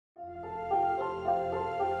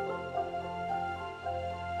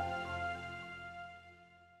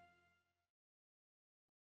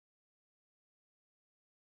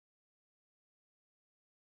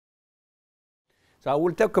So I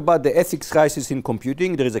will talk about the ethics crisis in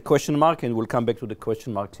computing. There is a question mark, and we'll come back to the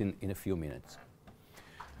question marks in a few minutes.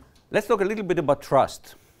 Let's talk a little bit about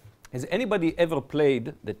trust. Has anybody ever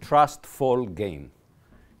played the trust fall game?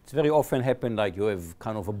 It's very often happened like you have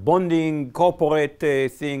kind of a bonding corporate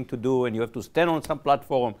thing to do, and you have to stand on some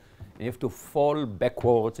platform, and you have to fall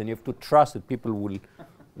backwards, and you have to trust that people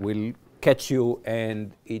will catch you,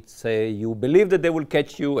 and it's you believe that they will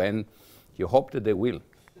catch you, and you hope that they will.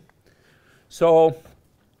 So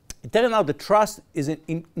it turns out that trust is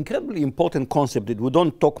an incredibly important concept that we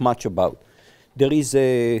don't talk much about. There is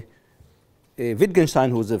a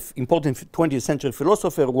Wittgenstein, who's an important 20th century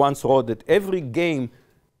philosopher, once wrote that every game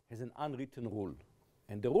has an unwritten rule.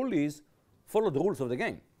 And the rule is, follow the rules of the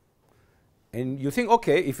game. And you think,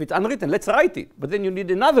 OK, if it's unwritten, let's write it. But then you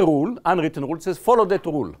need another rule, unwritten rule, that says follow that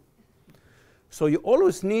rule. So you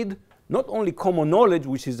always need not only common knowledge,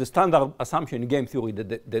 which is the standard assumption in game theory,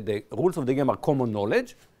 that the rules of the game are common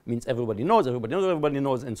knowledge, means everybody knows,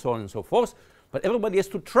 and so on and so forth. But everybody has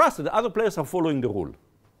to trust that the other players are following the rule.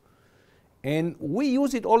 And we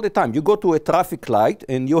use it all the time. You go to a traffic light,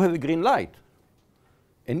 and you have a green light.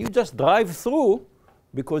 And you just drive through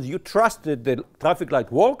because you trust that the traffic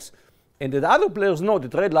light works, and that the other players know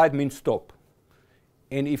that red light means stop.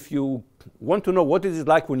 And if you want to know what it is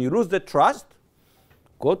like when you lose that trust,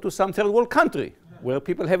 go to some third world country where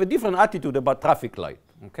people have a different attitude about traffic light.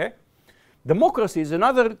 Okay? Democracy is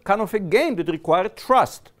another kind of a game that requires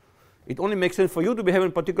trust. It only makes sense for you to behave in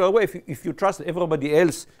a particular way if you trust that everybody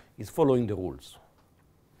else is following the rules.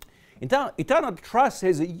 Eternal trust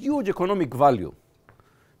has a huge economic value.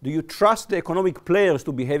 Do you trust the economic players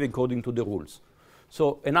to behave according to the rules?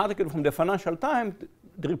 So an article from the Financial Times,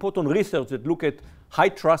 the report on research that look at high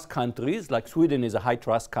trust countries, like Sweden is a high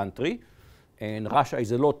trust country, and Russia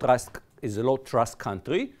is a low trust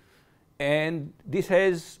country. And this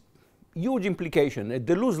has huge implication.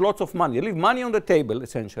 They lose lots of money. They leave money on the table,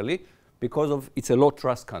 essentially, because it's a low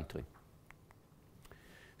trust country.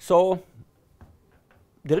 So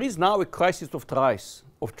there is now a crisis of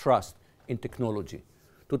trust in technology.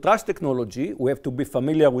 To trust technology, we have to be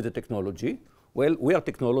familiar with the technology. Well, we are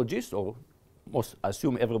technologists, or I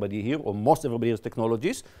assume everybody here, or most everybody here is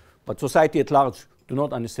technologists, but society at large do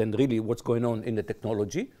not understand really what's going on in the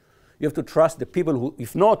technology. You have to trust the people who,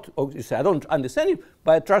 if not, or you say, I don't understand it,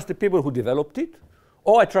 but I trust the people who developed it,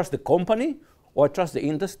 or I trust the company, or I trust the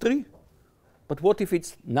industry. But what if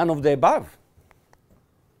it's none of the above?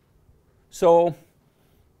 So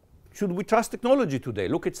should we trust technology today?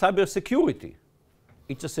 Look at cybersecurity.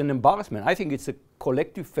 It's just an embarrassment. I think it's a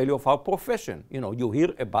collective failure of our profession. You know, you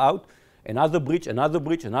hear about another breach, another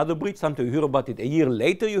breach, another breach. Sometimes you hear about it a year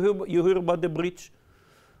later, you hear about the breach.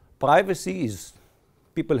 Privacy is,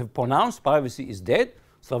 people have pronounced privacy is dead.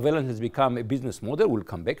 Surveillance has become a business model. We'll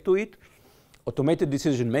come back to it. Automated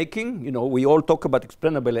decision making. You know, we all talk about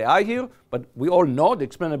explainable AI here, but we all know that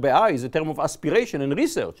explainable AI is a term of aspiration and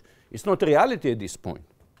research. It's not a reality at this point.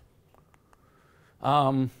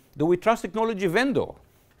 Do we trust technology vendor?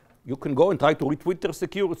 You can go and try to retweet their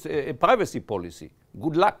secure privacy policy.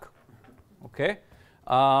 Good luck. Okay?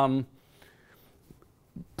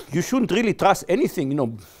 You shouldn't really trust anything. You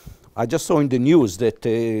know, I just saw in the news that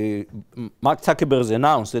Mark Zuckerberg has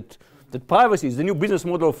announced that privacy is the new business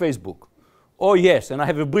model of Facebook. Oh yes, and I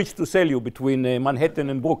have a bridge to sell you between Manhattan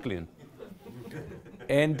and Brooklyn.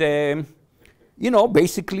 And you know,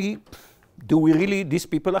 basically, do we really? These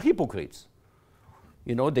people are hypocrites.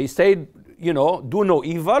 You know, they say, you know, do no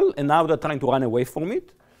evil, and now they're trying to run away from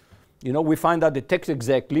it. You know, we find out the tax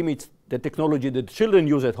exec limits the technology that children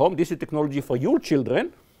use at home. This is technology for your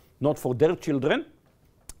children, not for their children.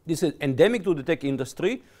 This is endemic to the tech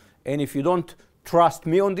industry. And if you don't trust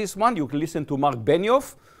me on this one, you can listen to Mark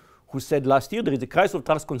Benioff, who said last year there is a crisis of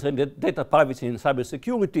trust concerning data privacy and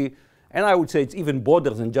cybersecurity. And I would say it's even broader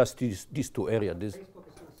than just these two areas. Facebook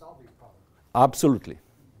is going to solve these problems. Absolutely.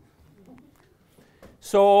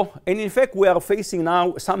 So, and in fact, we are facing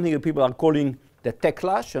now something that people are calling the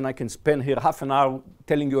techlash, and I can spend here half an hour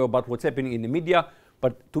telling you about what's happening in the media.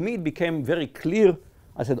 But to me, it became very clear.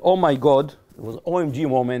 I said, oh my God, it was an OMG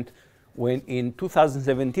moment when in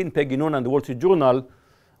 2017, Peggy Noonan, the Wall Street Journal,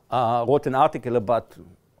 wrote an article about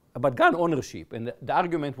gun ownership. And the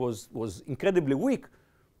argument was incredibly weak.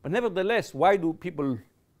 But nevertheless, why do people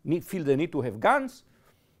feel the need to have guns?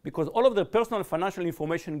 Because all of their personal financial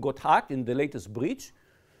information got hacked in the latest breach,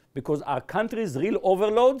 because our country's real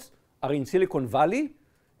overloads are in Silicon Valley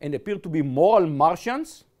and appear to be moral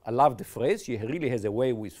Martians. I love the phrase. She really has a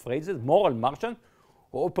way with phrases. Moral Martians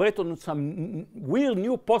who operate on some weird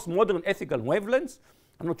new postmodern ethical wavelengths.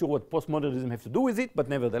 I'm not sure what postmodernism has to do with it, but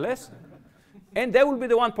nevertheless. And they will be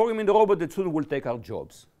the one programming the robot that soon will take our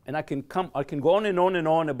jobs. And I can go on and on and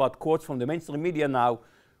on about quotes from the mainstream media now.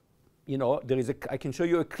 You know, I can show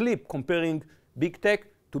you a clip comparing big tech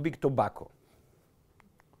to big tobacco.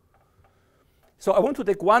 So I want to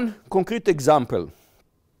take one concrete example.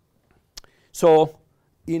 So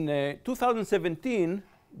in 2017,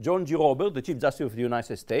 John G. Roberts, the Chief Justice of the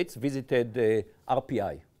United States, visited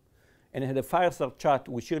RPI and had a fireside chat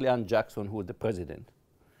with Shirley Ann Jackson, who was the president.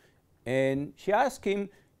 And she asked him,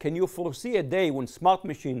 can you foresee a day when smart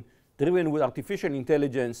machine driven with artificial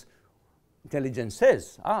intelligence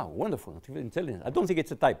says, wonderful, artificial intelligence, I don't think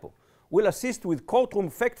it's a typo, will assist with courtroom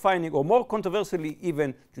fact-finding or more controversially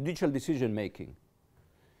even judicial decision-making.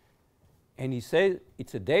 And he said,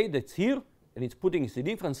 it's a day that's here, and it's putting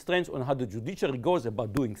significant strengths on how the judiciary goes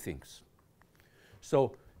about doing things.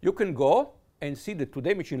 So you can go and see that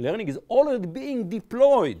today machine learning is already being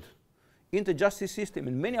deployed in the justice system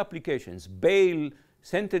in many applications: bail,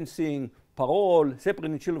 sentencing, parole,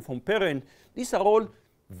 separating children from parents. These are all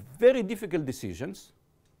very difficult decisions,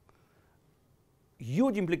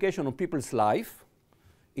 huge implication on people's life.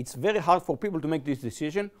 It's very hard for people to make this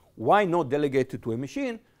decision. Why not delegate it to a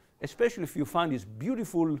machine, especially if you find this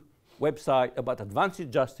beautiful website about advancing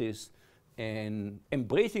justice and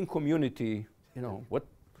embracing community? You know,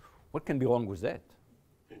 what can be wrong with that?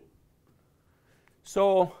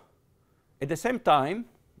 So at the same time,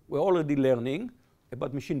 we're already learning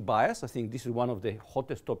about machine bias. I think this is one of the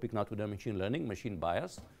hottest topics now today, machine learning, machine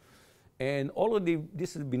bias. And already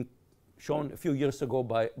this has been shown a few years ago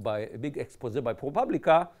by a big expose by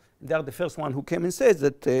ProPublica. They are the first one who came and says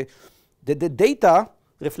that the data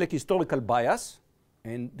reflect historical bias.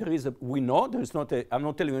 And there is we know there is not I'm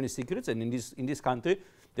not telling you any secrets, and in this country,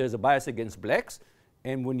 there is a bias against blacks.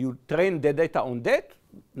 And when you train the data on that,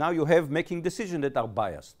 now you have making decisions that are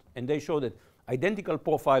biased. And they show that identical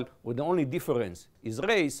profile where the only difference is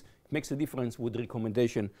race makes a difference with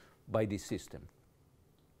recommendation by this system.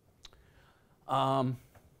 And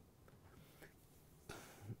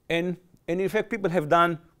in fact, people have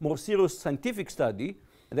done more serious scientific study.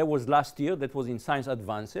 And that was last year. That was in Science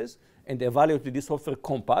Advances. And they evaluated the software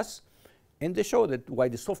Compass. And they showed that while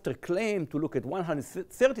the software claimed to look at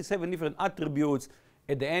 137 different attributes,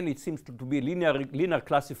 at the end, it seems to be a linear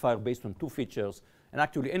classifier based on 2 features. And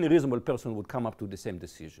actually, any reasonable person would come up to the same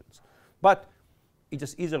decisions. But it's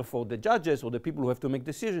just easier for the judges or the people who have to make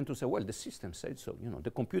decisions to say, well, the system said so. You know, the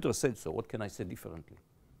computer said so. What can I say differently?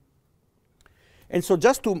 And so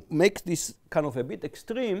just to make this kind of a bit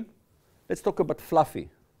extreme, let's talk about Fluffy.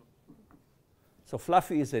 So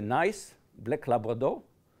Fluffy is a nice black Labrador.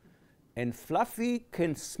 And Fluffy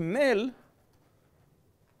can smell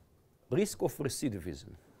risk of recidivism.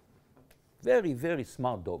 Very, very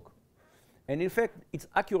smart dog. And in fact, its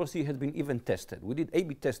accuracy has been even tested. We did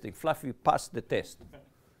A/B testing. Fluffy passed the test.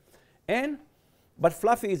 But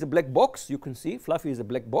Fluffy is a black box. You can see Fluffy is a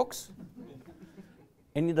black box.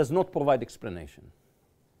 And it does not provide explanation.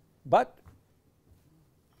 But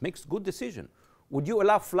makes good decision. Would you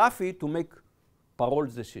allow Fluffy to make parole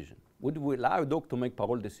decision? Would we allow a dog to make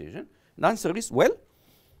parole decision? The answer is, well,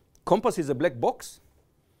 Compass is a black box.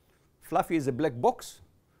 Fluffy is a black box.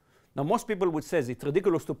 Now, most people would say it's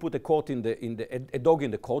ridiculous to put a dog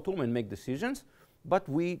in the courtroom and make decisions. But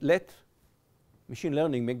we let machine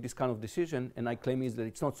learning make this kind of decision. And I claim is that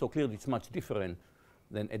it's not so clear that it's much different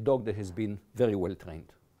than a dog that has been very well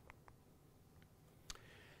trained.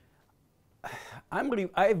 I'm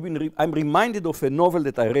reminded of a novel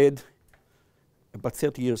that I read about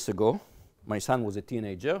 30 years ago. My son was a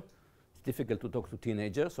teenager. It's difficult to talk to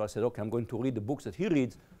teenagers. So I said, OK, I'm going to read the books that he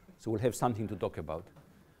reads, so we'll have something to talk about.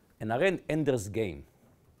 And I read Ender's Game.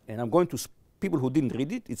 And I'm going to, people who didn't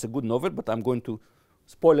read it, it's a good novel, but I'm going to,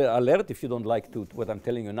 spoiler alert, if you don't like what I'm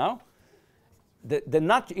telling you now.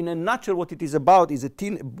 In a nutshell, what it is about is a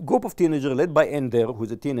group of teenagers led by Ender,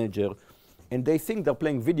 who's a teenager, and they think they're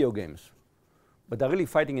playing video games. But they're really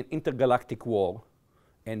fighting an intergalactic war.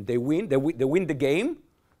 And they win the game,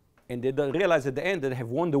 and they realize at the end that they have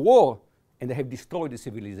won the war, and they have destroyed the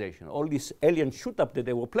civilization. All these alien shoot-up that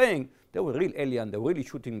they were playing, they were real alien. They were really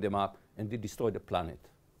shooting them up, and they destroyed the planet.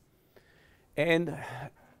 And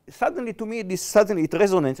suddenly, to me, it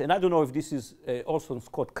resonates. And I don't know if this is Orson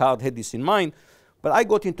Scott Card had this in mind, but I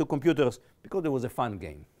got into computers because it was a fun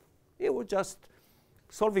game. It was just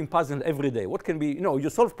solving puzzles every day. What can be, you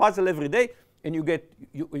solve puzzle every day, and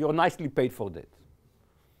you're nicely paid for that.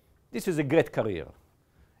 This is a great career.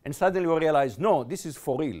 And suddenly we realize, no, this is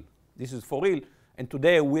for real. This is for real. And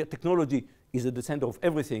today, technology is at the center of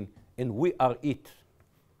everything, and we are it.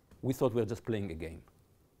 We thought we were just playing a game.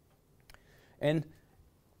 And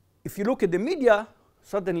if you look at the media,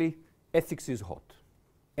 suddenly ethics is hot.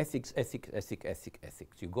 Ethics, ethics, ethics, ethics,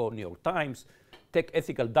 ethics. You go New York Times, Tech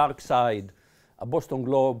Ethical Dark Side, a Boston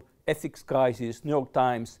Globe, Ethics Crisis, New York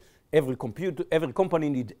Times. Every company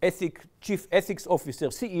needs chief ethics officer.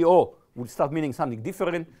 CEO will start meaning something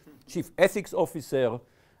different. Chief ethics officer.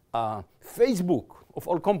 Facebook, of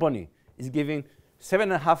all company, is giving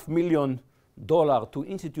 $7.5 million to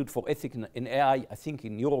Institute for Ethics in AI, I think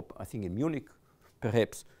in Europe, I think in Munich,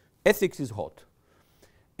 perhaps. Ethics is hot.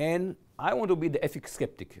 And I want to be the ethics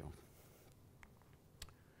skeptic here.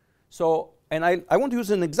 So, and I want to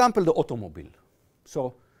use an example, the automobile.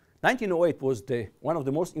 So 1908 was one of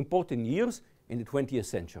the most important years in the 20th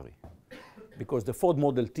century because the Ford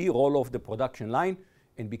Model T rolled off the production line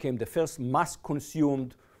and became the first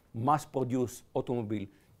mass-consumed, mass-produced automobile,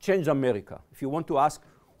 changed America. If you want to ask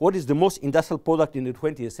what is the most industrial product in the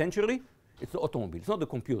 20th century, it's the automobile. It's not the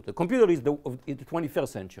computer. The computer is the 21st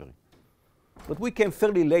century. But we came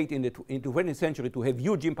fairly late in the 20th century to have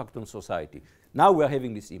huge impact on society. Now we are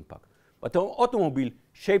having this impact. But the automobile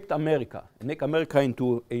shaped America and make America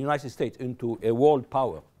into a United States, into a world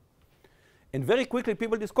power. And very quickly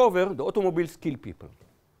people discover the automobiles kill people.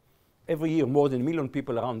 Every year more than 1 million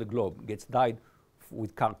people around the globe died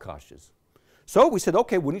with car crashes. So we said,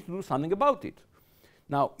 okay, we need to do something about it.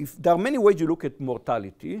 Now, if there are many ways you look at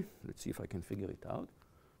mortality, let's see if I can figure it out.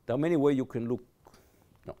 There are many ways you can look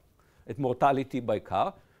at mortality by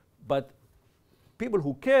car, but people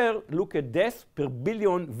who care look at death per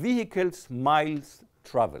billion vehicles miles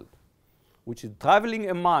traveled, which is traveling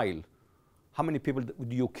a mile. How many people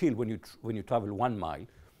do you kill when you travel 1 mile?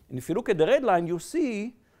 And if you look at the red line, you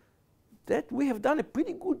see that we have done a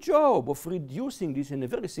pretty good job of reducing this in a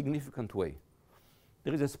very significant way.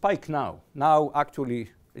 There is a spike now. Now, actually,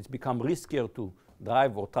 it's become riskier to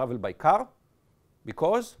drive or travel by car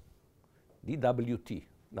because DWT,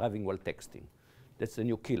 driving while texting. That's the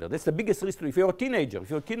new killer. That's the biggest risk. If you're a teenager, if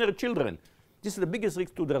you're teenage children, this is the biggest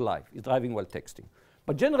risk to their life, is driving while texting.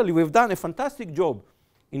 But generally, we've done a fantastic job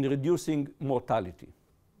in reducing mortality.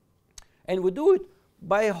 And we do it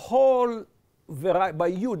by a whole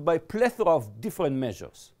by plethora of different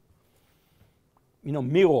measures. You know,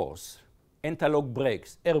 mirrors, anti-lock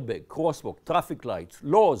brakes, airbag, crosswalk, traffic lights,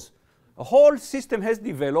 laws. A whole system has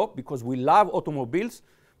developed because we love automobiles,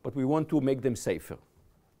 but we want to make them safer.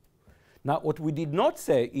 Now, what we did not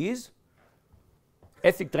say is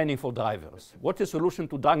ethic training for drivers. What's the solution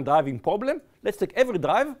to drunk driving problem? Let's take every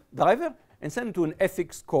driver and send him to an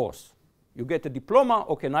ethics course. You get a diploma,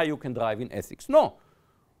 okay, now you can drive in ethics. No,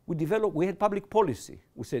 we had public policy.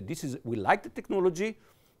 We said, we like the technology,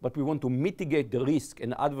 but we want to mitigate the risk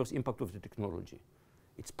and adverse impact of the technology.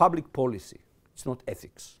 It's public policy, it's not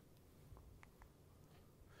ethics.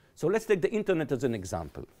 So let's take the internet as an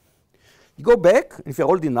example. You go back, if you're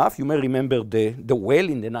old enough, you may remember the whale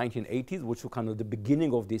in the 1980s, which was kind of the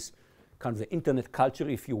beginning of this kind of the internet culture,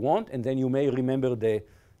 if you want. And then you may remember the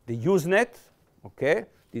Usenet, okay?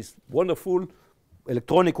 This wonderful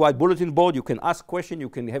electronic white bulletin board. You can ask questions, you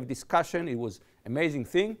can have discussion. It was an amazing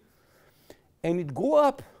thing. And it grew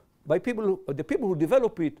up by the people who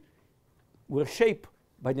developed it were shaped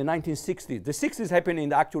by the 1960s. The 60s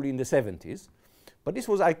happened actually in the 70s. But this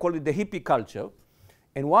was, I call it the hippie culture.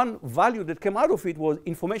 And one value that came out of it was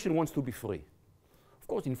information wants to be free. Of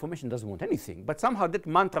course, information doesn't want anything, but somehow that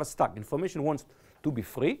mantra stuck. Information wants to be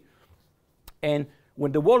free. And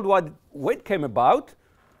when the World Wide Web came about,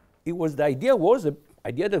 the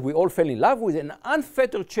idea that we all fell in love with, an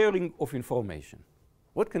unfettered sharing of information.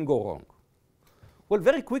 What can go wrong? Well,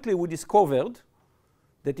 very quickly we discovered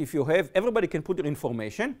that if you have, everybody can put their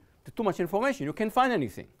information, there's too much information, you can't find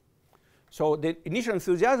anything. So the initial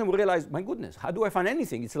enthusiasm, we realized, my goodness, how do I find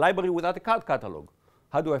anything? It's a library without a card catalog.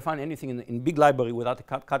 How do I find anything in big library without a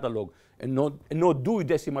card catalog and no Dewey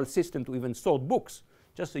Decimal System to even sort books?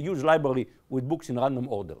 Just a huge library with books in random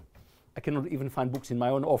order. I cannot even find books in my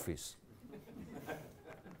own office.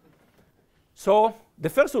 So the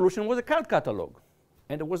first solution was a card catalog.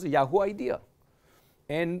 And it was a Yahoo idea.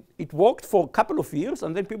 And it worked for a couple of years,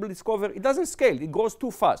 and then people discovered it doesn't scale. It grows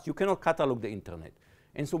too fast. You cannot catalog the internet.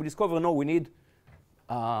 And so we discovered, no, we need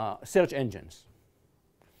search engines.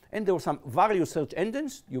 And there were some various search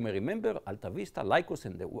engines, you may remember, Alta Vista, Lycos,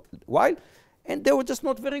 and the while, and they were just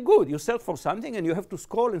not very good. You search for something, and you have to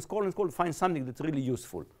scroll and scroll and scroll to find something that's really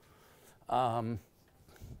useful. I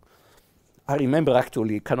remember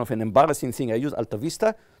actually kind of an embarrassing thing. I used Alta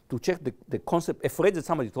Vista to check the concept, a phrase that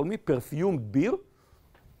somebody told me, perfumed beer.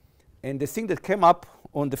 And the thing that came up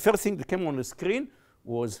the first thing that came on the screen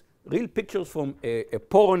was real pictures from a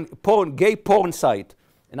gay porn site.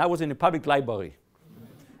 And I was in a public library.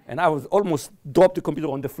 And I was almost dropped the computer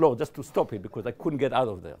on the floor just to stop it because I couldn't get out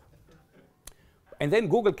of there. And then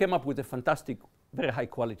Google came up with a fantastic, very high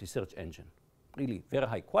quality search engine, really very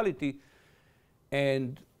high quality.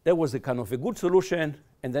 And that was a kind of a good solution.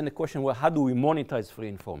 And then the question was, how do we monetize free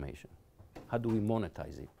information? How do we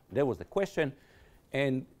monetize it? That was the question.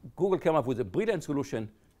 And Google came up with a brilliant solution,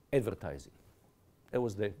 advertising. That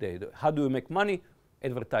was the how do we make money?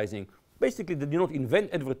 Advertising. Basically, they did not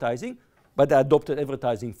invent advertising, but they adopted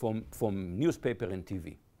advertising from newspaper and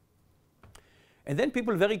TV. And then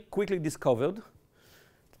people very quickly discovered,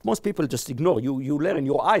 most people just ignore. You learn,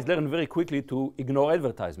 your eyes learn very quickly to ignore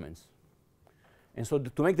advertisements. And so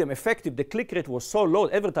to make them effective, the click rate was so low,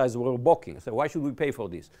 advertisers were balking. So why should we pay for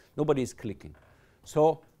this? Nobody is clicking.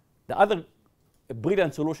 So the other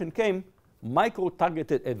brilliant solution came,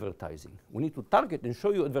 micro-targeted advertising. We need to target and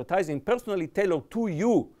show you advertising personally tailored to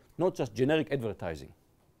you, not just generic advertising.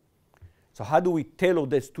 So how do we tailor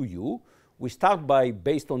this to you? We start by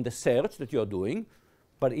based on the search that you're doing,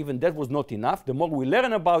 but even that was not enough. The more we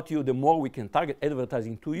learn about you, the more we can target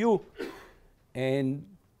advertising to you. And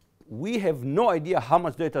we have no idea how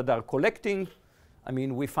much data they are collecting. I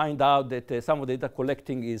mean, we find out that some of the data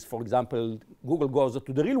collecting is, for example, Google goes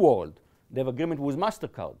to the real world. They have agreement with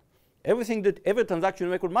MasterCard. Every transaction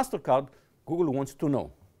you make with MasterCard, Google wants to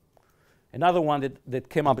know. Another one that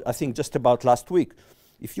came up, I think, just about last week.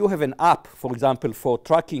 If you have an app, for example, for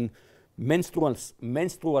tracking menstrual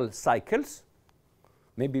cycles,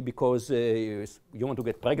 maybe because you want to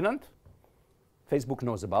get pregnant, Facebook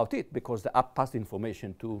knows about it because the app passed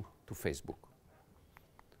information to Facebook.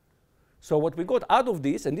 So what we got out of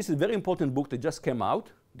this, and this is a very important book that just came out,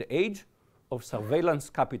 The Age of Surveillance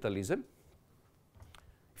Capitalism.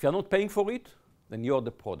 If you're not paying for it, then you're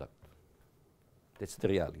the product. That's the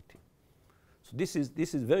reality. So this is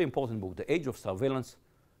a very important book, The Age of Surveillance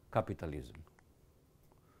Capitalism.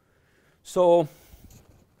 So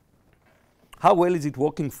how well is it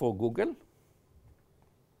working for Google?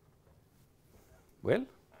 Well,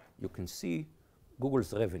 you can see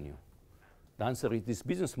Google's revenue. The answer is this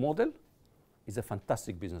business model is a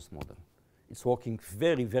fantastic business model. It's working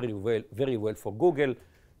very, very well for Google.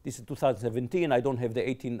 This is 2017. I don't have the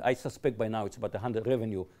 18. I suspect by now it's about $100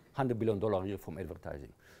 billion a year from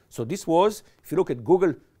advertising. So this was, if you look at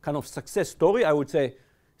Google kind of success story, I would say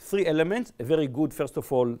 3 elements. A very good, first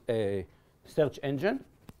of all, search engine.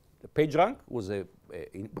 The PageRank was a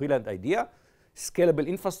brilliant idea. Scalable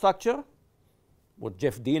infrastructure, what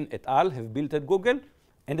Jeff Dean et al. Have built at Google.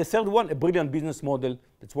 And the third one, a brilliant business model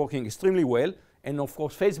that's working extremely well. And of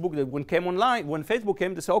course, Facebook, that when Facebook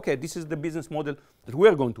came, they said, OK, this is the business model that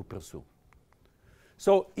we're going to pursue.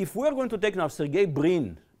 So if we're going to take now Sergey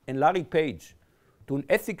Brin and Larry Page to an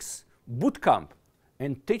ethics boot camp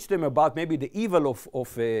and teach them about maybe the evil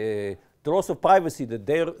of the loss of privacy that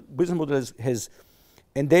their business model has,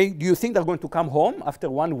 and do you think they're going to come home after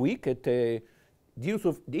 1 week at the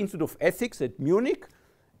Institute of Ethics at Munich,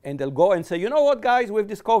 and they'll go and say, you know what, guys, we've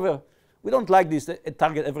discovered we don't like this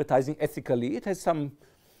target advertising ethically. It has some,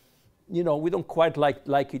 we don't quite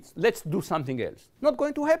like it. Let's do something else. Not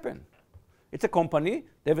going to happen. It's a company.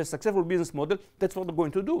 They have a successful business model. That's what they're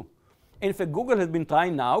going to do. And in fact, Google has been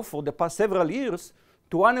trying now for the past several years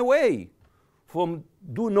to run away from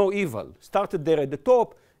do no evil. Started there at the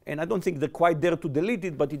top, and I don't think they're quite there to delete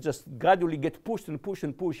it, but it just gradually gets pushed and pushed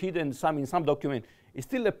and pushed, hidden in some document. It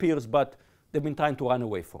still appears, but they've been trying to run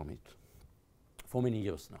away from it for many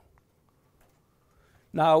years now.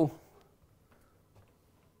 Now,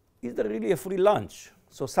 is there really a free lunch?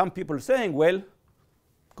 So some people are saying, well,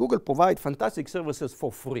 Google provides fantastic services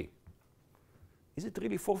for free. Is it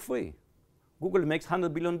really for free? Google makes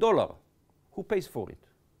 $100 billion. Who pays for it?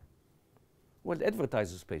 Well, the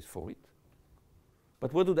advertisers pay for it.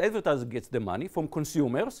 But where do the advertisers get the money? From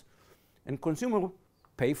consumers. And consumers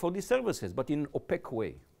pay for these services, but in an opaque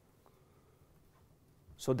way.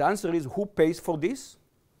 So the answer is, who pays for this?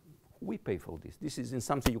 We pay for this. This is in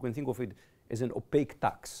something you can think of it as an opaque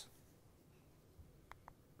tax.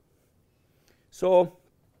 So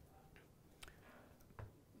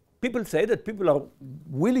people say that people are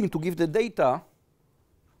willing to give the data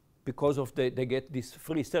because of they get these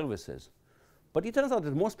free services. But it turns out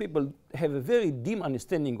that most people have a very dim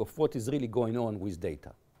understanding of what is really going on with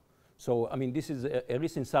data. So, I mean, this is a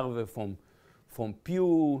recent survey from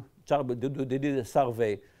Pew. They did a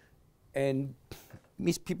survey, and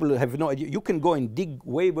people have no idea. You can go and dig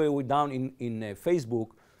way down in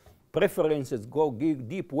Facebook preferences, go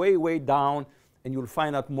deep, way down, and you'll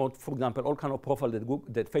find out more, for example, all kind of profile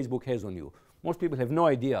that Facebook has on you. Most people have no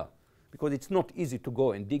idea because it's not easy to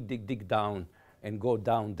go and dig down and go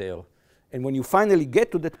down there. And when you finally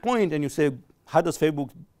get to that point and you say, how does Facebook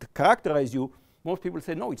characterize you? Most people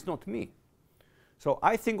say, no, it's not me. So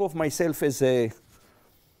I think of myself as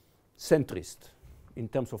centrist in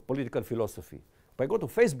terms of political philosophy. If I go to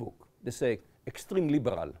Facebook, they say extreme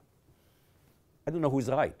liberal. I don't know who is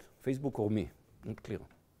right, Facebook or me, not clear.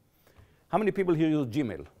 How many people here use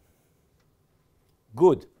Gmail?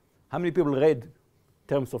 Good. How many people read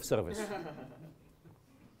terms of service?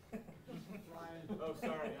 Oh,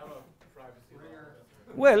 sorry, I'm a privacy lawyer.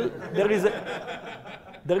 Well,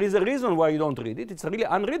 there is a reason why you don't read it. It's really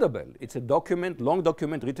unreadable. It's a document, long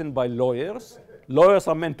document written by lawyers. Lawyers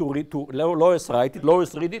are meant to read, lawyers write it,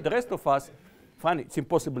 lawyers read it. The rest of us find it's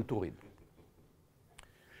impossible to read.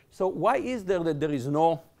 So why is there that there is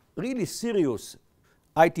no really serious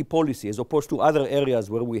IT policy as opposed to other areas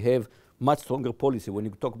where we have much stronger policy? When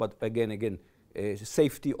you talk about, again,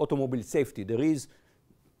 safety, automobile safety, there is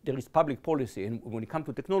public policy. And when it comes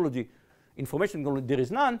to technology, information technology, there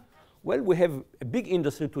is none. Well, we have a big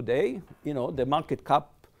industry today. You know, the market cap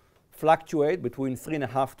fluctuates between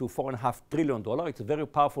 $3.5 to $4.5 trillion. It's a very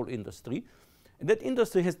powerful industry. And that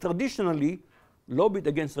industry has traditionally lobbied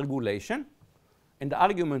against regulation. And the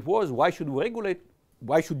argument was, why should we regulate?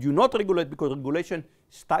 Why should you not regulate? Because regulation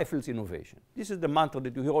stifles innovation. This is the mantra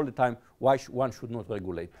that you hear all the time, why one should not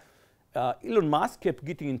regulate. Elon Musk kept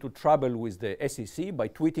getting into trouble with the SEC by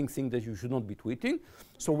tweeting things that you should not be tweeting.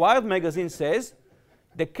 So Wired magazine says,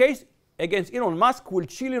 the case against Elon Musk will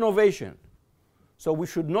chill innovation. So we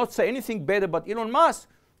should not say anything bad about Elon Musk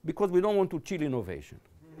because we don't want to chill innovation.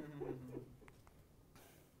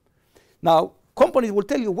 Now, companies will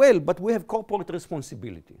tell you, well, but we have corporate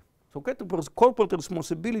responsibility. So corporate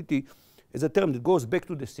responsibility is a term that goes back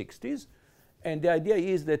to the 60s. And the idea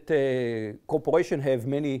is that corporations have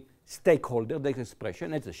many stakeholders, that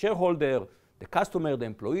expression. It's the shareholder, the customer, the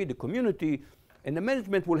employee, the community. And the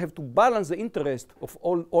management will have to balance the interest of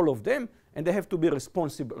all of them. And they have to be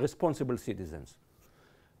responsible citizens.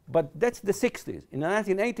 But that's the 60s. In the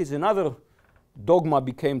 1980s, another dogma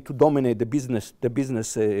became to dominate the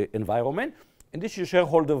business environment. And this is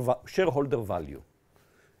shareholder value.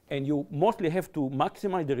 And you mostly have to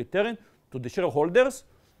maximize the return to the shareholders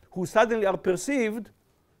who suddenly are perceived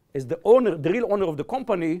as the owner, the real owner of the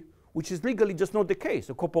company, which is legally just not the case.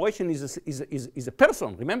 A corporation is a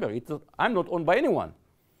person. Remember, I'm not owned by anyone.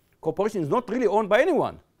 Corporation is not really owned by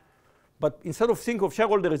anyone. But instead of thinking of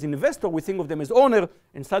shareholder as investor, we think of them as owner,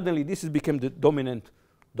 and suddenly this has become the dominant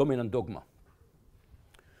dogma.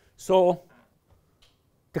 So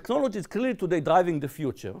technology is clearly today driving the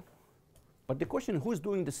future. But the question is, who is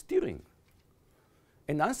doing the steering?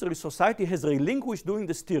 And the answer is society has relinquished doing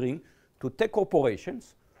the steering to tech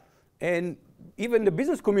corporations. And even the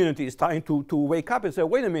business community is trying to wake up and say,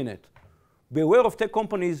 wait a minute, beware of tech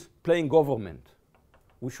companies playing government.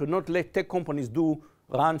 We should not let tech companies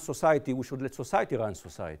run society. We should let society run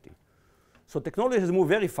society. So technology has moved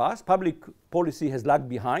very fast. Public policy has lagged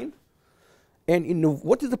behind. And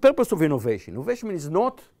what is the purpose of innovation? Innovation is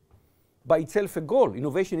not by itself a goal.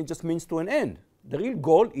 Innovation, it just means to an end. The real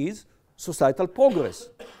goal is societal progress.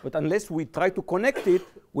 But unless we try to connect it,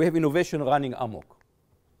 we have innovation running amok.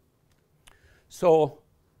 So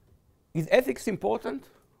is ethics important?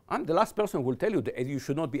 I'm the last person who will tell you that you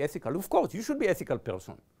should not be ethical. Of course, you should be an ethical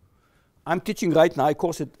person. I'm teaching right now a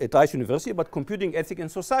course at Rice University about computing, ethics,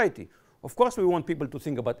 and society. Of course, we want people to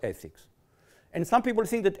think about ethics. And some people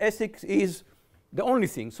think that ethics is the only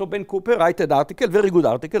thing. So Ben Cooper wrote an article, very good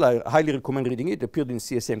article. I highly recommend reading it. It appeared in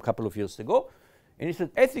CSM a couple of years ago. And he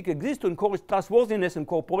said, ethics exists to encourage trustworthiness and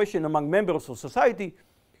cooperation among members of society.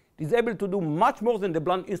 It is able to do much more than the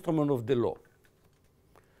blunt instrument of the law.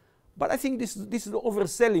 But I think this is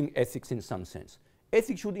overselling ethics in some sense.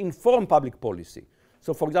 Ethics should inform public policy.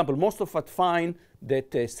 So for example, most of us find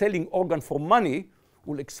that selling organs for money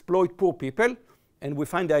will exploit poor people. And we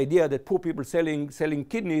find the idea that poor people selling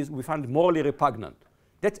kidneys, we find morally repugnant.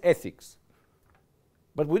 That's ethics.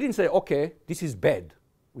 But we didn't say, OK, this is bad.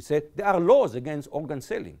 We said there are laws against organ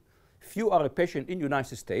selling. If you are a patient in the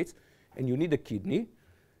United States and you need a kidney,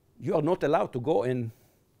 you are not allowed to go and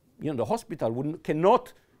the hospital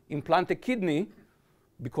cannot implant a kidney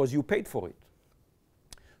because you paid for it.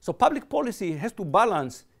 So public policy has to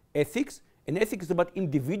balance ethics, and ethics is about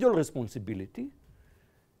individual responsibility,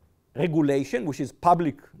 regulation, which is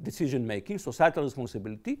public decision-making, societal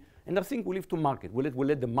responsibility, and I think we leave to market. We'll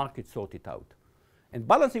let the market sort it out. And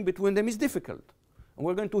balancing between them is difficult. And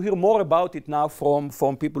we're going to hear more about it now from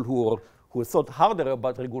people who thought harder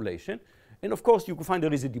about regulation. And of course, you can find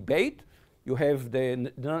there is a debate. You have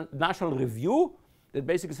the National Review that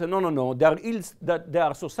basically says, no, there are ills, that there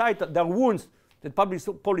are societal, there are wounds that public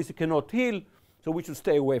policy cannot heal, so we should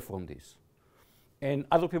stay away from this. And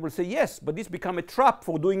other people say, yes, but this becomes a trap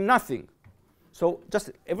for doing nothing. So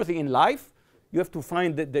just everything in life, you have to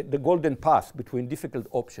find the golden path between difficult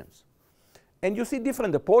options. And you see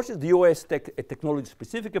different approaches. The US take a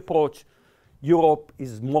technology-specific approach. Europe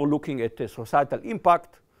is more looking at societal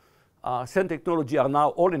impact. Certain technology are now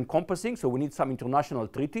all-encompassing, so we need some international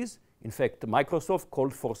treaties. In fact, Microsoft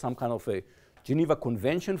called for some kind of a Geneva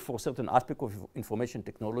Convention for certain aspects of information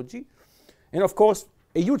technology. And of course,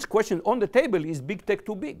 a huge question on the table is big tech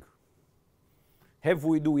too big?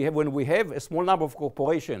 When we have a small number of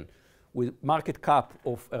corporations with market cap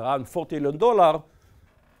of around $40 billion,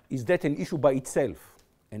 is that an issue by itself?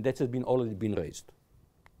 And that has already been raised.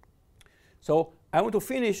 So I want to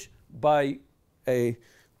finish by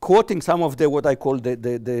quoting some of what I call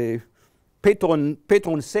the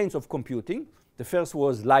patron saints of computing. The first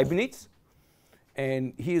was Leibniz.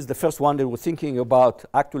 And he is the first one that was thinking about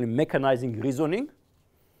actually mechanizing reasoning.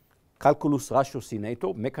 Calculus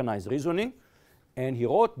ratiocinator, mechanized reasoning. And he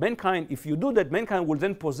wrote, mankind, if you do that, mankind will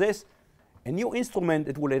then possess a new instrument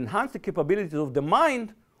that will enhance the capabilities of the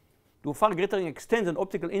mind to a far greater extent than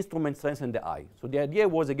optical instruments transcend the eye. So the idea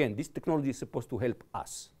was, again, this technology is supposed to help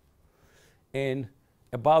us. And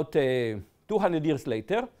about 200 years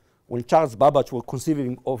later, when Charles Babbage was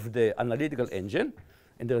conceiving of the analytical engine,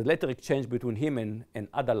 and there was later exchange between him and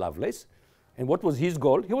Ada Lovelace, and what was his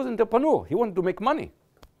goal? He was an entrepreneur. He wanted to make money.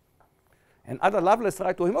 And Ada Lovelace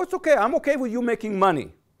said to him, oh, it's okay. I'm okay with you making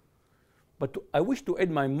money. But I wish to add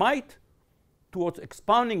my might towards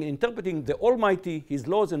expounding and interpreting the Almighty, His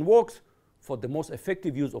laws and works for the most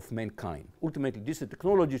effective use of mankind. Ultimately, this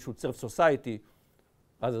technology should serve society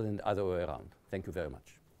rather than the other way around. Thank you very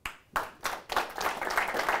much.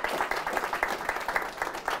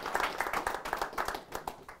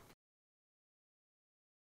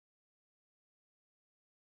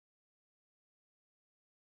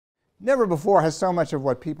 Never before has so much of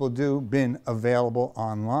what people do been available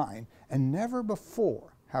online, and never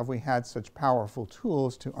before have we had such powerful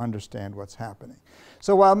tools to understand what's happening.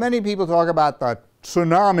 So while many people talk about the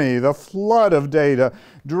tsunami, the flood of data,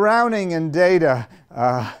 drowning in data,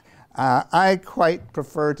 I quite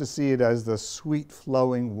prefer to see it as the sweet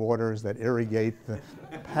flowing waters that irrigate the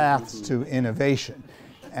paths to innovation.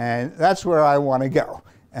 And that's where I want to go.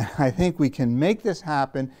 And I think we can make this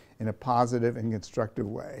happen in a positive and constructive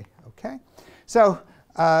way. Okay? So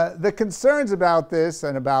the concerns about this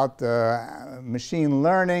and about machine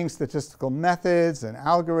learning, statistical methods, and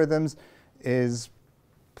algorithms is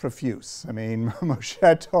profuse. I mean,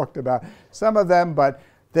 Moshe talked about some of them, but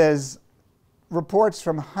there's reports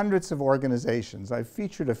from hundreds of organizations. I've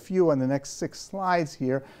featured a few on the next 6 slides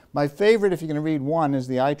here. My favorite, if you're going to read one, is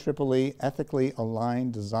the IEEE Ethically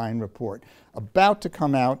Aligned Design Report, about to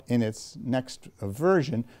come out in its next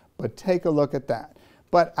version, but take a look at that.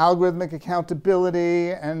 But algorithmic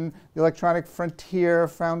accountability and the Electronic Frontier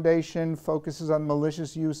Foundation focuses on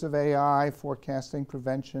malicious use of AI, forecasting,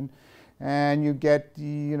 prevention. And you get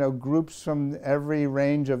groups from every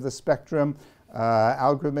range of the spectrum,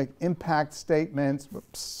 algorithmic impact statements.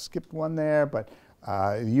 Whoops, skipped one there, but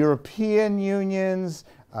European unions,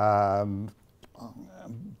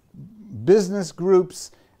 business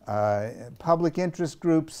groups, public interest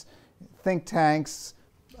groups, think tanks,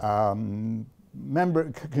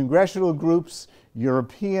 congressional groups,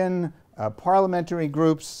 European parliamentary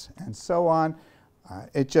groups, and so on.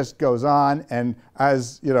 It just goes on. And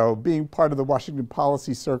as being part of the Washington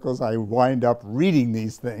policy circles, I wind up reading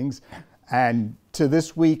these things. And to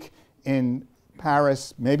this week in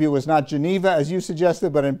Paris, maybe it was not Geneva as you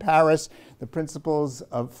suggested, but in Paris, the Principles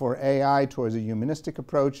for AI Towards a Humanistic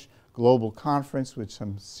Approach global conference with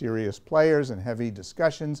some serious players and heavy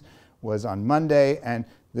discussions was on Monday, and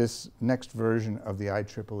this next version of the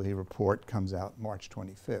IEEE report comes out March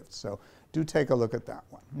 25th. So do take a look at that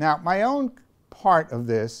one. Now, my own part of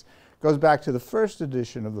this goes back to the first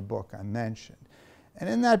edition of the book I mentioned. And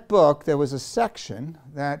in that book, there was a section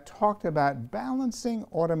that talked about balancing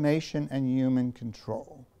automation and human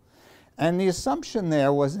control. And the assumption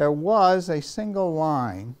there was a single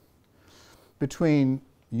line between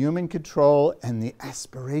human control and the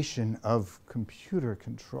aspiration of computer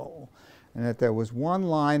control, and that there was one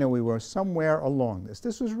line and we were somewhere along this.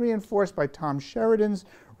 This was reinforced by Tom Sheridan's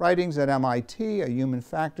writings at MIT, a human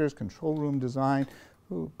factors control room design,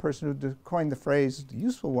 person who coined the phrase, the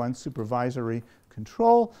useful one, supervisory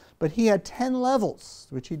control. But he had 10 levels,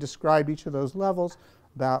 which he described each of those levels,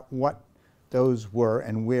 about what those were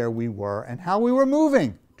and where we were and how we were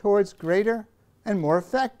moving towards greater and more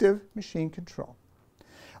effective machine control.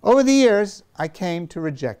 Over the years, I came to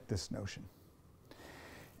reject this notion.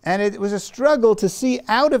 And it was a struggle to see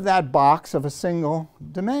out of that box of a single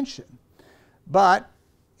dimension. But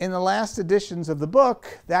in the last editions of the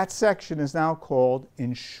book, that section is now called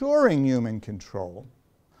Ensuring Human Control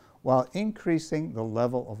while Increasing the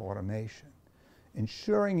Level of Automation.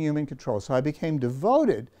 ensuring human control. So I became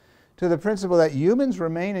devoted to the principle that humans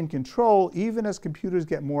remain in control even as computers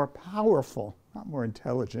get more powerful, not more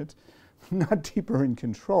intelligent, not deeper in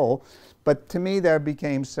control. But to me, there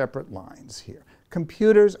became separate lines here.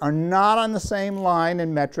 Computers are not on the same line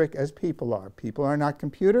and metric as people are. People are not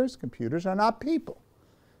computers. Computers are not people.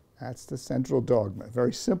 That's the central dogma.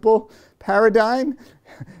 Very simple paradigm.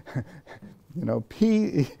 You know,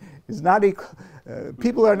 P is not equal.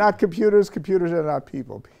 People are not computers. Computers are not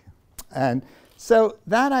people. And so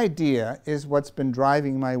that idea is what's been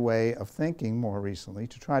driving my way of thinking more recently,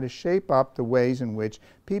 to try to shape up the ways in which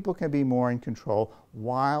people can be more in control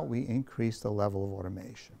while we increase the level of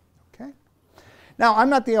automation. Okay? Now, I'm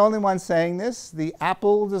not the only one saying this. The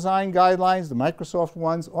Apple design guidelines, the Microsoft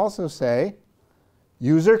ones, also say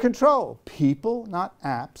user control. People, not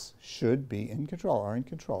apps, should be in control, are in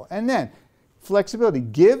control. And then flexibility.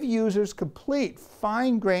 Give users complete,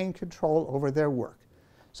 fine-grained control over their work.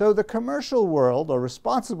 So the commercial world, or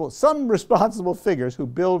some responsible figures who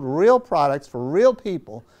build real products for real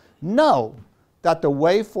people, know that the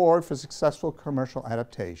way forward for successful commercial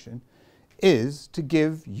adaptation is to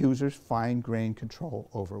give users fine-grained control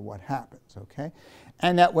over what happens, okay?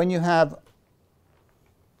 And that when you have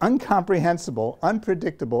incomprehensible,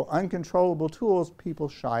 unpredictable, uncontrollable tools, people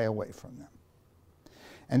shy away from them.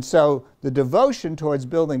 And so the devotion towards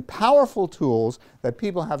building powerful tools that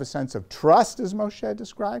people have a sense of trust, as Moshe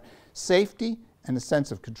described, safety, and a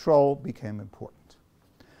sense of control became important.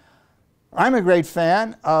 I'm a great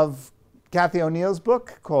fan of Cathy O'Neill's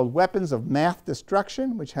book called Weapons of Math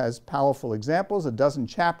Destruction, which has powerful examples, a dozen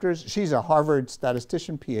chapters. She's a Harvard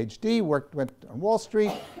statistician, PhD, went on Wall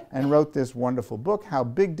Street, and wrote this wonderful book, How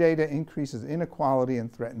Big Data Increases Inequality and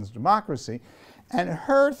Threatens Democracy. And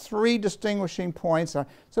her three distinguishing points are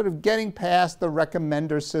sort of getting past the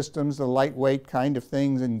recommender systems, the lightweight kind of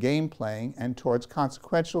things in game playing, and towards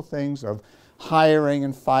consequential things of hiring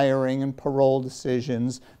and firing and parole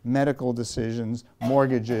decisions, medical decisions,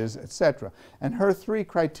 mortgages, etc. And her three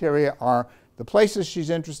criteria are, the places she's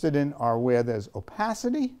interested in are where there's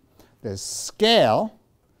opacity, there's scale,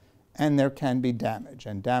 and there can be damage,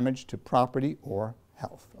 and damage to property or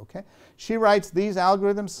health, okay? She writes, these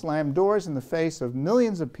algorithms slam doors in the face of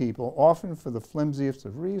millions of people, often for the flimsiest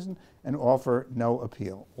of reason, and offer no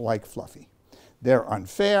appeal, like Fluffy. They're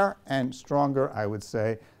unfair, and stronger, I would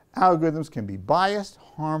say, algorithms can be biased,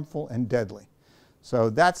 harmful, and deadly. So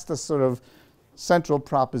that's the sort of central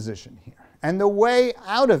proposition here. And the way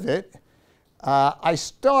out of it, I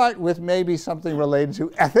start with maybe something related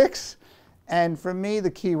to ethics, and for me,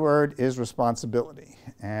 the key word is responsibility.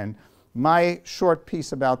 And my short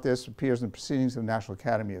piece about this appears in the Proceedings of the National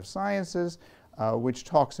Academy of Sciences, which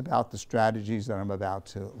talks about the strategies that I'm about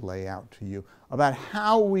to lay out to you, about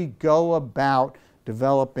how we go about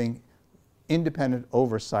developing independent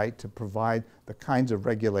oversight to provide the kinds of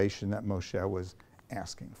regulation that Moshe was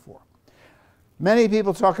asking for. Many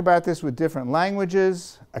people talk about this with different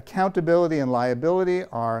languages. Accountability and liability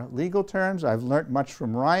are legal terms. I've learned much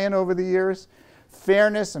from Ryan over the years.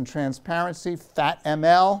 Fairness and transparency,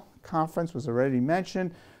 FATML conference was already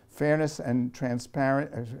mentioned. Fairness and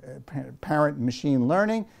transparent machine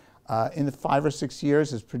learning in the 5 or 6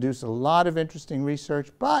 years has produced a lot of interesting research,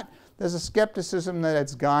 but there's a skepticism that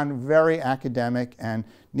it's gone very academic and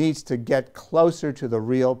needs to get closer to the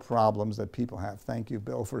real problems that people have. Thank you,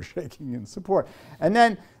 Bill, for shaking in support. And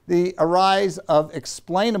then the arise of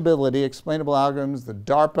explainability, explainable algorithms, the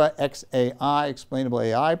DARPA XAI, Explainable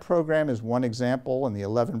AI program is one example, and the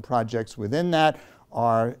 11 projects within that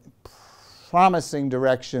are promising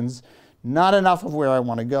directions. Not enough of where I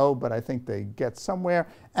want to go, but I think they get somewhere.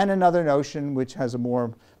 And another notion which has a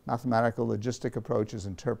more mathematical logistic approach is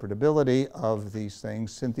interpretability of these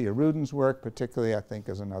things. Cynthia Rudin's work particularly, I think,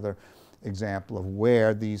 is another example of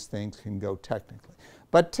where these things can go technically.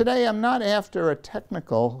 But today I'm not after a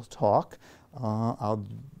technical talk,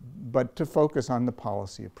 but to focus on the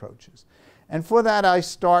policy approaches. And for that I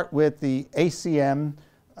start with the ACM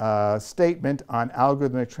statement on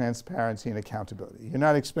algorithmic transparency and accountability. You're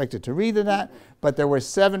not expected to read that, but there were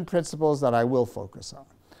 7 principles that I will focus on.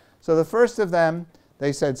 So the first of them,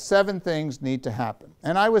 they said 7 things need to happen.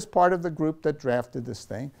 And I was part of the group that drafted this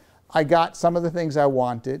thing. I got some of the things I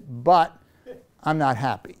wanted, but I'm not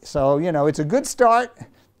happy. So, you know, it's a good start,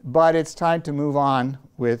 but it's time to move on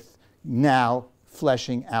with now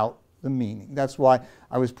fleshing out the meaning. That's why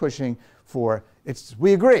I was pushing for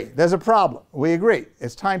we agree, there's a problem. We agree,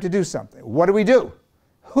 it's time to do something. What do we do?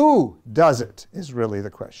 Who does it is really the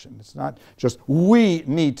question. It's not just we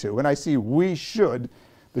need to. When I see we should,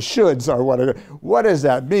 The shoulds are what does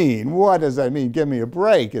that mean? What does that mean? Give me a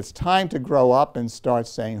break. It's time to grow up and start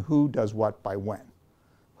saying who does what by when.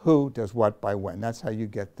 Who does what by when? That's how you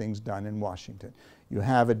get things done in Washington. You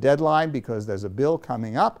have a deadline because there's a bill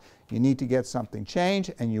coming up. You need to get something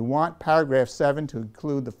changed, and you want paragraph 7 to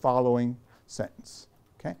include the following sentence.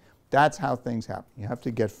 Okay? That's how things happen. You have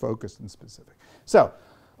to get focused and specific. So,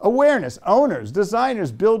 awareness, owners,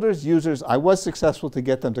 designers, builders, users. I was successful to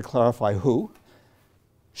get them to clarify who.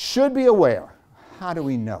 Should be aware. How do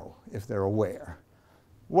we know if they're aware?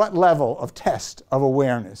 What level of test of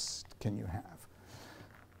awareness can you have?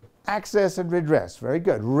 Access and redress, very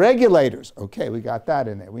good. Regulators, okay, we got that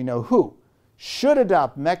in there. We know who. Should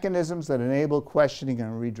adopt mechanisms that enable questioning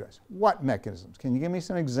and redress. What mechanisms? Can you give me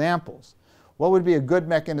some examples? What would be a good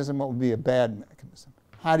mechanism? What would be a bad mechanism?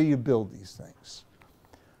 How do you build these things?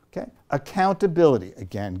 Okay, accountability,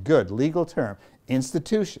 again, good, legal term.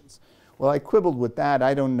 Institutions. Well, I quibbled with that.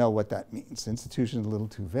 I don't know what that means. Institutions are a little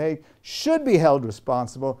too vague. Should be held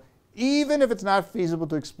responsible, even if it's not feasible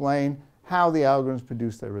to explain how the algorithms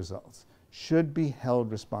produce their results. Should be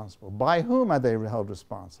held responsible. By whom are they held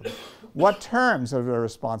responsible? What terms of their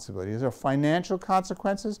responsibility? Is there financial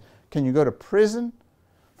consequences? Can you go to prison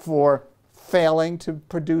for failing to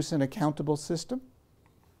produce an accountable system?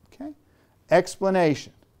 Okay.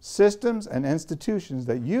 Explanation. Systems and institutions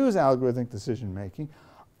that use algorithmic decision making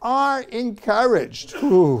are encouraged,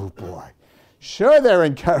 oh boy, sure they're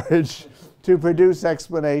encouraged to produce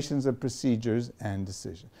explanations of procedures and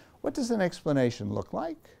decisions. What does an explanation look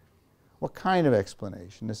like? What kind of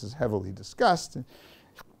explanation? This is heavily discussed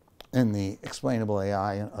in the explainable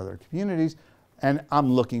AI and other communities, and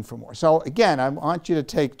I'm looking for more. So again, I want you to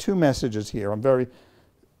take two messages here. I'm very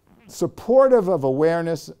supportive of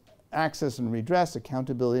awareness, access and redress,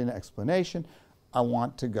 accountability and explanation. I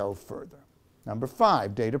want to go further. Number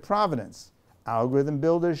 5, data provenance. Algorithm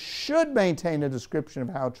builders should maintain a description of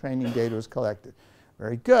how training data is collected.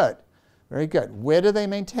 Very good. Very good. Where do they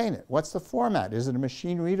maintain it? What's the format? Is it a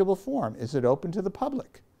machine-readable form? Is it open to the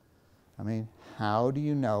public? I mean, how do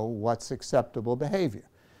you know what's acceptable behavior?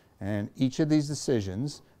 And each of these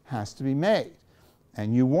decisions has to be made.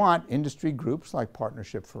 And you want industry groups like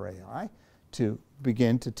Partnership for AI to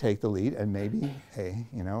begin to take the lead, and maybe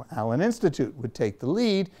Allen Institute would take the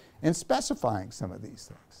lead in specifying some of these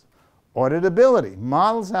things. Auditability.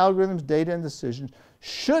 Models, algorithms, data, and decisions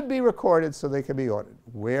should be recorded so they can be audited.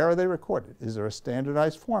 Where are they recorded? Is there a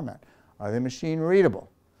standardized format? Are they machine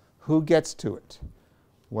readable? Who gets to it?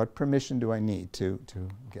 What permission do I need to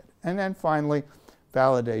get it? And then finally,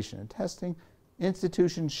 validation and testing.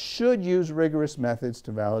 Institutions should use rigorous methods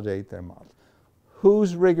to validate their models.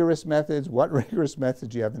 Whose rigorous methods? What rigorous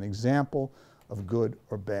methods? You have an example of good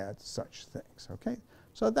or bad such things. Okay?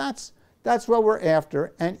 So that's what we're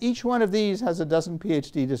after. And each one of these has a dozen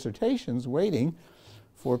PhD dissertations waiting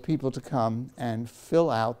for people to come and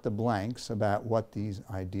fill out the blanks about what these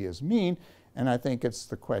ideas mean. And I think it's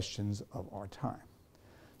the questions of our time.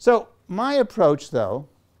 So my approach, though,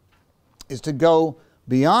 is to go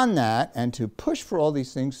beyond that and to push for all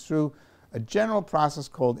these things through a general process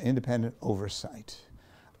called independent oversight.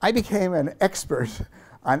 I became an expert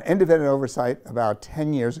on independent oversight about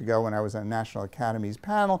 10 years ago when I was on National Academy's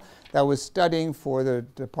panel that was studying for the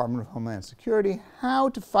Department of Homeland Security how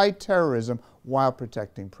to fight terrorism while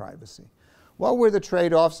protecting privacy. What were the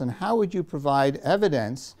trade-offs, and how would you provide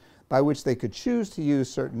evidence by which they could choose to use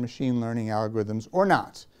certain machine learning algorithms or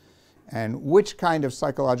not? And which kind of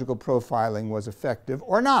psychological profiling was effective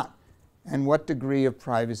or not? And what degree of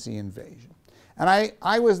privacy invasion? And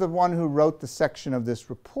I was the one who wrote the section of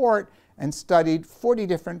this report and studied 40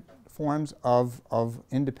 different forms of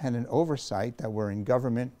independent oversight that were in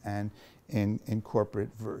government and in corporate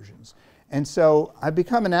versions. And so I've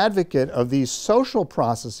become an advocate of these social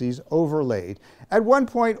processes overlaid. At one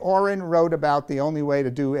point, Oren wrote about the only way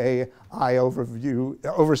to do AI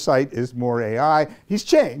oversight is more AI. He's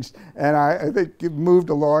changed, and I think it moved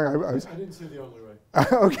along. I didn't say the only way.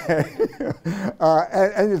 Okay.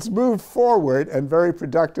 And it's moved forward and very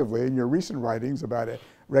productively, and your recent writings about it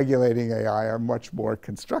regulating AI are much more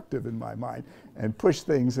constructive in my mind and push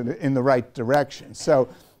things in the right direction. So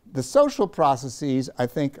the social processes, I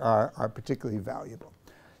think, are particularly valuable.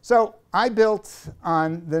 So I built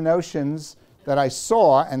on the notions that I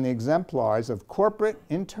saw and the exemplars of corporate,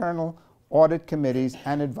 internal audit committees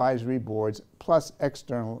and advisory boards, plus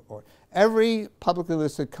external audit. Every publicly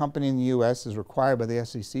listed company in the US is required by the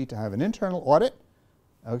SEC to have an internal audit,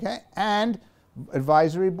 okay, and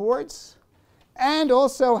advisory boards, and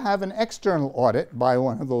also have an external audit by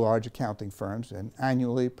one of the large accounting firms and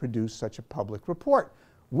annually produce such a public report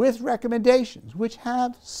with recommendations which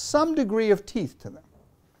have some degree of teeth to them.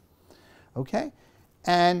 Okay?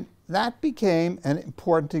 And that became an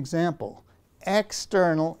important example.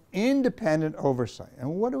 External, independent oversight.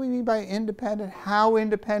 And what do we mean by independent? How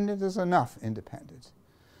independent is enough independent?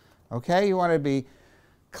 Okay, you want to be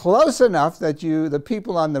close enough that the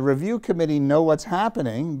people on the review committee know what's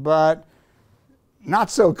happening, but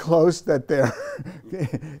not so close that they're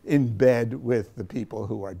in bed with the people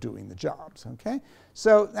who are doing the jobs. Okay,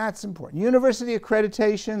 so that's important. University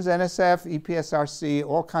accreditations, NSF, EPSRC,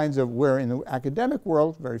 all kinds of, we're in the academic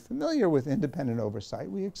world very familiar with independent oversight.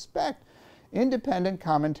 We expect independent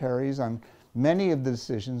commentaries on many of the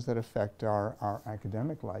decisions that affect our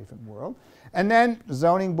academic life and world. And then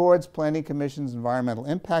zoning boards, planning commissions, environmental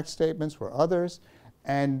impact statements were others,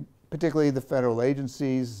 and particularly the federal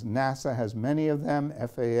agencies. NASA has many of them,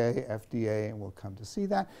 FAA, FDA, and we'll come to see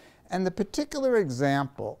that. And the particular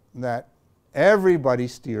example that everybody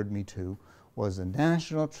steered me to was the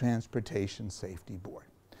National Transportation Safety Board.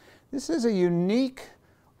 This is a unique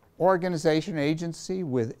organization, agency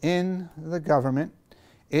within the government.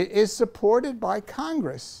 It is supported by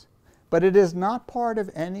Congress, but it is not part of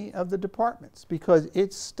any of the departments because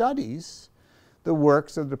it studies the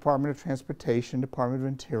works of the Department of Transportation, Department of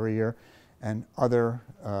Interior, and other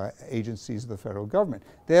agencies of the federal government.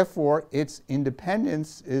 Therefore, its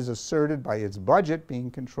independence is asserted by its budget being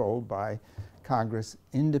controlled by Congress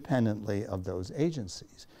independently of those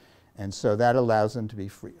agencies. And so that allows them to be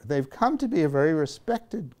free. They've come to be a very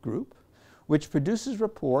respected group which produces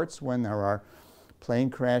reports when there are plane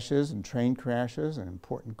crashes and train crashes and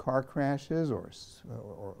important car crashes or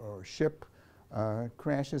ship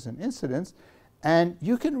crashes and incidents. And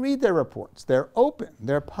you can read their reports. They're open,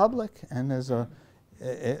 they're public, and there's a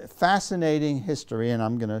fascinating history, and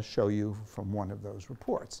I'm going to show you from one of those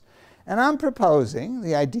reports. And I'm proposing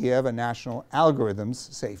the idea of a National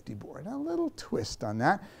Algorithms Safety Board, a little twist on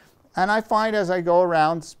that. And I find as I go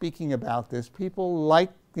around speaking about this, people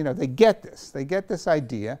they get this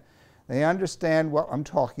idea, they understand what I'm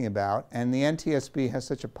talking about, and the NTSB has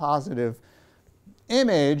such a positive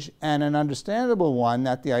image and an understandable one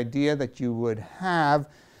that the idea that you would have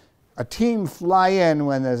a team fly in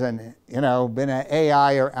when there's been an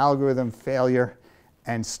AI or algorithm failure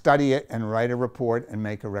and study it and write a report and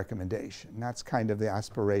make a recommendation. That's kind of the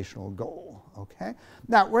aspirational goal, okay?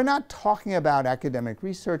 Now, we're not talking about academic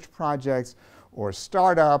research projects or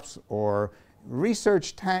startups or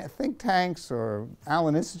research think tanks or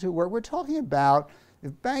Allen Institute work. We're talking about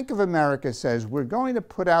if Bank of America says we're going to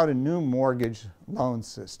put out a new mortgage loan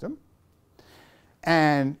system,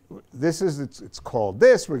 and it's called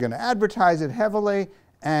this, we're going to advertise it heavily,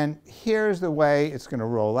 and here's the way it's going to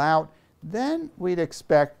roll out, then we'd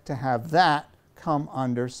expect to have that come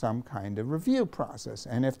under some kind of review process.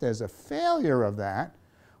 And if there's a failure of that,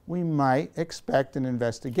 we might expect an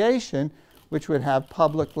investigation which would have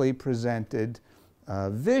publicly presented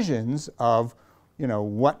visions of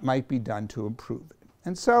what might be done to improve it.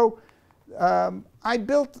 And so I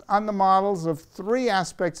built on the models of three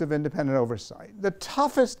aspects of independent oversight. The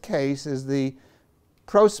toughest case is the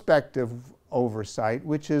prospective oversight,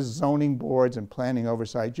 which is zoning boards and planning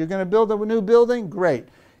oversight. You're going to build a new building? Great.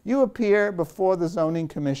 You appear before the zoning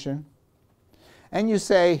commission and you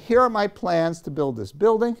say, here are my plans to build this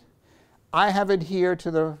building. I have adhered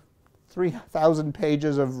to the 3,000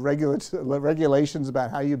 pages of regulations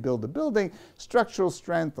about how you build a building, structural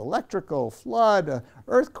strength, electrical, flood,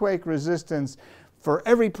 earthquake resistance. For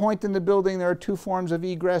every point in the building, there are 2 forms of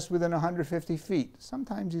egress within 150 feet.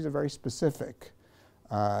 Sometimes these are very specific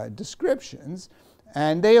descriptions,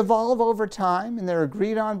 and they evolve over time, and they're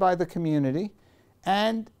agreed on by the community.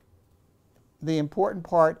 And the important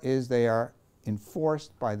part is they are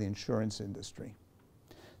enforced by the insurance industry.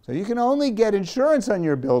 So you can only get insurance on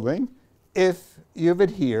your building if you've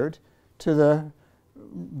adhered to the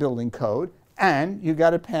building code and you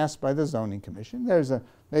got it passed by the zoning commission. There's a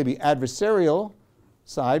maybe adversarial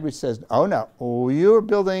side which says, oh no, your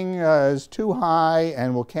building is too high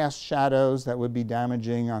and will cast shadows that would be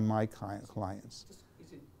damaging on my clients.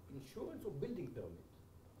 Is it insurance or building permit?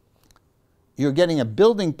 You're getting a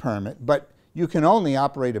building permit, but you can only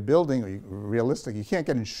operate a building, or realistically, you can't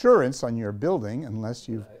get insurance on your building unless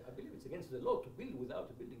you've... I believe it's against the law to build without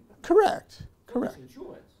a building permit. Correct, correct. It's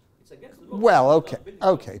insurance. It's against the law. Well,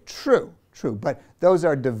 okay, true. But those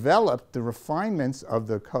are developed, the refinements of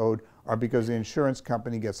the code are because the insurance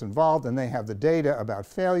company gets involved and they have the data about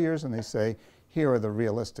failures and they say, here are the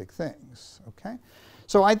realistic things, okay?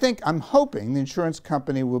 So I'm hoping the insurance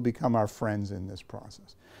company will become our friends in this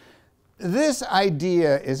process. This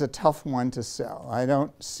idea is a tough one to sell. I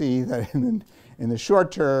don't see that in the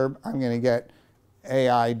short term I'm going to get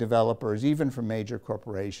AI developers, even from major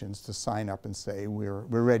corporations, to sign up and say, we're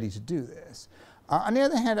ready to do this. On the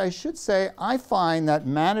other hand, I should say, I find that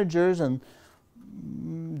managers and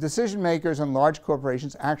decision makers in large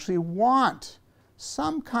corporations actually want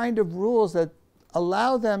some kind of rules that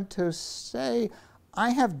allow them to say,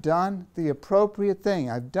 I have done the appropriate thing.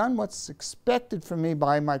 I've done what's expected from me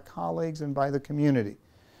by my colleagues and by the community.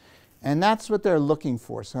 And that's what they're looking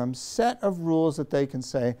for, some set of rules that they can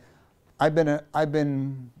say, I've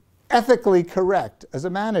been ethically correct as a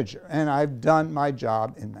manager, and I've done my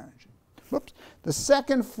job in managing. Whoops. The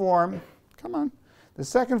second form, the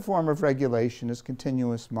second form of regulation is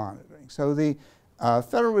continuous monitoring. So the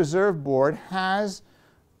Federal Reserve Board has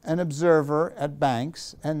an observer at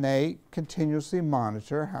banks, and they continuously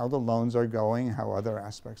monitor how the loans are going, how other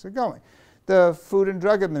aspects are going. The Food and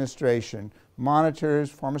Drug Administration monitors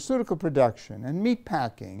pharmaceutical production and meat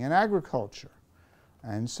packing and agriculture.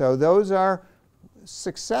 And so those are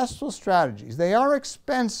successful strategies. They are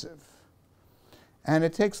expensive, and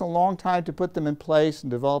it takes a long time to put them in place and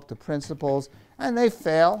develop the principles, and they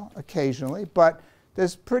fail occasionally, but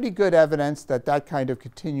there's pretty good evidence that that kind of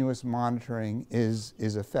continuous monitoring is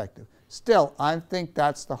effective. Still, I think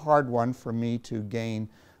that's the hard one for me to gain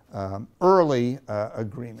early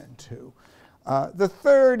agreement to. The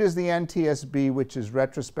third is the NTSB, which is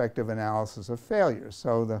retrospective analysis of failures.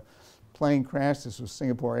 So the plane crash, this was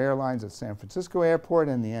Singapore Airlines at San Francisco Airport,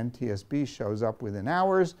 and the NTSB shows up within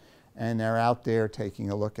hours, and they're out there taking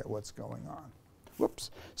a look at what's going on.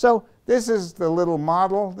 Whoops. So this is the little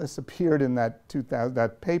model. This appeared in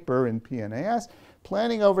that paper in PNAS.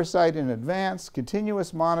 Planning oversight in advance,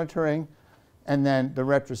 continuous monitoring, and then the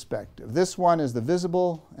retrospective. This one is the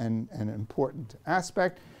visible and important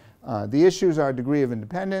aspect. The issues are degree of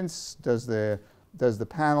independence. Does the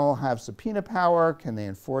panel have subpoena power? Can they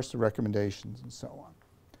enforce the recommendations, and so on?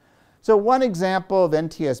 So one example of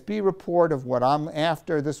NTSB report of what I'm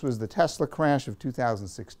after, this was the Tesla crash of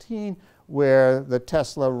 2016, where the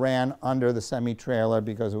Tesla ran under the semi-trailer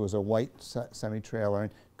because it was a white semi-trailer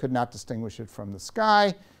and could not distinguish it from the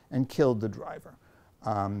sky, and killed the driver.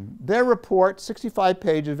 Their report, 65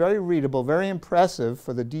 pages, very readable, very impressive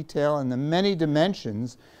for the detail and the many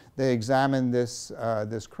dimensions they examined this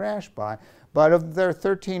crash by. But of their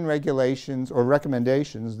 13 regulations or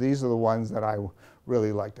recommendations, these are the ones that I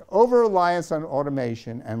really liked. Over-reliance on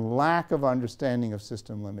automation and lack of understanding of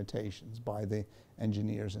system limitations by the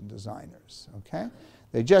engineers and designers, okay?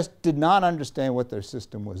 They just did not understand what their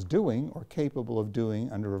system was doing or capable of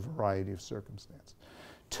doing under a variety of circumstances.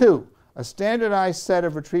 2, a standardized set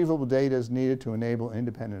of retrievable data is needed to enable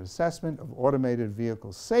independent assessment of automated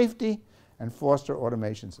vehicle safety and foster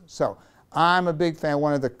automation. So I'm a big fan.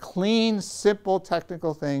 One of the clean, simple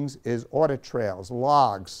technical things is audit trails,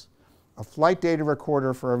 logs, a flight data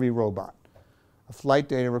recorder for every robot, a flight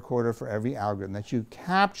data recorder for every algorithm that you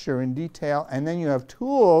capture in detail, and then you have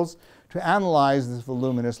tools to analyze this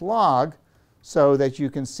voluminous log so that you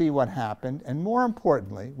can see what happened. And more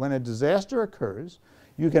importantly, when a disaster occurs,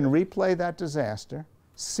 you can replay that disaster,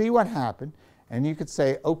 see what happened, and you could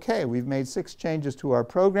say, okay, we've made 6 changes to our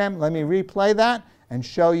program. Let me replay that and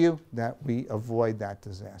show you that we avoid that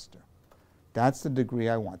disaster. That's the degree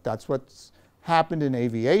I want. That's what's happened in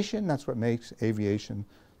aviation. That's what makes aviation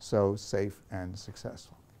so safe and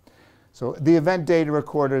successful. So the event data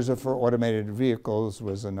recorders are for automated vehicles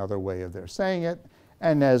was another way of their saying it.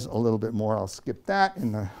 And there's a little bit more. I'll skip that.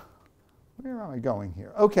 Where am I going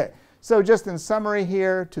here? OK. So just in summary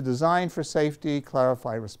here, to design for safety,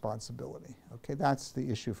 clarify responsibility. OK, that's the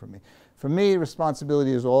issue for me. For me,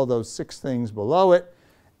 responsibility is all those 6 things below it.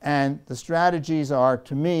 And the strategies are,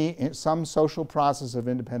 to me, some social process of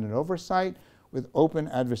independent oversight with open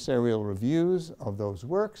adversarial reviews of those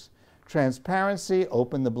works. Transparency,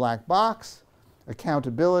 open the black box.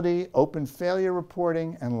 Accountability, open failure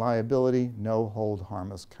reporting. And liability, no hold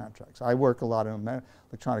harmless contracts. I work a lot on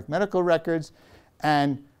electronic medical records,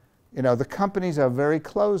 and the companies are very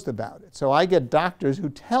closed about it. So I get doctors who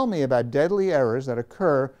tell me about deadly errors that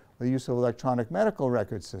occur with the use of electronic medical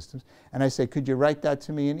record systems, and I say, could you write that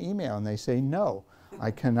to me in email? And they say, no, I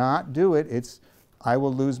cannot do it. I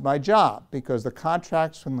will lose my job, because the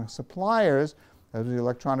contracts from the suppliers of the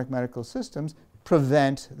electronic medical systems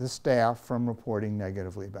prevent the staff from reporting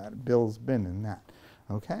negatively about it. Bill's been in that,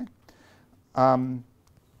 okay?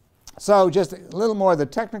 So just a little more of the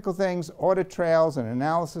technical things, audit trails and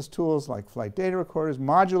analysis tools like flight data recorders,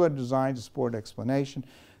 modular design to support explanation.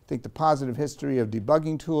 I think the positive history of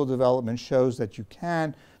debugging tool development shows that you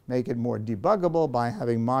can make it more debuggable by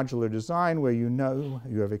having modular design where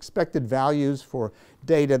you have expected values for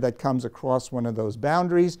data that comes across one of those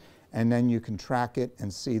boundaries, and then you can track it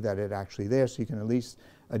and see that it's actually there, so you can at least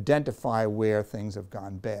identify where things have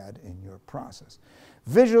gone bad in your process.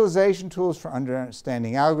 Visualization tools for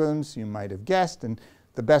understanding algorithms, you might have guessed, and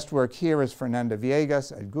the best work here is Fernanda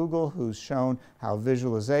Villegas at Google, who's shown how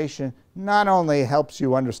visualization not only helps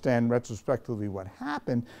you understand retrospectively what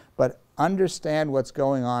happened, but understand what's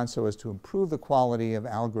going on so as to improve the quality of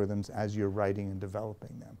algorithms as you're writing and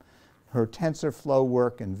developing them. Her TensorFlow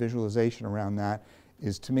work and visualization around that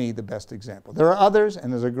is, to me, the best example. There are others,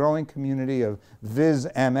 and there's a growing community of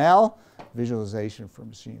VisML, visualization for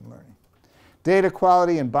machine learning. Data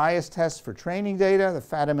quality and bias tests for training data. The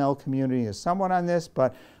FATML community is somewhat on this,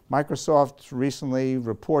 but Microsoft recently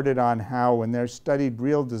reported on how when they studied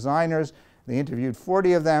real designers, they interviewed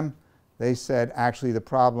 40 of them. They said actually the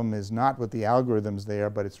problem is not with the algorithms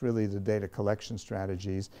there, but it's really the data collection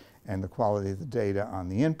strategies and the quality of the data on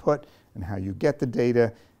the input and how you get the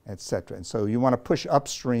data, etc. And so you want to push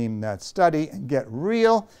upstream that study and get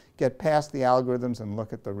real, get past the algorithms and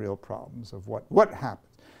look at the real problems of what happens.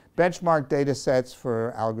 Benchmark data sets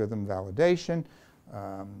for algorithm validation,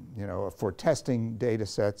 you know, for testing data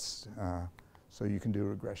sets, so you can do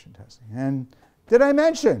regression testing. And did I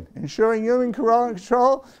mention ensuring human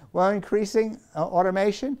control while increasing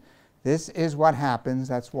automation? This is what happens.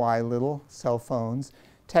 That's why little cell phones,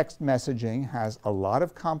 text messaging has a lot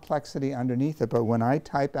of complexity underneath it. But when I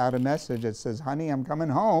type out a message that says, honey, I'm coming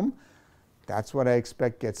home, that's what I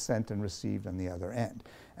expect gets sent and received on the other end.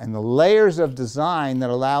 And the layers of design that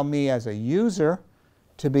allow me as a user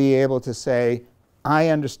to be able to say, I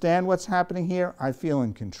understand what's happening here, I feel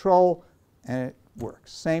in control, and it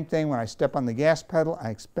works. Same thing when I step on the gas pedal, I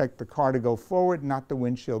expect the car to go forward, not the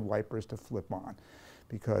windshield wipers to flip on,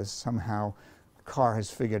 because somehow the car has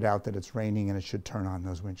figured out that it's raining and it should turn on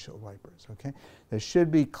those windshield wipers. Okay? There should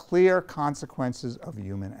be clear consequences of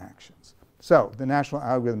human actions. So the National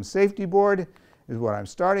Algorithm Safety Board is what I'm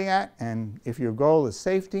starting at, and if your goal is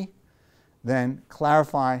safety, then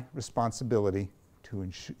clarify responsibility to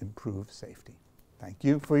improve safety. Thank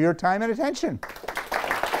you for your time and attention.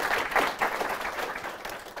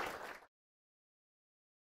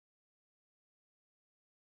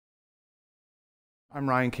 I'm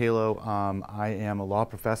Ryan Calo. I am a law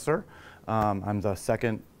professor. I'm the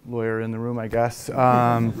second lawyer in the room, I guess.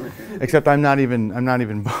 Except I'm not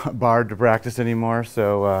even barred to practice anymore.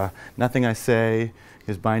 So nothing I say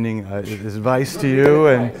is binding is advice to you,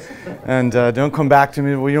 and don't come back to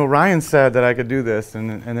me. Well, you know, Ryan said that I could do this, and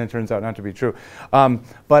then it turns out not to be true.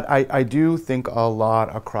 But I do think a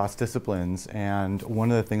lot across disciplines, and one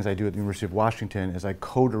of the things I do at the University of Washington is I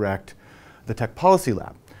co-direct the Tech Policy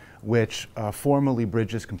Lab, which formally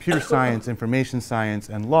bridges computer science, information science,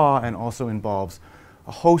 and law, and also involves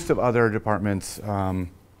a host of other departments,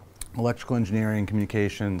 electrical engineering,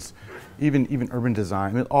 communications, even urban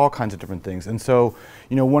design, I mean, all kinds of different things. And so,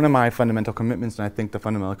 you know, one of my fundamental commitments, and I think the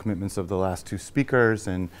fundamental commitments of the last two speakers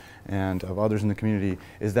and of others in the community,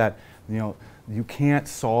 is that, you know, you can't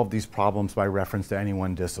solve these problems by reference to any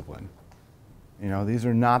one discipline. You know, these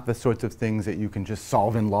are not the sorts of things that you can just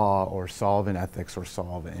solve in law or solve in ethics or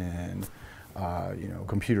solve in, you know,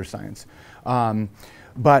 computer science.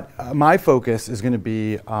 But my focus is going to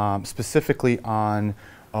be specifically on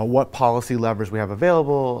what policy levers we have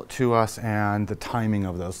available to us and the timing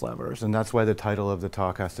of those levers. And that's why the title of the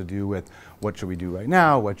talk has to do with what should we do right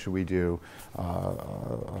now, what should we do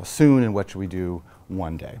soon, and what should we do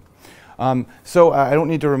one day. So I don't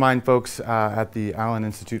need to remind folks at the Allen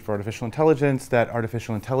Institute for Artificial Intelligence that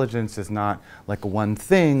artificial intelligence is not like one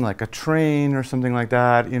thing, like a train or something like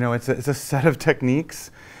that. You know, it's a set of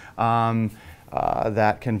techniques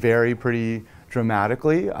that can vary pretty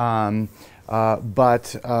dramatically.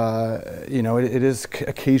 But you know, it has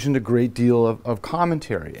occasioned a great deal of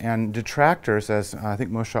commentary. And detractors, as I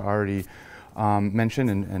think Moshe already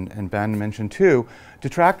mentioned and Ben mentioned too,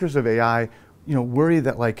 detractors of AI, you know, worry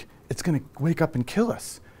that like it's going to wake up and kill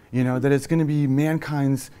us. You know, that it's going to be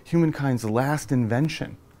humankind's last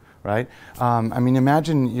invention, right? I mean,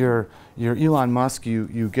 imagine you're Elon Musk.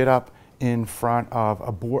 You get up in front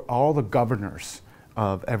of all the governors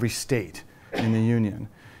of every state in the union,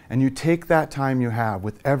 and you take that time you have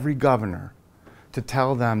with every governor to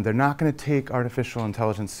tell them they're not going to take artificial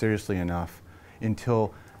intelligence seriously enough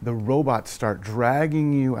until the robots start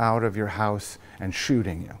dragging you out of your house and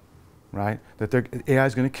shooting you, right? That AI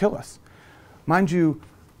is going to kill us. Mind you,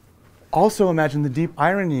 also imagine the deep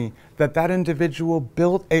irony that that individual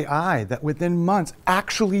built AI that within months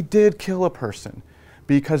actually did kill a person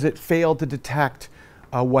because it failed to detect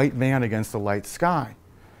a white van against the light sky,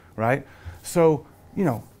 right? So, you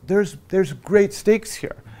know, there's great stakes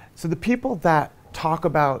here. So the people that talk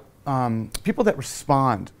about people that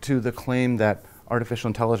respond to the claim that artificial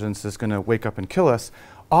intelligence is going to wake up and kill us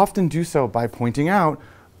often do so by pointing out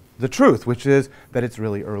the truth, which is that it's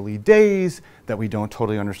really early days, that we don't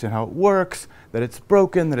totally understand how it works, that it's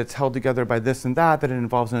broken, that it's held together by this and that it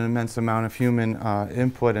involves an immense amount of human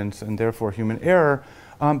input and therefore human error.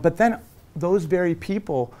 But then those very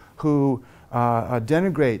people who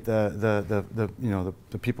denigrate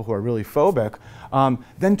the people who are really phobic,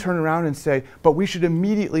 then turn around and say, but we should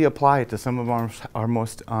immediately apply it to some of our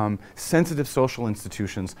most sensitive social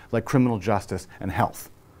institutions like criminal justice and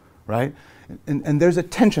health, right? And there's a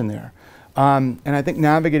tension there. And I think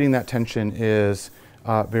navigating that tension is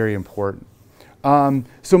very important.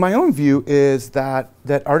 So my own view is that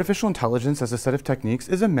artificial intelligence as a set of techniques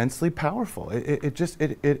is immensely powerful.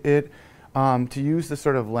 To use the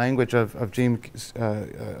sort of language of James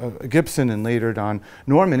Gibson and later Don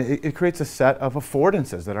Norman, it creates a set of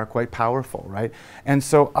affordances that are quite powerful, right? And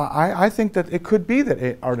so I think that it could be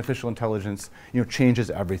that artificial intelligence, changes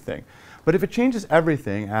everything. But if it changes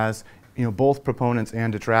everything, as both proponents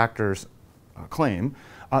and detractors claim,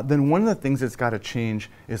 then one of the things it's got to change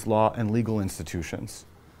is law and legal institutions,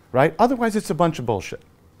 right? Otherwise, it's a bunch of bullshit.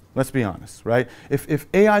 Let's be honest, right? If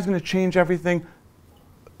AI is going to change everything,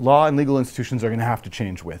 law and legal institutions are going to have to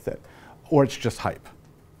change with it, or it's just hype,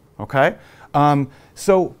 okay?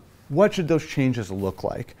 So what should those changes look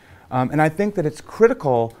like? And I think that it's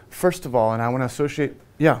critical, first of all, and I want to associate,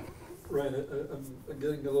 yeah. Ryan, I'm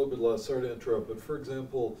getting a little bit lost, sorry to interrupt, but for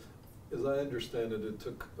example, as I understand it, it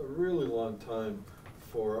took a really long time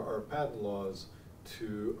for our patent laws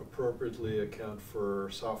to appropriately account for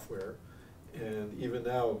software. And even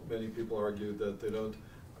now, many people argue that they don't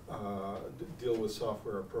deal with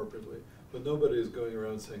software appropriately. But nobody is going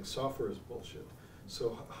around saying software is bullshit.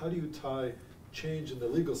 So how do you tie change in the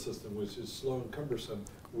legal system, which is slow and cumbersome,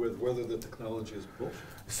 with whether the technology is bullshit?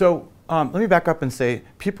 So let me back up and say,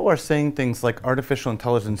 people are saying things like artificial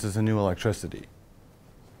intelligence is a new electricity,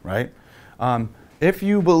 right? If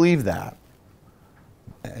you believe that,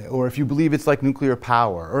 or if you believe it's like nuclear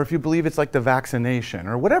power, or if you believe it's like the vaccination,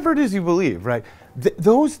 or whatever it is you believe, right?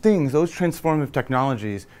 Those things, those transformative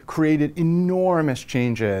technologies created enormous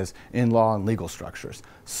changes in law and legal structures.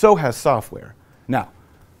 So has software. Now,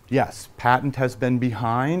 yes, patent has been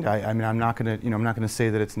behind. I mean, I'm not going to say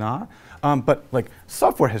that it's not. But like,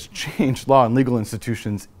 software has changed law and legal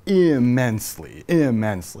institutions immensely.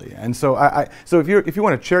 And so, so if you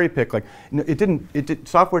want to cherry pick, like,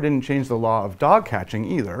 software didn't change the law of dog catching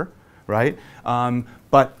either, right?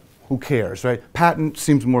 But who cares, right? Patent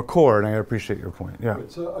seems more core, and I appreciate your point. Yeah. Right,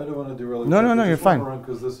 so I don't want to derail. No, you're fine.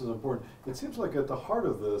 Because this is important. It seems like at the heart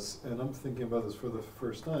of this, and I'm thinking about this for the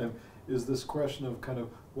first time, is this question of kind of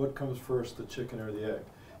what comes first, the chicken or the egg?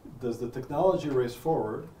 Does the technology race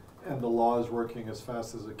forward, and the law is working as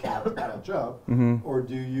fast as it can to catch up, or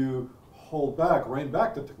do you hold back, rein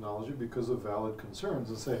back the technology because of valid concerns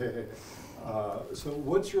and say, hey. So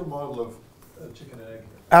what's your model of chicken and egg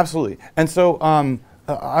here? Absolutely. And so I'm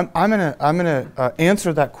gonna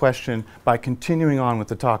answer that question by continuing on with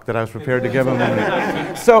the talk that I was prepared to give a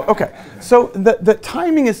minute. So the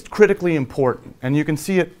timing is critically important, and you can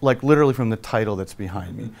see it like literally from the title that's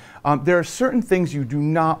behind me. There are certain things you do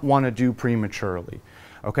not want to do prematurely.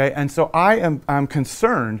 Okay, and so I'm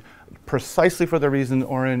concerned, precisely for the reason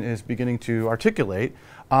Oren is beginning to articulate,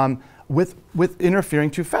 with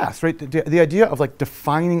interfering too fast, right? The idea of like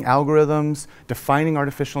defining algorithms, defining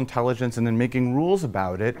artificial intelligence, and then making rules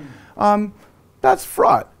about it, that's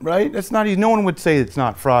fraught, right? It's not easy. No one would say it's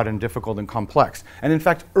not fraught and difficult and complex. And in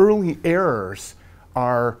fact, early errors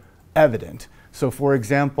are evident. So for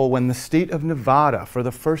example, when the state of Nevada, for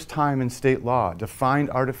the first time in state law, defined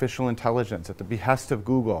artificial intelligence at the behest of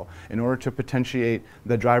Google in order to potentiate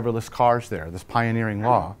the driverless cars there, this pioneering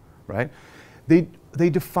law, right? They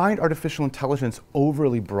defined artificial intelligence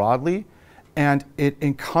overly broadly, and it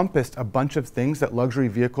encompassed a bunch of things that luxury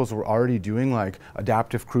vehicles were already doing, like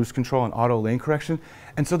adaptive cruise control and auto lane correction.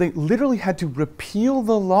 And so they literally had to repeal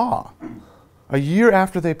the law a year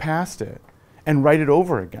after they passed it and write it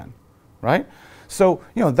over again. Right? So,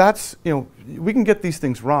 we can get these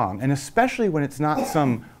things wrong, and especially when it's not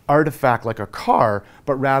some artifact like a car,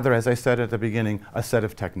 but rather, as I said at the beginning, a set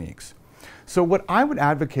of techniques. So what I would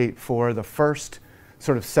advocate for the first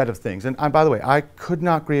sort of set of things, and by the way, I could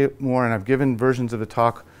not agree more, and I've given versions of the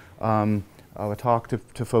talk, to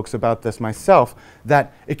folks about this myself,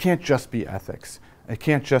 that it can't just be ethics. It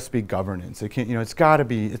can't just be governance. It can't, it's got to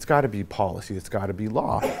be policy. It's got to be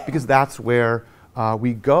law, because that's where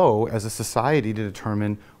we go as a society to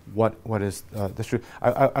determine what is the truth.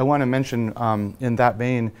 I want to mention in that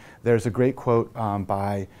vein, there's a great quote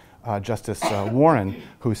by Justice Warren,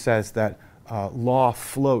 who says that law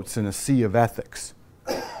floats in a sea of ethics,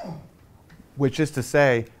 which is to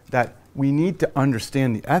say that we need to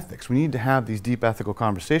understand the ethics. We need to have these deep ethical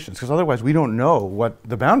conversations, because otherwise we don't know what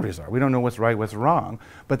the boundaries are. We don't know what's right, what's wrong.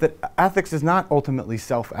 But that ethics is not ultimately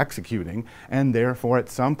self-executing, and therefore at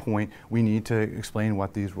some point we need to explain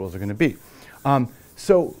what these rules are going to be.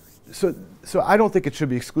 So I don't think it should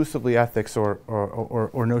be exclusively ethics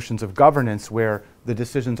or notions of governance where the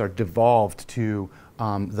decisions are devolved to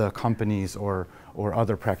the companies or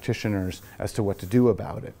other practitioners as to what to do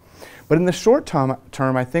about it. But in the short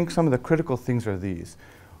term, I think some of the critical things are these.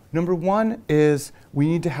 Number one is we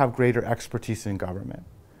need to have greater expertise in government.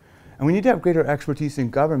 And we need to have greater expertise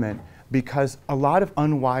in government because a lot of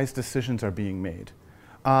unwise decisions are being made.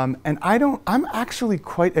 And I'm actually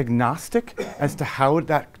quite agnostic as to how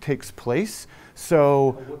that takes place.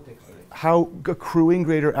 So how accruing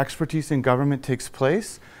greater expertise in government takes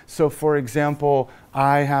place. So for example,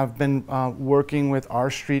 I have been working with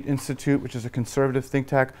R Street Institute, which is a conservative think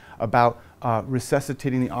tank, about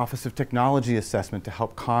resuscitating the Office of Technology Assessment to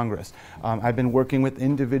help Congress. I've been working with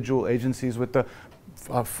individual agencies with the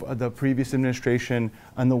previous administration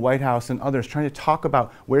and the White House and others, trying to talk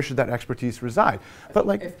about where should that expertise reside. But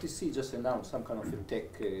like FTC just announced some kind of a tech.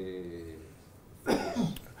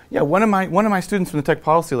 Yeah, one of my students from the Tech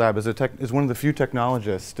Policy Lab is one of the few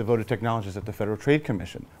technologists, devoted technologists at the Federal Trade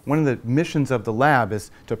Commission. One of the missions of the lab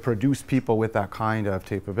is to produce people with that kind of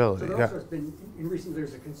capability. So there also has been, in recent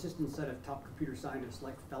years, a consistent set of top computer scientists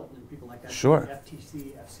like Felton and people like that. Sure.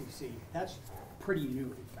 FTC, FCC. That's pretty new,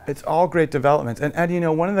 in fact. It's all great developments. And you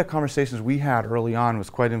know, one of the conversations we had early on was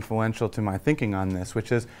quite influential to my thinking on this,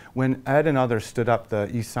 which is when Ed and others stood up the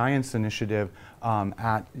eScience initiative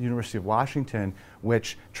at University of Washington,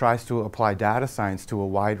 which tries to apply data science to a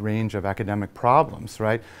wide range of academic problems,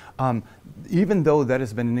 right? Even though that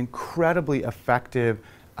has been an incredibly effective,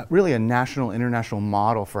 really a national, international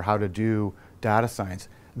model for how to do data science,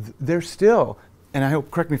 they're still, and I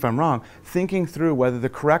hope, correct me if I'm wrong, thinking through whether the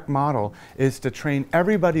correct model is to train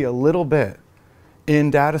everybody a little bit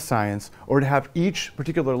in data science, or to have each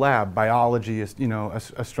particular lab, biology, you know,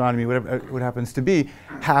 astronomy, whatever it happens to be,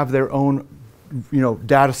 have their own, you know,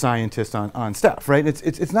 data scientists on staff, right?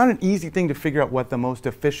 It's not an easy thing to figure out what the most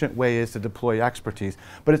efficient way is to deploy expertise,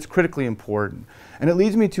 but it's critically important. And it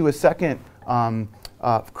leads me to a second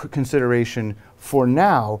consideration for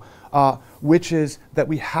now, which is that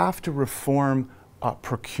we have to reform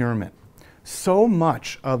procurement. So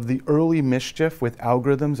much of the early mischief with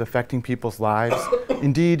algorithms affecting people's lives,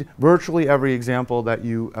 indeed, virtually every example that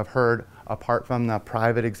you have heard, apart from the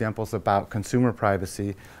private examples about consumer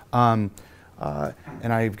privacy, and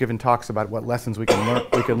I've given talks about what lessons we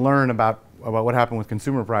can learn about what happened with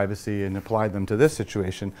consumer privacy and apply them to this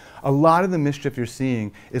situation. A lot of the mischief you're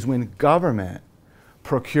seeing is when government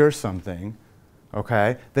procures something,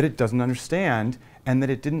 okay, that it doesn't understand and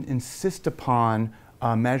that it didn't insist upon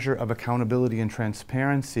a measure of accountability and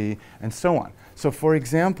transparency and so on. So for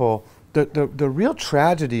example, the real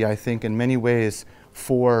tragedy, I think, in many ways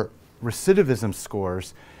for recidivism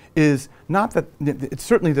scores is not that, it's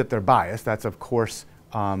certainly that they're biased, that's of course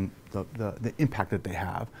the impact that they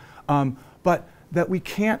have, but that we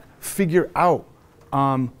can't figure out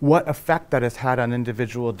what effect that has had on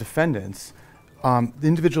individual defendants. The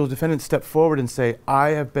individual defendants step forward and say, I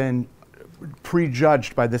have been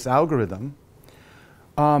prejudged by this algorithm,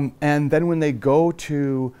 and then when they go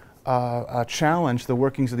to challenge the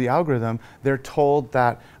workings of the algorithm, they're told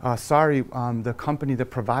that, sorry, the company that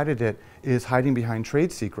provided it is hiding behind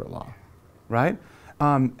trade secret law, right?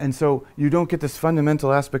 And so you don't get this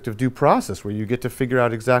fundamental aspect of due process where you get to figure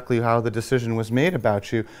out exactly how the decision was made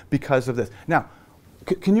about you because of this. Now,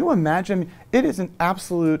 can you imagine, it is an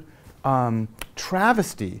absolute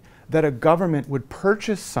travesty that a government would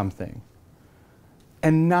purchase something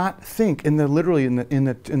and not think literally in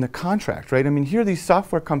the contract, right? I mean, here these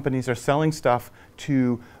software companies are selling stuff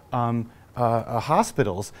to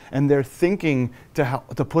hospitals, and they're thinking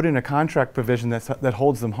to put in a contract provision that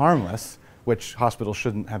holds them harmless, which hospitals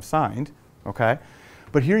shouldn't have signed, okay?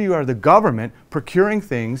 But here you are, the government, procuring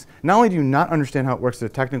things. Not only do you not understand how it works at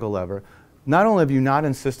a technical level, not only have you not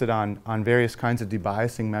insisted on various kinds of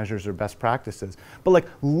debiasing measures or best practices, but like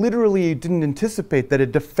literally you didn't anticipate that a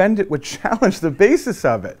defendant would challenge the basis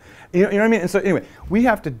of it. You know what I mean? And so anyway, we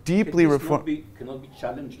have to deeply reform. Cannot be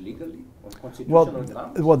challenged legally on constitutional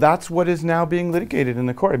grounds? Well, that's what is now being litigated in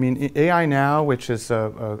the court. I mean, AI Now, which is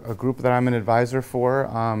a group that I'm an advisor for,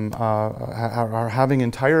 are having an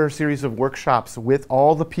entire series of workshops with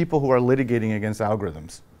all the people who are litigating against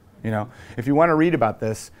algorithms. You know, if you want to read about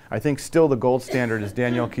this, I think still the gold standard is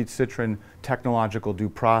Daniel Keats-Citrin technological due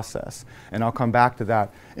process, and I'll come back to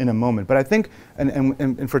that in a moment. But I think,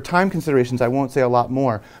 and for time considerations, I won't say a lot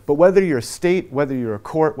more, but whether you're a state, whether you're a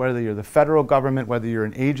court, whether you're the federal government, whether you're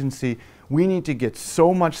an agency, we need to get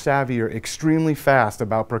so much savvier extremely fast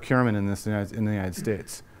about procurement in the United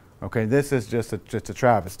States. Okay, this is just a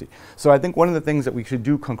travesty. So I think one of the things that we should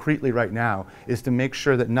do concretely right now is to make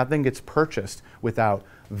sure that nothing gets purchased without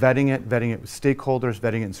vetting it with stakeholders,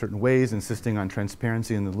 vetting it in certain ways, insisting on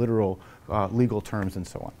transparency in the literal legal terms and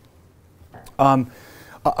so on.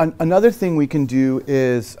 Another thing we can do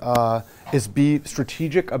is be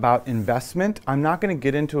strategic about investment. I'm not going to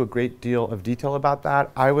get into a great deal of detail about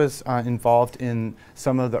that. I was involved in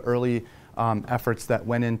some of the early efforts that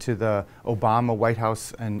went into the Obama White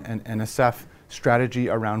House and NSF strategy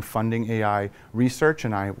around funding AI research,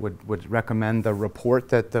 and I would recommend the report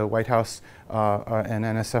that the White House and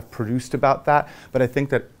NSF produced about that. But I think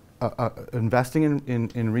that investing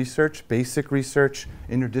in research, basic research,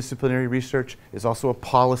 interdisciplinary research, is also a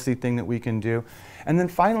policy thing that we can do. And then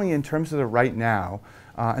finally, in terms of the right now,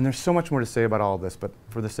 and there's so much more to say about all of this, but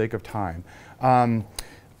for the sake of time,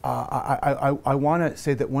 I want to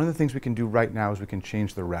say that one of the things we can do right now is we can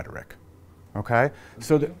change the rhetoric. Okay?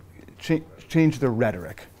 So change the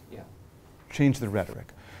rhetoric. Yeah. Change the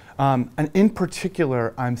rhetoric. And in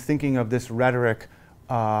particular, I'm thinking of this rhetoric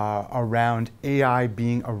around AI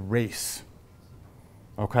being a race.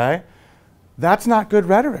 Okay? That's not good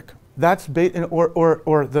rhetoric. That's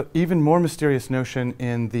or the even more mysterious notion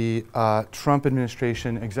in the Trump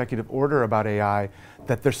administration executive order about AI,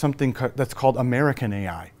 that there's something that's called American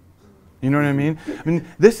AI. You know what I mean? I mean,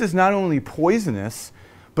 this is not only poisonous,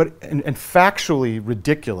 but and factually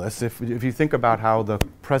ridiculous if you think about how the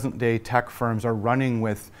present day tech firms are running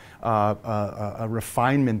with a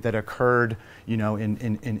refinement that occurred, you know,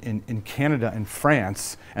 in Canada and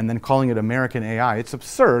France, and then calling it American AI. It's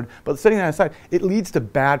absurd, but setting that aside, it leads to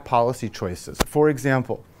bad policy choices. For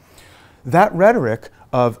example, that rhetoric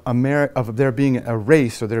of there being a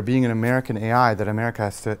race or there being an American AI that America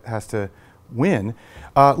has to win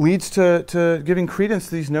leads to giving credence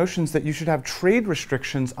to these notions that you should have trade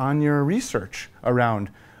restrictions on your research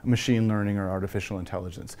around machine learning or artificial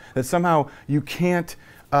intelligence. That somehow you can't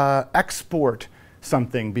export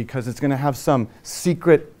something because it's going to have some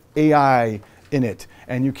secret AI in it,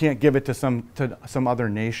 and you can't give it to some other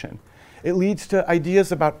nation. It leads to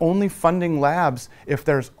ideas about only funding labs if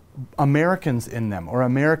there's Americans in them, or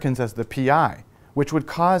Americans as the PI, which would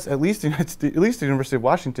cause at least the University of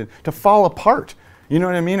Washington to fall apart. You know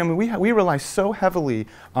what I mean? I mean, we rely so heavily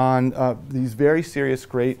on these very serious,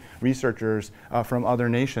 great researchers from other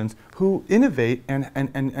nations who innovate and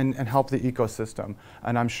help the ecosystem.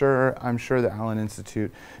 And I'm sure the Allen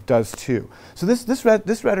Institute does too. So this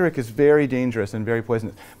rhetoric is very dangerous and very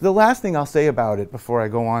poisonous. The last thing I'll say about it before I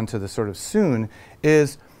go on to the sort of soon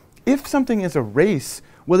is, if something is a race,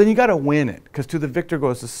 well, then you got to win it, because to the victor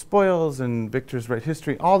goes the spoils, and victors write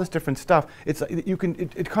history, all this different stuff.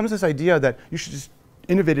 It comes this idea that you should just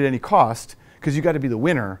innovate at any cost, because you got to be the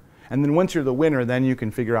winner. And then once you're the winner, then you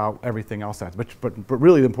can figure out everything else. But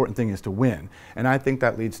really the important thing is to win. And I think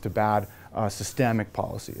that leads to bad systemic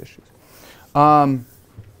policy issues.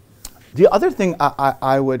 The other thing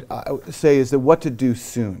I would say is that what to do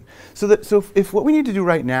soon. So if what we need to do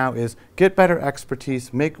right now is get better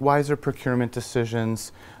expertise, make wiser procurement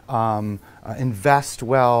decisions, invest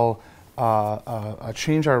well,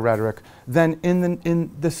 change our rhetoric, then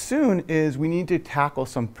in the soon is we need to tackle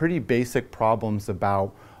some pretty basic problems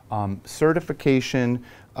about certification,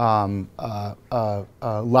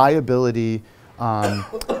 liability,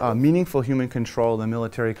 meaningful human control in the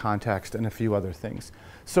military context, and a few other things.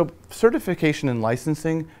 So certification and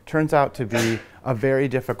licensing turns out to be a very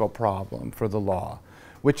difficult problem for the law,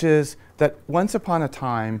 which is that once upon a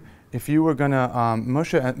time, if you were going to,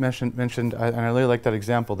 Moshe mentioned, and I really like that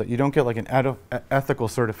example, that you don't get like an ethical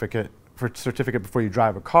certificate before you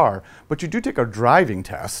drive a car, but you do take a driving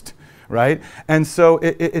test, right? And so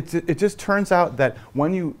it just turns out that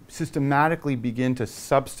when you systematically begin to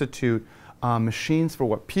substitute machines for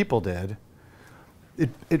what people did,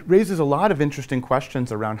 it raises a lot of interesting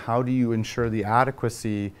questions around how do you ensure the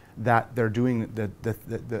adequacy that they're doing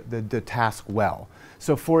the task well.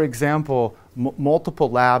 So for example, multiple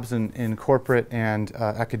labs in corporate and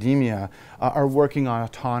academia are working on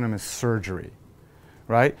autonomous surgery,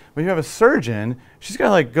 right? When you have a surgeon, she's got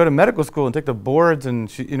to like go to medical school and take the boards and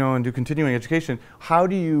and do continuing education. How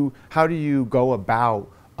do you go about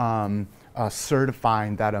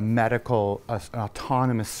certifying that a medical, an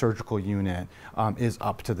autonomous surgical unit is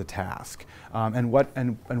up to the task. And what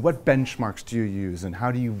benchmarks do you use, and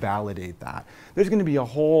how do you validate that? There's going to be a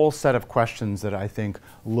whole set of questions that I think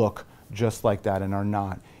look just like that and are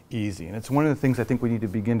not easy. And it's one of the things I think we need to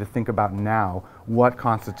begin to think about now, what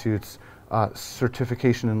constitutes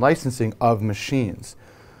certification and licensing of machines.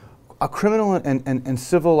 A criminal and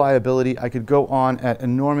civil liability, I could go on at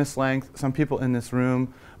enormous length. Some people in this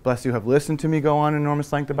room, bless you, have listened to me go on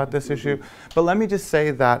enormous length about this issue. But let me just say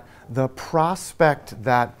that the prospect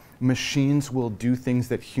that machines will do things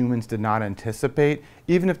that humans did not anticipate,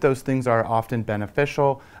 even if those things are often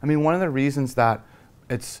beneficial. I mean, one of the reasons that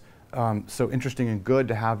it's so interesting and good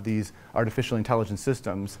to have these artificial intelligence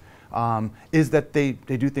systems is that they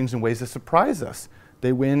do things in ways that surprise us.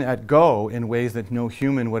 They win at Go in ways that no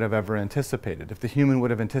human would have ever anticipated. If the human would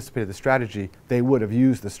have anticipated the strategy, they would have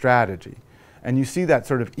used the strategy. And you see that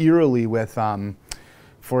sort of eerily with,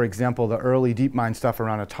 for example, the early DeepMind stuff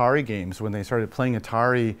around Atari games. When they started playing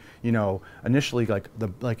Atari, you know, initially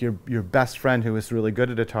like your best friend who was really good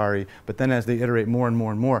at Atari, but then as they iterate more and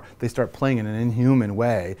more and more, they start playing in an inhuman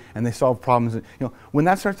way, and they solve problems. You know, when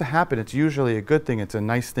that starts to happen, it's usually a good thing. It's a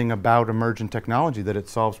nice thing about emergent technology that it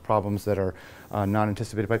solves problems that are not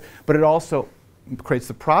anticipated by. But it also creates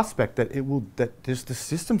the prospect that the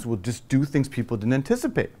systems will just do things people didn't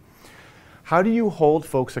anticipate. How do you hold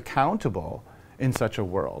folks accountable in such a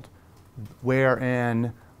world,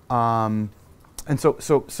 wherein, and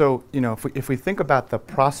so you know, if we think about the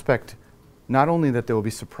prospect, not only that there will be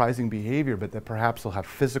surprising behavior, but that perhaps will have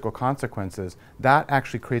physical consequences, that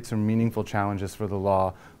actually creates some meaningful challenges for the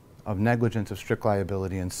law of negligence, of strict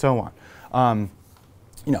liability, and so on.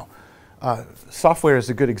 You know, software is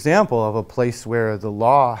a good example of a place where the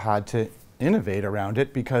law had to innovate around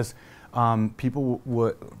it because people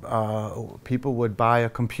would buy a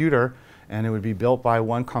computer and it would be built by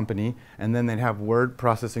one company, and then they'd have word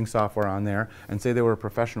processing software on there, and say they were a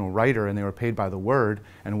professional writer and they were paid by the word,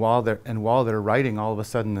 and while they're writing, all of a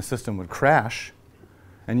sudden the system would crash.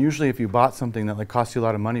 And usually if you bought something that like cost you a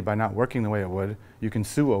lot of money by not working the way it would, you can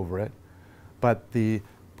sue over it. But the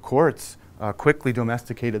courts quickly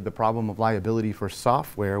domesticated the problem of liability for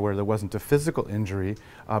software where there wasn't a physical injury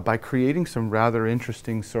by creating some rather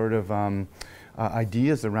interesting sort of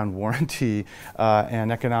ideas around warranty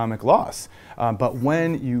and economic loss. But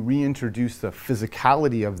when you reintroduce the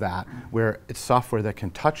physicality of that, where it's software that can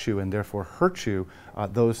touch you and therefore hurt you,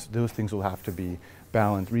 those things will have to be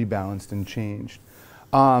rebalanced and changed.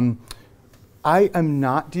 I am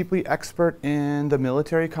not deeply expert in the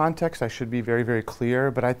military context. I should be very, very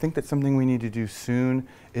clear, but I think that something we need to do soon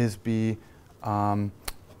is be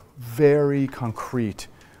very concrete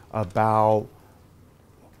about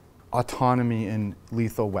autonomy in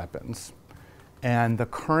lethal weapons. And the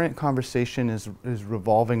current conversation is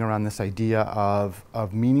revolving around this idea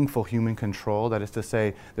of meaningful human control. That is to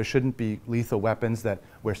say, there shouldn't be lethal weapons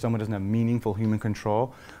where someone doesn't have meaningful human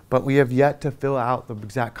control. But we have yet to fill out the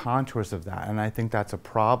exact contours of that. And I think that's a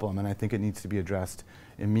problem, and I think it needs to be addressed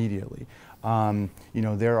immediately. You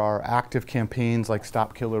know, there are active campaigns like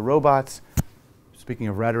Stop Killer Robots. Speaking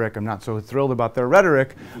of rhetoric, I'm not so thrilled about their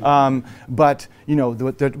rhetoric, but you know,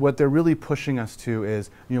 what they're really pushing us to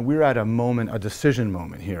is, you know, we're at a decision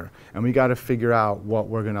moment here, and we got to figure out what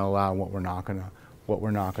we're going to allow and what we're not going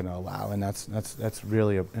to allow, and that's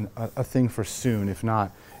really a thing for soon, if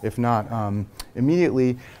not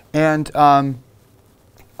immediately, and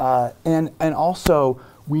also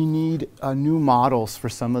we need new models for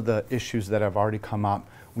some of the issues that have already come up.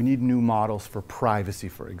 We need new models for privacy,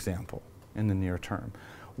 for example, in the near term.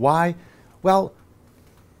 Why? Well,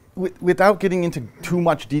 without getting into too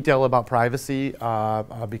much detail about privacy,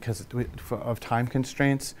 because of time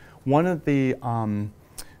constraints, one of the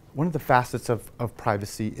facets of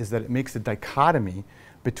privacy is that it makes a dichotomy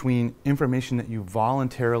between information that you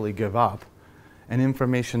voluntarily give up and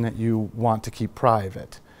information that you want to keep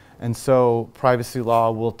private. And so privacy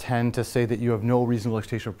law will tend to say that you have no reasonable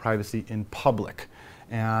expectation of privacy in public,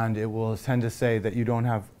 and it will tend to say that you don't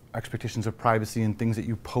have expectations of privacy in things that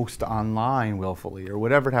you post online willfully, or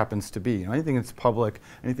whatever it happens to be. You know, anything that's public,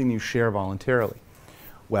 anything you share voluntarily.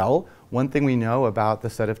 Well, one thing we know about the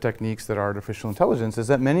set of techniques that are artificial intelligence is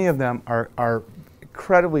that many of them are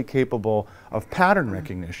incredibly capable of pattern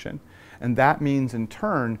recognition. And that means, in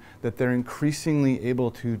turn, that they're increasingly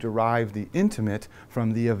able to derive the intimate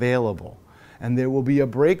from the available. And there will be a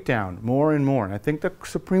breakdown more and more. And I think the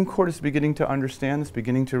Supreme Court is beginning to understand this,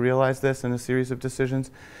 beginning to realize this in a series of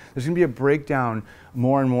decisions. There's going to be a breakdown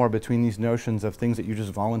more and more between these notions of things that you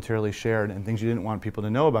just voluntarily shared and things you didn't want people to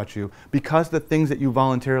know about you, because the things that you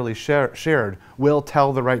voluntarily shared will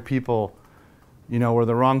tell the right people or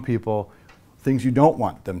the wrong people, things you don't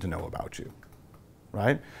want them to know about you,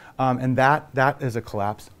 right? And that is a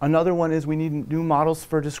collapse. Another one is we need new models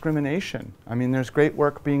for discrimination. I mean, there's great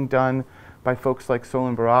work being done by folks like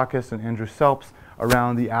Solon Barakis and Andrew Selps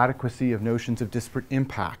around the adequacy of notions of disparate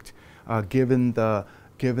impact, given the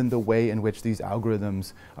way in which these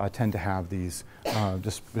algorithms tend to have these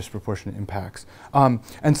disproportionate impacts.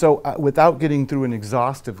 And so without getting through an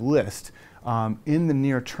exhaustive list, in the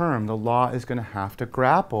near term, the law is going to have to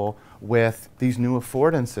grapple with these new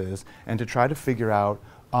affordances and to try to figure out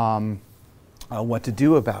what to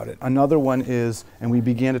do about it. Another one is, and we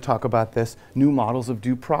began to talk about this, new models of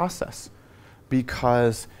due process.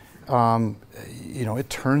 Because it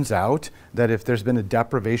turns out that if there's been a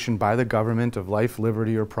deprivation by the government of life,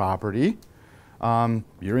 liberty, or property,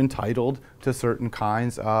 you're entitled to certain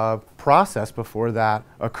kinds of process before that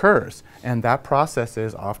occurs. And that process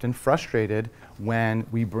is often frustrated when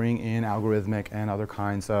we bring in algorithmic and other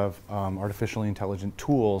kinds of artificially intelligent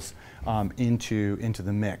tools into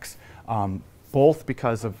the mix. Both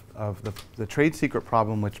because of the trade secret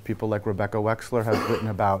problem, which people like Rebecca Wexler have written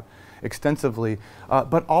about extensively,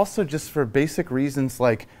 but also just for basic reasons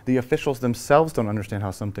like the officials themselves don't understand how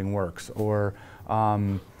something works, or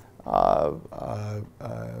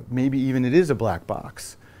maybe even it is a black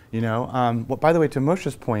box. Well, by the way, to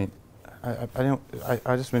Moshe's point,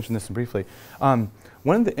 I just mentioned this briefly. One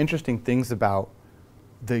of the interesting things about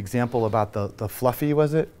the example about the fluffy,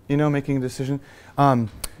 was it? Making a decision.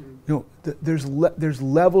 There's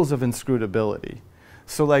levels of inscrutability.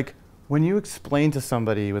 So like, when you explain to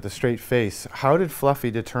somebody with a straight face, how did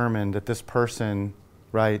Fluffy determine that this person,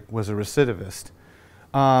 right, was a recidivist?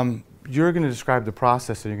 You're going to describe the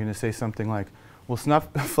process, and you're going to say something like, well,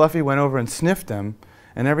 Fluffy went over and sniffed them,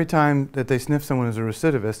 and every time that they sniff someone who's a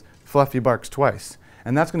recidivist, Fluffy barks twice.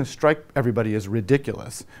 And that's going to strike everybody as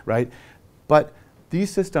ridiculous, right? But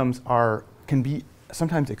these systems can be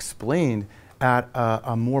sometimes explained at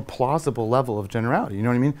a more plausible level of generality. You know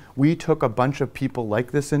what I mean? We took a bunch of people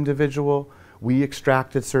like this individual, we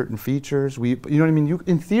extracted certain features, you know what I mean?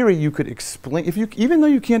 In theory, you could explain, even though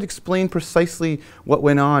you can't explain precisely what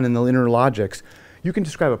went on in the inner logics, you can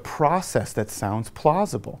describe a process that sounds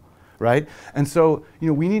plausible, right? And so,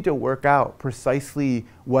 we need to work out precisely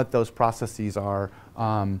what those processes are,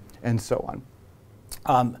 and so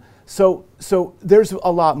on. So there's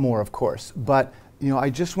a lot more, of course, but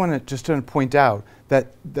I just want to point out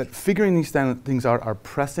that figuring these things out are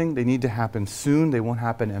pressing. They need to happen soon. They won't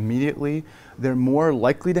happen immediately. They're more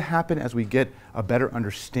likely to happen as we get a better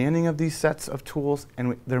understanding of these sets of tools,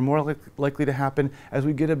 and they're more likely to happen as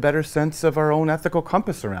we get a better sense of our own ethical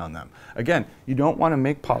compass around them. Again, you don't want to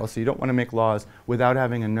make policy, you don't want to make laws without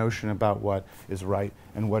having a notion about what is right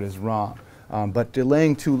and what is wrong. But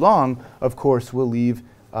delaying too long, of course, will leave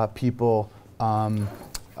people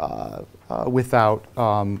without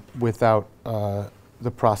the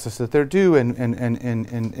process that they're due,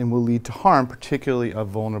 and will lead to harm, particularly of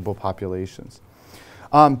vulnerable populations.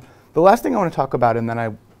 The last thing I want to talk about, and then I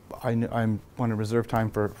want to reserve time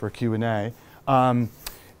for Q&A,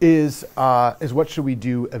 is what should we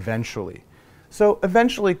do eventually? So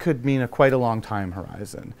eventually could mean quite a long time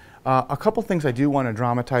horizon. A couple things I do want to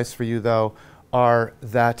dramatize for you, though, are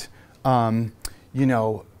that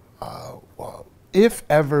if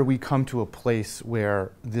ever we come to a place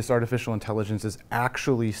where this artificial intelligence is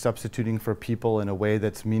actually substituting for people in a way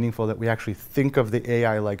that's meaningful, that we actually think of the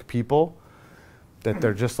AI like people, that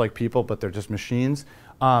they're just like people, but they're just machines,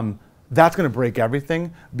 that's going to break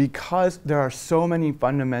everything, because there are so many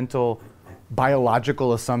fundamental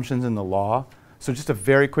biological assumptions in the law. So just a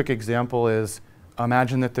very quick example is,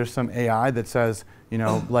 imagine that there's some AI that says,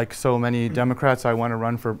 like so many Democrats, I want to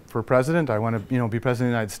run for president. I want to, be president of the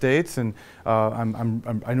United States, and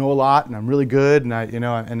I know a lot, and I'm really good, and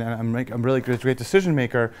I'm really a great decision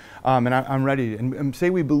maker, and I'm ready. And say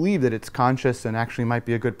we believe that it's conscious and actually might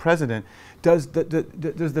be a good president. Does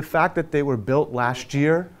the fact that they were built last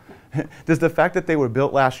year? Does the fact that they were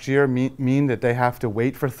built last year mean that they have to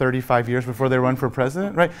wait for 35 years before they run for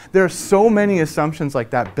president, right? There are so many assumptions like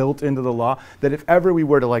that built into the law that if ever we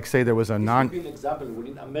were to say there was a This would be an example, we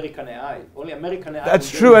need American AI. Only American AI. That's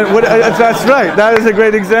true, and that's right. That is a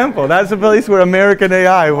great example. That's a place where American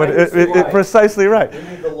AI would, precisely right. We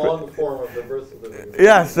need the long form of the birth certificate.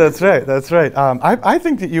 Yes, that's right. That's right. I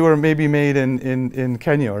think that you were maybe made in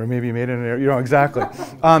Kenya, or maybe made in exactly.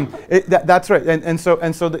 That's right. And so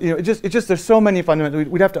it's just there's so many fundamentals.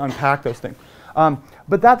 We'd have to unpack those things.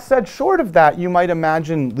 But that said, short of that, you might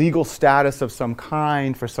imagine legal status of some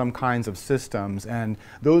kind for some kinds of systems. And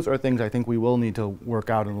those are things I think we will need to work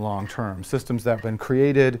out in the long term. Systems that have been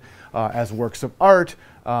created as works of art,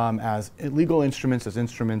 as legal instruments, as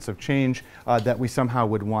instruments of change, that we somehow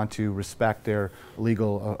would want to respect their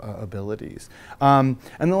legal abilities. And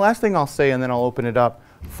the last thing I'll say, and then I'll open it up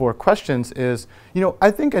for questions, is,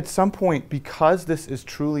 I think at some point, because this is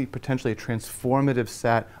truly potentially a transformative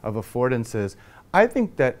set of affordances, I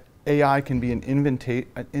think that AI can be an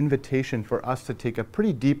invitation for us to take a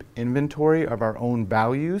pretty deep inventory of our own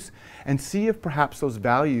values and see if perhaps those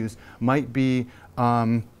values might be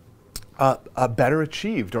better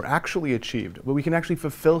achieved or actually achieved, where we can actually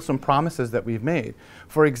fulfill some promises that we've made.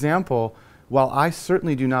 For example, while I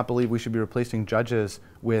certainly do not believe we should be replacing judges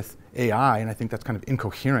with AI, and I think that's kind of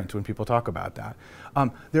incoherent when people talk about that,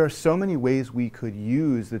 there are so many ways we could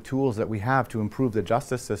use the tools that we have to improve the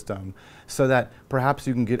justice system so that perhaps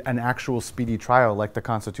you can get an actual speedy trial like the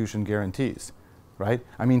Constitution guarantees, right?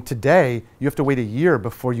 I mean, today, you have to wait a year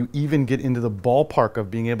before you even get into the ballpark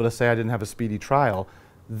of being able to say I didn't have a speedy trial.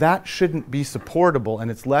 That shouldn't be supportable,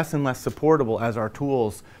 and it's less and less supportable as our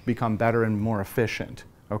tools become better and more efficient.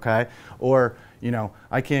 Okay? Or,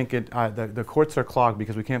 I can't get, the courts are clogged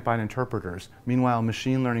because we can't find interpreters. Meanwhile,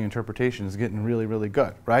 machine learning interpretation is getting really, really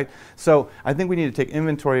good, right? So I think we need to take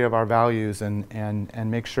inventory of our values and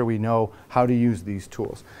make sure we know how to use these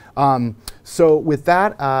tools. So with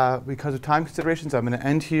that, because of time considerations, I'm going to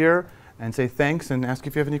end here and say thanks and ask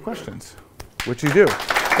if you have any questions, which you do.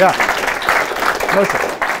 Yeah.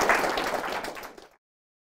 Moshe.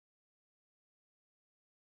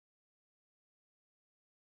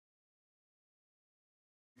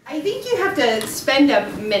 I think you have to spend a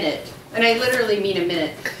minute, and I literally mean a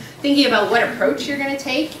minute, thinking about what approach you're going to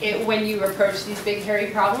take when you approach these big,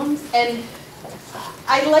 hairy problems. And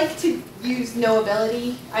I like to use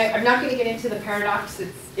knowability. I'm not going to get into the paradox.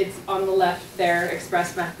 It's on the left there,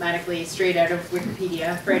 expressed mathematically, straight out of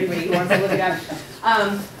Wikipedia, for anybody who wants to look it up.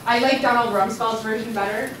 I like Donald Rumsfeld's version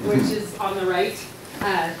better, which is on the right.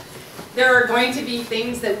 There are going to be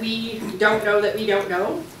things that we don't know that we don't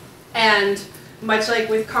know. And much like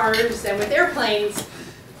with cars and with airplanes,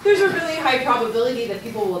 there's a really high probability that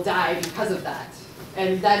people will die because of that.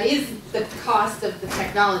 And that is the cost of the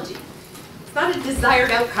technology. It's not a desired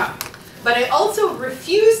outcome. But I also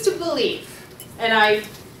refuse to believe, and I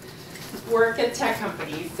work at tech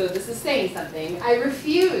companies, so this is saying something, I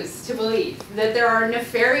refuse to believe that there are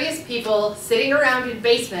nefarious people sitting around in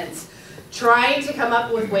basements trying to come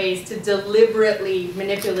up with ways to deliberately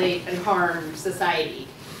manipulate and harm society.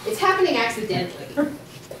 It's happening accidentally.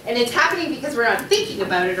 And it's happening because we're not thinking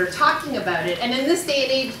about it or talking about it. And in this day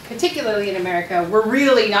and age, particularly in America, we're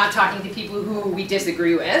really not talking to people who we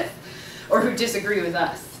disagree with or who disagree with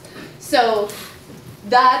us. So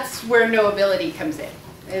that's where knowability comes in,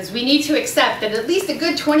 is we need to accept that at least a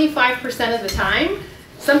good 25% of the time,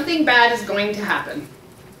 something bad is going to happen.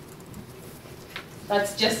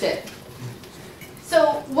 That's just it.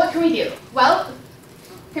 So what can we do? Well,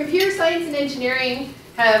 computer science and engineering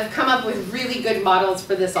have come up with really good models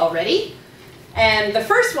for this already. And the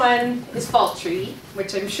first one is fault tree,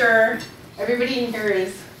 which I'm sure everybody in here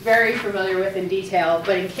is very familiar with in detail,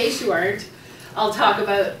 but in case you aren't, I'll talk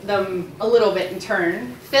about them a little bit in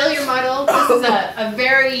turn. Failure model, this is a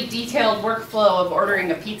very detailed workflow of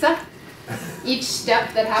ordering a pizza. Each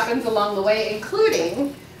step that happens along the way,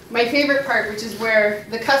 including my favorite part, which is where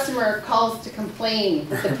the customer calls to complain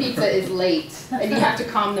that the pizza is late, and you have to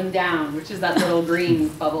calm them down, which is that little green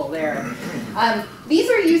bubble there. These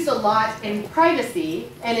are used a lot in privacy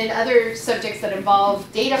and in other subjects that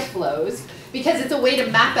involve data flows, because it's a way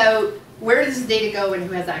to map out where does the data go and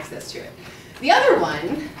who has access to it. The other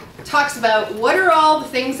one talks about what are all the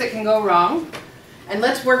things that can go wrong, and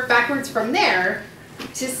let's work backwards from there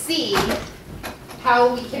to see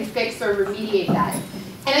how we can fix or remediate that.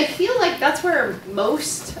 And I feel like that's where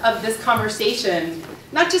most of this conversation,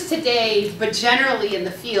 not just today, but generally in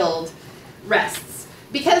the field, rests.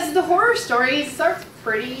 Because the horror stories are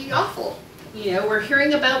pretty awful. We're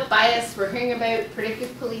hearing about bias, we're hearing about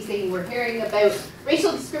predictive policing, we're hearing about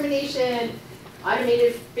racial discrimination,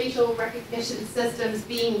 automated facial recognition systems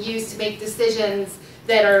being used to make decisions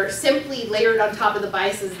that are simply layered on top of the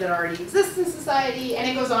biases that already exist in society, and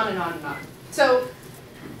it goes on and on and on. So,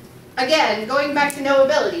 again, going back to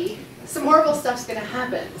knowability, some horrible stuff's going to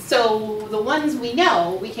happen. So the ones we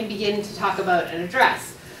know, we can begin to talk about and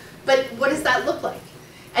address. But what does that look like?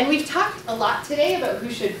 And we've talked a lot today about who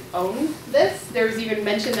should own this. There was even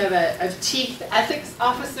mention of a chief ethics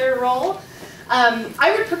officer role.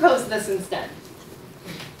 I would propose this instead.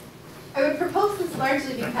 I would propose this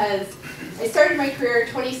largely because, I started my career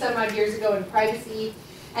 20-some odd years ago in privacy,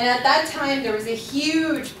 and at that time there was a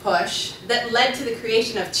huge push that led to the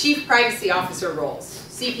creation of Chief Privacy Officer roles,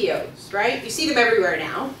 CPOs, right? You see them everywhere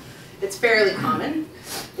now. It's fairly common.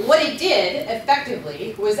 What it did,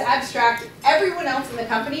 effectively, was abstract everyone else in the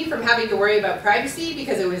company from having to worry about privacy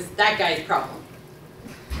because it was that guy's problem.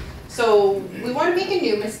 So we want to make a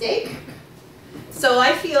new mistake. So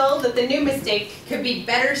I feel that the new mistake could be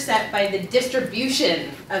better set by the distribution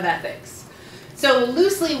of ethics. So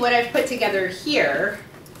loosely what I've put together here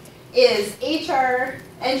is HR,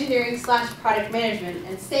 engineering/product management,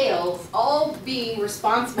 and sales all being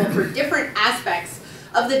responsible for different aspects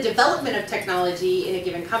of the development of technology in a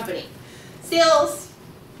given company. Sales,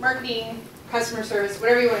 marketing, customer service,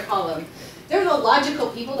 whatever you want to call them, they're the logical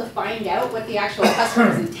people to find out what the actual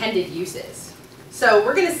customer's intended use is. So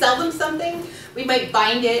we're going to sell them something, we might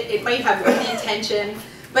bind it, it might have one intention,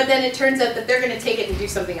 but then it turns out that they're going to take it and do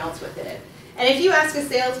something else with it. And if you ask a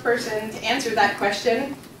salesperson to answer that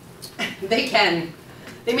question, they can.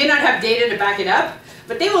 They may not have data to back it up,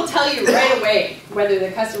 but they will tell you right away whether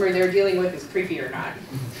the customer they're dealing with is creepy or not.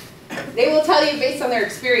 They will tell you based on their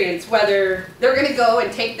experience whether they're going to go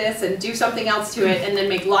and take this and do something else to it and then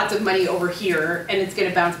make lots of money over here and it's going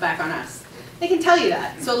to bounce back on us. They can tell you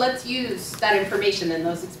that. So let's use that information and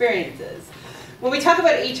those experiences. When we talk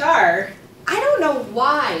about HR, I don't know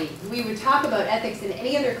why we would talk about ethics in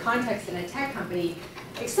any other context in a tech company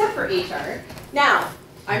except for HR. Now,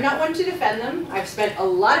 I'm not one to defend them. I've spent a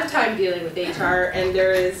lot of time dealing with HR, and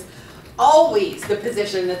there is always the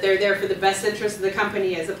position that they're there for the best interest of the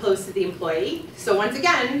company as opposed to the employee. So once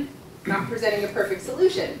again, not presenting a perfect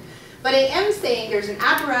solution. But I am saying there's an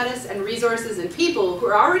apparatus and resources and people who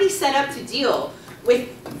are already set up to deal with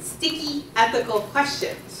sticky ethical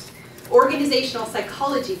questions, organizational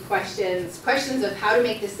psychology questions, questions of how to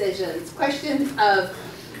make decisions, questions of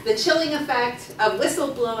the chilling effect of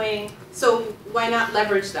whistleblowing, so why not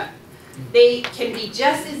leverage them? They can be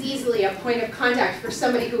just as easily a point of contact for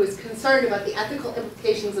somebody who is concerned about the ethical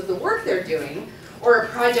implications of the work they're doing or a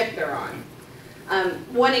project they're on.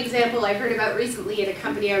 One example I heard about recently at a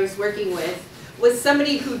company I was working with was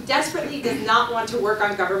somebody who desperately does not want to work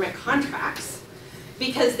on government contracts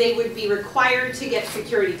because they would be required to get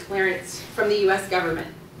security clearance from the US government,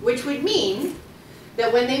 which would mean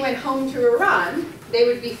that when they went home to Iran, they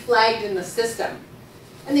would be flagged in the system,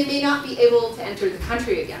 and they may not be able to enter the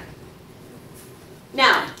country again.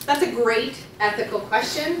 Now, that's a great ethical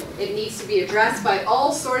question. It needs to be addressed by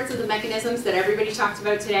all sorts of the mechanisms that everybody talked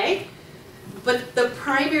about today, but the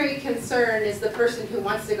primary concern is the person who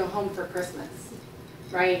wants to go home for Christmas,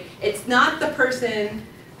 right? It's not the person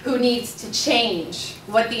who needs to change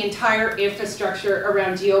what the entire infrastructure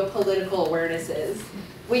around geopolitical awareness is.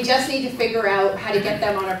 We just need to figure out how to get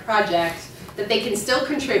them on a project that they can still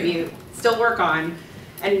contribute, still work on,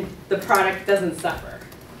 and the product doesn't suffer.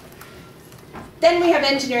 Then we have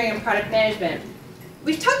engineering and product management.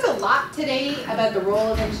 We've talked a lot today about the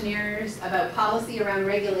role of engineers, about policy around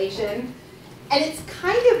regulation, and it's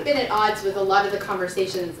kind of been at odds with a lot of the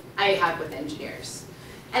conversations I have with engineers.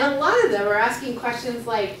 And a lot of them are asking questions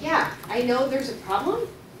like, yeah, I know there's a problem,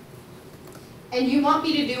 and you want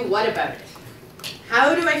me to do what about it?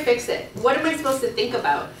 How do I fix it? What am I supposed to think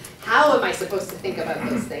about? How am I supposed to think about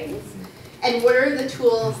those things? And what are the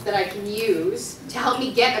tools that I can use to help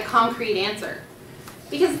me get a concrete answer?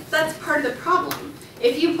 Because that's part of the problem.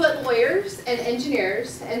 If you put lawyers and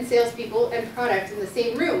engineers and salespeople and product in the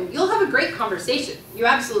same room, you'll have a great conversation. You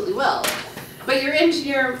absolutely will. But your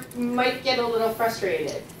engineer might get a little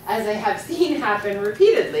frustrated, as I have seen happen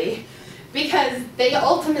repeatedly, because they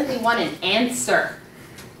ultimately want an answer.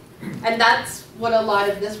 And that's what a lot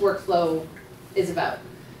of this workflow is about.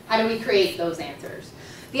 How do we create those answers?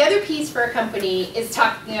 The other piece for a company is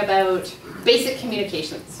talking about basic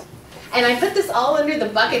communications. And I put this all under the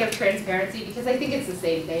bucket of transparency because I think it's the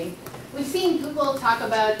same thing. We've seen Google talk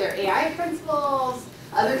about their AI principles.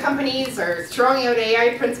 Other companies are throwing out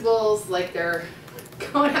AI principles like they're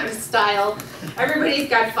going out of style. Everybody's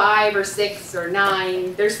got 5 or 6 or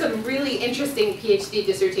 9. There's some really interesting PhD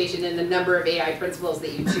dissertation in the number of AI principles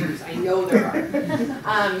that you choose. I know there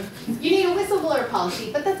are. You need a whistleblower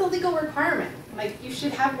policy, but that's a legal requirement. Like, you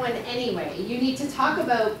should have one anyway. You need to talk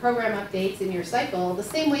about program updates in your cycle the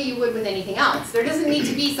same way you would with anything else. There doesn't need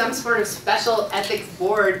to be some sort of special ethics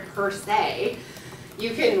board per se.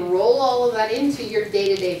 You can roll all of that into your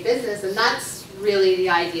day-to-day business, and that's really the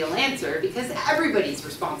ideal answer because everybody's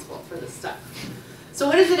responsible for this stuff. So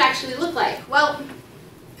what does it actually look like? Well,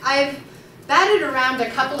 I've batted around a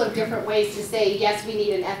couple of different ways to say, yes, we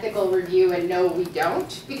need an ethical review, and no, we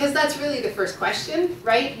don't. Because that's really the first question,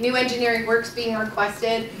 right? New engineering work's being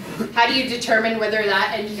requested. How do you determine whether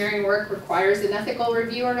that engineering work requires an ethical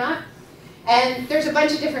review or not? And there's a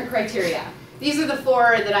bunch of different criteria. These are the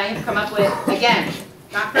 4 that I have come up with. Again,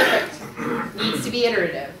 not perfect. Needs to be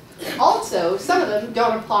iterative. Also, some of them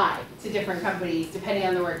don't apply to different companies depending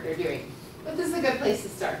on the work they're doing. But this is a good place to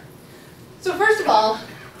start. So first of all,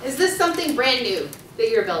 is this something brand new that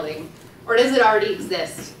you're building? Or does it already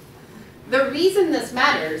exist? The reason this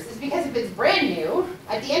matters is because if it's brand new,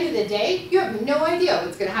 at the end of the day, you have no idea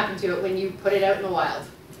what's going to happen to it when you put it out in the wild.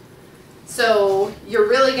 So you're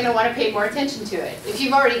really going to want to pay more attention to it. If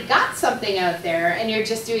you've already got something out there and you're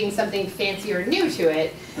just doing something fancy or new to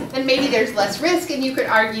it, then maybe there's less risk and you could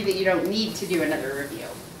argue that you don't need to do another review.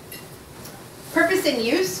 Purpose and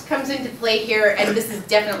use comes into play here, and this is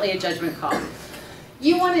definitely a judgment call.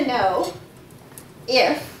 You want to know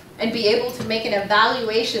if, and be able to make an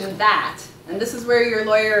evaluation that, and this is where your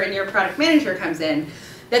lawyer and your product manager comes in,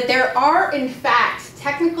 that there are in fact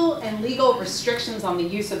technical and legal restrictions on the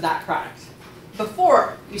use of that product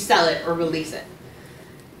before you sell it or release it.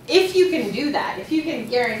 If you can do that, if you can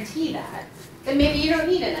guarantee that, then maybe you don't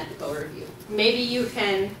need an ethical review. Maybe you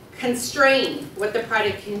can constrain what the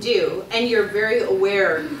product can do, and you're very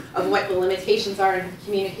aware of what the limitations are and have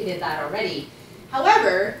communicated that already.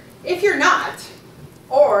 However, if you're not,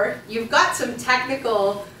 or you've got some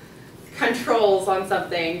technical controls on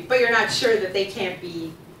something, but you're not sure that they can't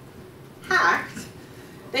be hacked,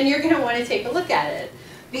 then you're going to want to take a look at it.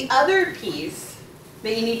 The other piece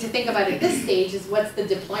that you need to think about at this stage is, what's the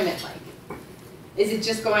deployment like? Is it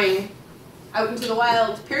just going out into the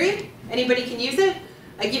wild, period? Anybody can use it?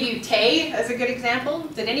 I give you Tay as a good example.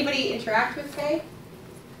 Did anybody interact with Tay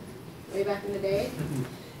way back in the day?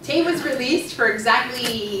 Tay was released for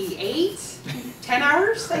exactly 10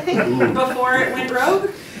 hours, I think, before it went rogue.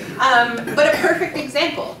 But a perfect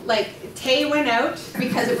example. Like, Tay went out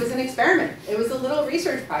because it was an experiment. It was a little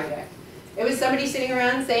research project. It was somebody sitting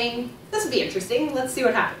around saying, this will be interesting, let's see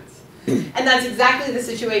what happens. And that's exactly the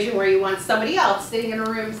situation where you want somebody else sitting in a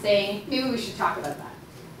room saying, maybe we should talk about that.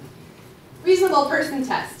 Reasonable person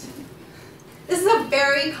test. This is a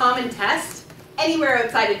very common test anywhere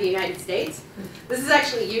outside of the United States. This is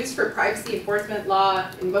actually used for privacy enforcement law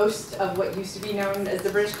in most of what used to be known as the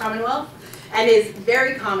British Commonwealth, and is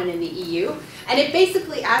very common in the EU. And it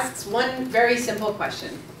basically asks one very simple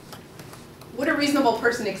question. Would a reasonable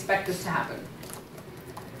person expect this to happen?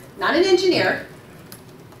 Not an engineer,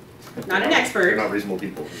 not an expert. They're not reasonable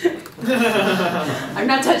people. I'm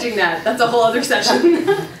not touching that. That's a whole other session.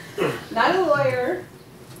 Not a lawyer,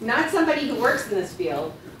 not somebody who works in this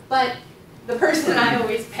field, but the person I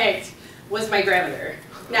always picked was my grandmother.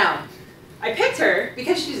 Now, I picked her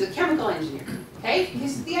because she's a chemical engineer, okay?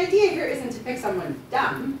 Because the idea here isn't to pick someone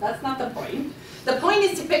dumb. That's not the point. The point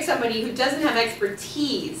is to pick somebody who doesn't have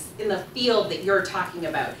expertise in the field that you're talking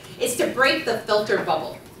about. It's to break the filter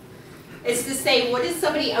bubble. It's to say, what does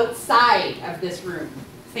somebody outside of this room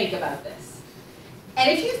think about this? And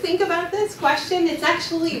if you think about this question, it's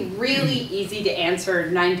actually really easy to answer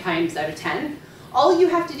 9 times out of 10. All you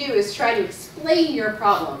have to do is try to explain your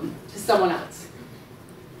problem to someone else,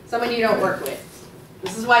 someone you don't work with.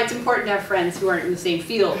 This is why it's important to have friends who aren't in the same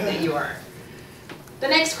field that you are. The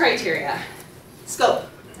next criteria, scope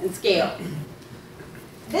and scale.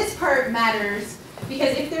 This part matters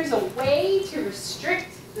because if there's a way to restrict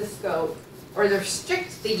the scope or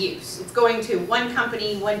restrict the use, it's going to one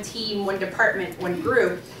company, one team, one department, one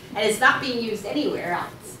group, and it's not being used anywhere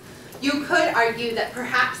else, you could argue that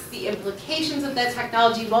perhaps the implications of that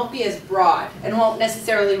technology won't be as broad and won't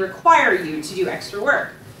necessarily require you to do extra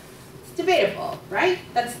work. It's debatable, right?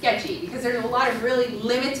 That's sketchy because there's a lot of really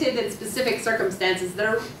limited and specific circumstances that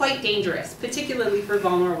are quite dangerous, particularly for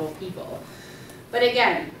vulnerable people. But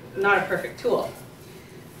again, not a perfect tool.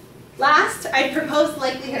 Last, I propose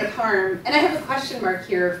likelihood of harm, and I have a question mark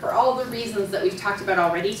here for all the reasons that we've talked about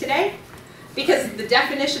already today, because the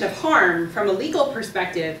definition of harm from a legal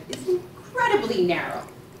perspective is incredibly narrow.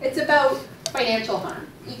 It's about financial harm,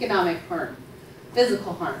 economic harm,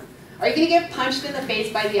 physical harm. Are you going to get punched in the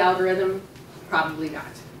face by the algorithm? Probably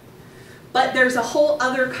not. But there's a whole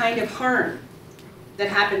other kind of harm that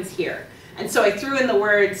happens here. And so I threw in the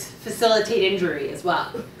words facilitate injury as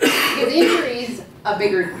well. Because injury is a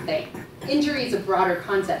bigger thing. Injury is a broader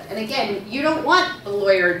concept. And again, you don't want the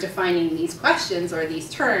lawyer defining these questions or these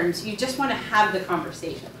terms. You just want to have the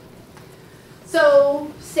conversation.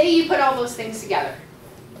 So say you put all those things together.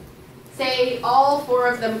 Say all 4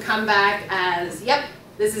 of them come back as, yep,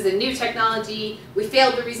 this is a new technology. We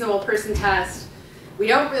failed the reasonable person test. We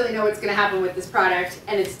don't really know what's going to happen with this product,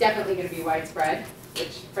 and it's definitely going to be widespread,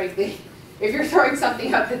 which, frankly, if you're throwing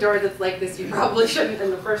something out the door that's like this, you probably shouldn't in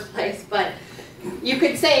the first place. But you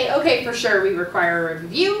could say, okay, for sure, we require a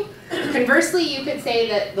review. Conversely, you could say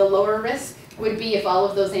that the lower risk would be if all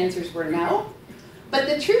of those answers were no. But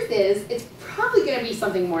the truth is, it's probably going to be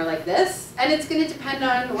something more like this, and it's going to depend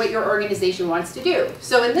on what your organization wants to do.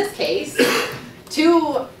 So in this case,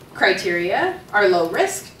 2 criteria are low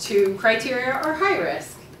risk, 2 criteria are high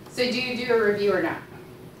risk. So do you do a review or not?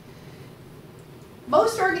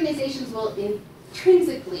 Most organizations will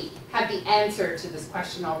intrinsically have the answer to this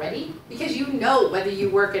question already, because you know whether you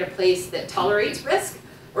work at a place that tolerates risk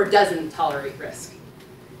or doesn't tolerate risk.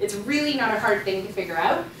 It's really not a hard thing to figure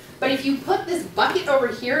out. But if you put this bucket over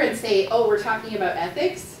here and say, oh, we're talking about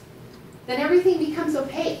ethics, then everything becomes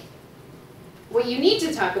opaque. What you need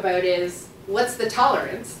to talk about is, what's the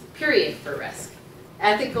tolerance, period, for risk?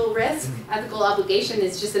 Ethical risk, ethical obligation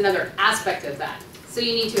is just another aspect of that. So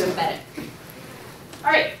you need to embed it.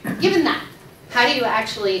 All right, given that, how do you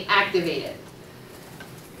actually activate it?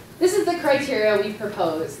 This is the criteria we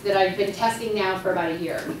propose that I've been testing now for about a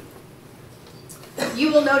year.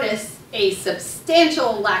 You will notice a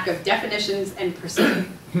substantial lack of definitions and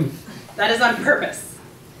precision. That is on purpose.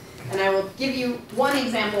 And I will give you one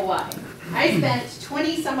example why. I spent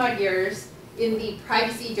 20 some odd years in the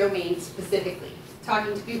privacy domain specifically,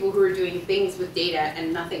 talking to people who are doing things with data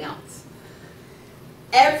and nothing else.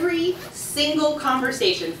 Every single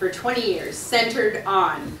conversation for 20 years centered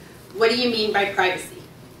on, what do you mean by privacy?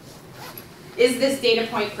 Is this data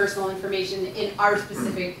point personal information in our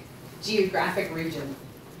specific geographic region?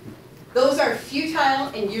 Those are futile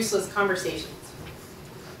and useless conversations.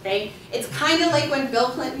 Okay? It's kind of like when Bill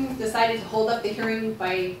Clinton decided to hold up the hearing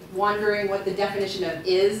by wondering what the definition of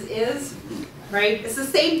is, right? It's the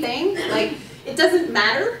same thing. Like, it doesn't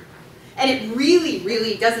matter, and it really,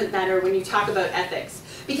 really doesn't matter when you talk about ethics,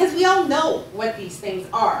 because we all know what these things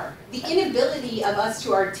are. The inability of us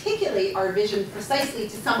to articulate our vision precisely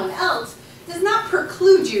to someone else does not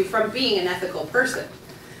preclude you from being an ethical person.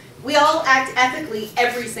 We all act ethically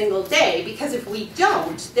every single day, because if we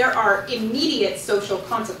don't, there are immediate social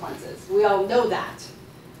consequences. We all know that.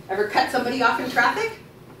 Ever cut somebody off in traffic?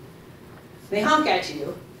 They honk at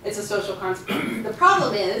you. It's a social consequence. The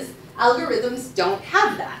problem is, algorithms don't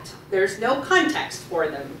have that. There's no context for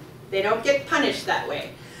them. They don't get punished that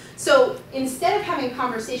way. So instead of having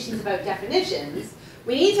conversations about definitions,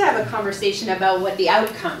 we need to have a conversation about what the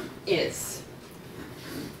outcome is.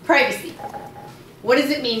 Privacy. What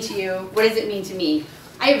does it mean to you? What does it mean to me?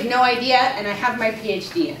 I have no idea, and I have my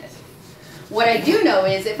PhD in it. What I do know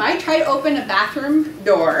is if I try to open a bathroom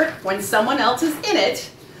door when someone else is in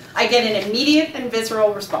it, I get an immediate and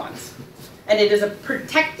visceral response. And it is a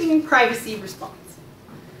protecting privacy response.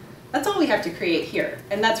 That's all we have to create here,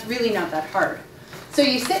 and that's really not that hard. So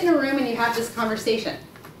you sit in a room and you have this conversation.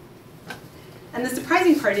 And the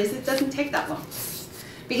surprising part is it doesn't take that long,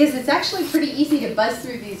 because it's actually pretty easy to buzz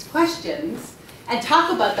through these questions and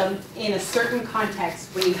talk about them in a certain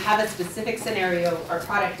context when you have a specific scenario or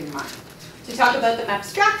product in mind. To talk about them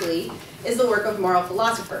abstractly is the work of moral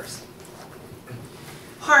philosophers.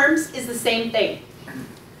 Harms is the same thing.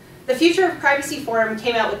 The Future of Privacy Forum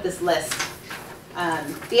came out with this list.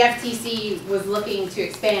 The FTC was looking to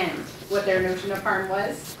expand what their notion of harm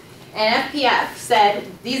was. And FPF said,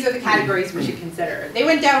 these are the categories we should consider. They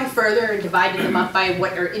went down further and divided them up by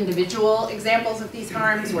what are individual examples of these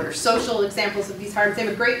harms, what are social examples of these harms. They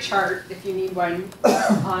have a great chart if you need one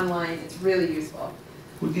online. It's really useful.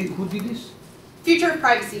 Who did this? Future of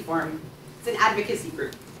Privacy Forum. It's an advocacy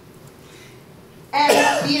group.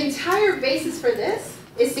 And the entire basis for this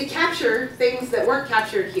is to capture things that weren't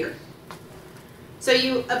captured here. So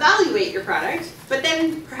you evaluate your product, but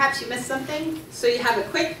then perhaps you missed something, so you have a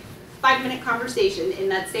quick 5-minute conversation in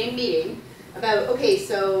that same meeting about, okay,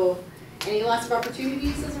 so any loss of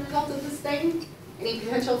opportunities as a result of this thing? Any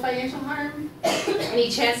potential financial harm? Any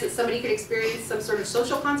chance that somebody could experience some sort of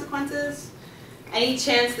social consequences? Any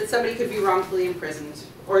chance that somebody could be wrongfully imprisoned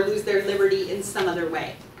or lose their liberty in some other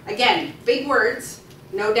way? Again, big words,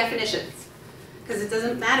 no definitions, because it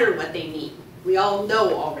doesn't matter what they mean. We all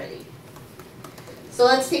know already. So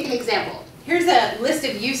let's take an example. Here's a list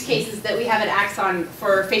of use cases that we have at Axon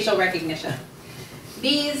for facial recognition.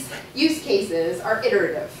 These use cases are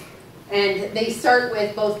iterative, and they start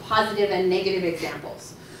with both positive and negative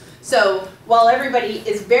examples. So while everybody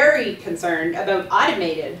is very concerned about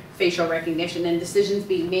automated facial recognition and decisions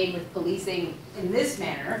being made with policing in this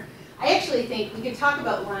manner, I actually think we could talk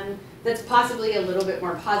about one that's possibly a little bit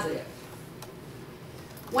more positive.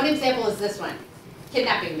 One example is this one,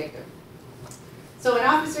 kidnapping victim. So an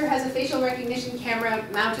officer has a facial recognition camera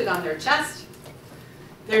mounted on their chest.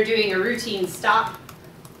 They're doing a routine stop.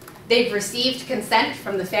 They've received consent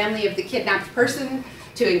from the family of the kidnapped person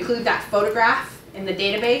to include that photograph in the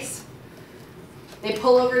database. They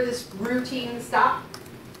pull over this routine stop,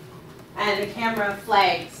 and the camera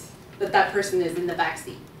flags that that person is in the back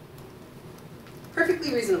seat.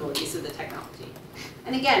 Perfectly reasonable use of the technology.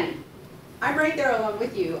 And again, I'm right there along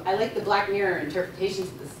with you. I like the Black Mirror interpretations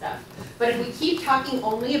of this stuff. But if we keep talking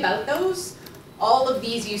only about those, all of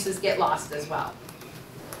these uses get lost as well.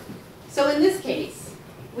 So in this case,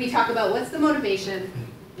 we talk about what's the motivation,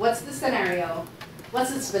 what's the scenario,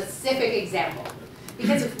 what's the specific example.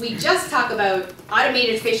 Because if we just talk about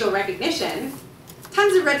automated facial recognition,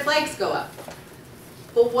 tons of red flags go up.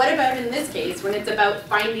 But what about in this case when it's about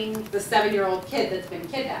finding the 7-year-old kid that's been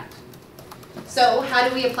kidnapped? So how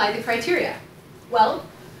do we apply the criteria? Well,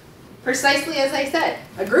 precisely as I said,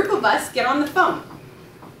 a group of us get on the phone.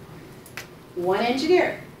 One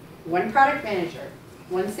engineer, one product manager,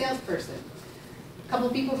 one salesperson, a couple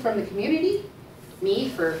people from the community, me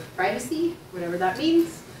for privacy, whatever that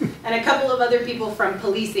means, and a couple of other people from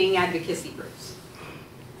policing advocacy groups.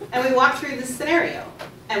 And we walk through this scenario,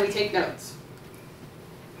 and we take notes.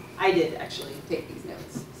 I did actually take these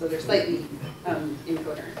notes, so they're slightly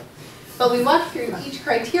incoherent. But we walk through each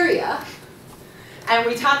criteria, and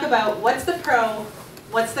we talk about what's the pro,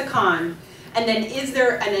 what's the con, and then is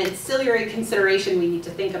there an ancillary consideration we need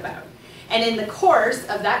to think about. And in the course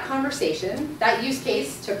of that conversation, that use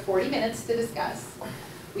case took 40 minutes to discuss.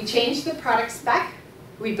 We changed the product spec,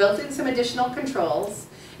 we built in some additional controls,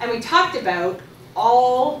 and we talked about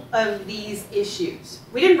all of these issues.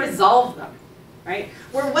 We didn't resolve them, right?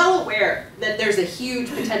 We're well aware that there's a huge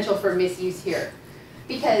potential for misuse here,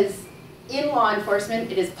 because in law enforcement,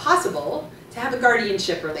 it is possible to have a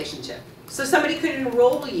guardianship relationship. So somebody could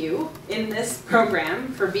enroll you in this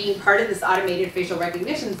program for being part of this automated facial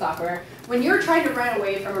recognition software when you're trying to run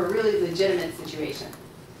away from a really legitimate situation.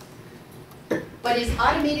 But is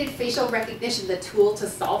automated facial recognition the tool to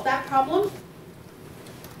solve that problem?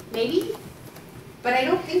 Maybe, but I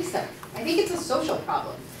don't think so. I think it's a social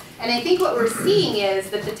problem. And I think what we're seeing is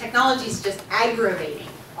that the technology is just aggravating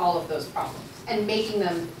all of those problems and making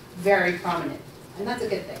them very prominent. And that's a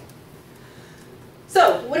good thing.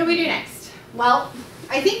 So what do we do next? Well,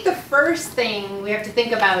 I think the first thing we have to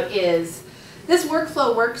think about is this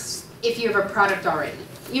workflow works if you have a product already,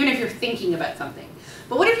 even if you're thinking about something.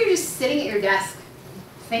 But what if you're just sitting at your desk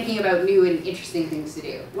thinking about new and interesting things to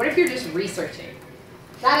do? What if you're just researching?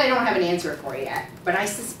 That I don't have an answer for yet, but I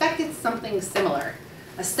suspect it's something similar.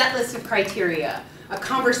 A set list of criteria, a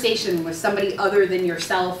conversation with somebody other than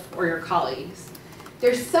yourself or your colleagues.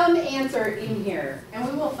 There's some answer in here, and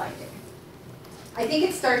we will find it. I think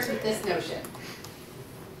it starts with this notion.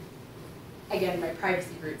 Again, my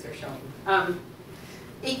privacy roots are showing.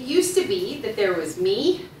 It used to be that there was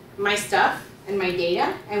me, my stuff, and my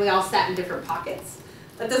data, and we all sat in different pockets.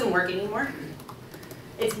 That doesn't work anymore.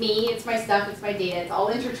 It's me, it's my stuff, it's my data, it's all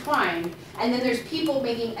intertwined. And then there's people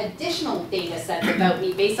making additional data sets about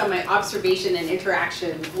me based on my observation and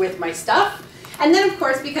interaction with my stuff. And then, of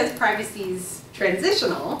course, because privacy's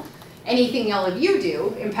transitional, anything all of you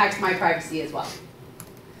do impacts my privacy as well.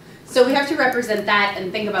 So we have to represent that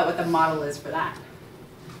and think about what the model is for that.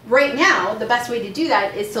 Right now, the best way to do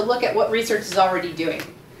that is to look at what research is already doing.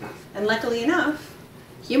 And luckily enough,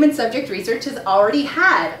 human subject research has already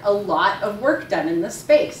had a lot of work done in this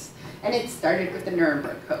space. And it started with the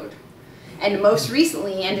Nuremberg Code. And most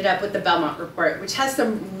recently ended up with the Belmont Report, which has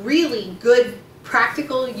some really good,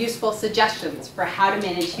 practical, useful suggestions for how to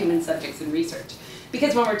manage human subjects in research.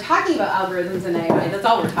 Because when we're talking about algorithms and AI, that's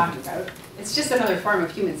all we're talking about. It's just another form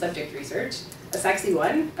of human subject research, a sexy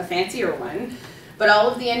one, a fancier one. But all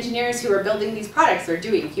of the engineers who are building these products are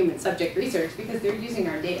doing human subject research because they're using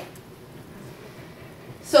our data.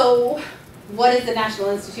 So what does the National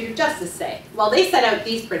Institute of Justice say? Well, they set out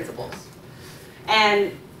these principles.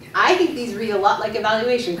 And I think these read a lot like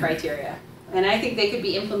evaluation criteria. And I think they could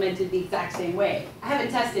be implemented the exact same way. I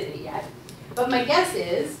haven't tested it yet. But my guess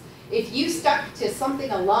is, if you stuck to something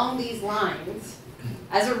along these lines,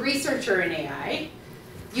 as a researcher in AI,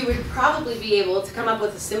 you would probably be able to come up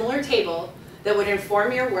with a similar table that would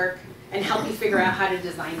inform your work and help you figure out how to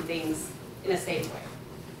design things in a safe way.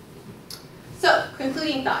 So,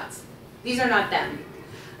 concluding thoughts. These are not them.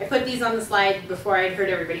 I put these on the slide before I'd heard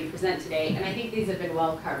everybody present today, and I think these have been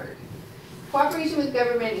well covered. Cooperation with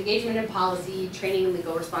government, engagement in policy, training and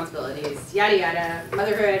legal responsibilities, yada yada,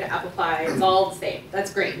 motherhood, apple pie, it's all the same.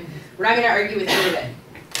 That's great. We're not going to argue with any of it.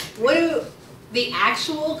 What do the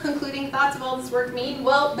actual concluding thoughts of all this work mean?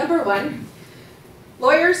 Well, number one,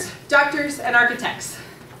 Lawyers, doctors, and architects.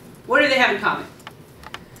 What do they have in common?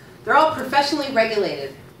 They're all professionally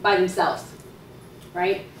regulated by themselves,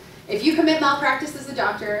 right? If you commit malpractice as a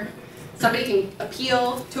doctor, somebody can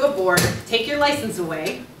appeal to a board, take your license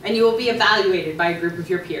away, and you will be evaluated by a group of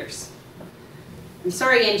your peers. I'm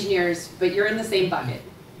sorry, engineers, but you're in the same bucket.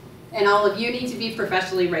 And all of you need to be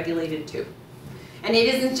professionally regulated too. And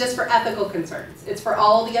it isn't just for ethical concerns. It's for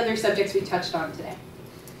all the other subjects we touched on today.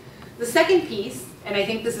 The second piece, and I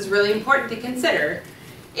think this is really important to consider,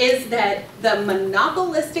 is that the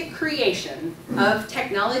monopolistic creation of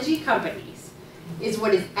technology companies is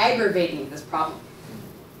what is aggravating this problem.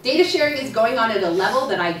 Data sharing is going on at a level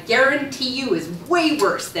that I guarantee you is way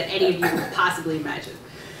worse than any of you could possibly imagine.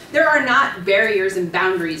 There are not barriers and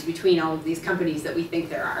boundaries between all of these companies that we think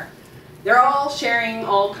there are. They're all sharing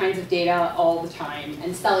all kinds of data all the time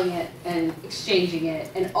and selling it and exchanging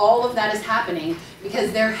it, and all of that is happening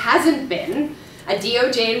because there hasn't been a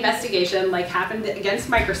DOJ investigation like happened against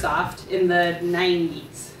Microsoft in the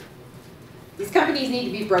 90s. These companies need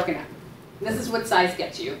to be broken up. This is what size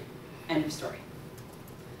gets you. End of story.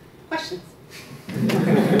 Questions?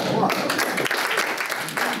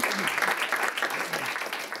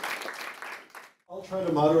 I'll try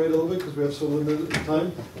to moderate a little bit because we have so limited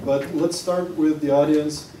time, but let's start with the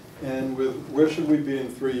audience and with where should we be in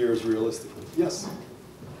 3 years realistically? Yes?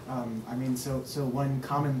 I mean, so one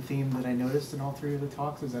common theme that I noticed in all three of the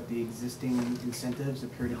talks is that the existing incentives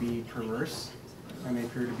appear to be perverse, and they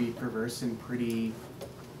appear to be perverse in pretty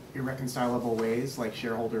irreconcilable ways, like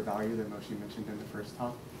shareholder value that Moshe mentioned in the first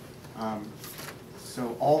talk.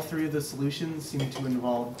 So all three of the solutions seem to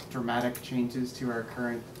involve dramatic changes to our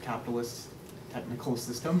current capitalist technical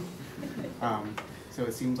system. So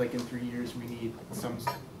it seems like in 3 years we need some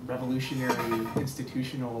revolutionary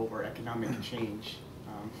institutional or economic change.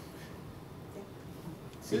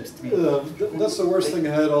 Seems to be that's the worst thing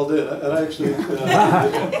I had all day, and I actually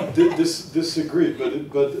disagree.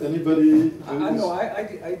 But anybody? No,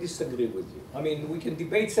 I disagree with you. I mean, we can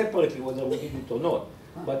debate separately whether we need it or not.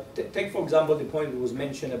 But take, for example, the point that was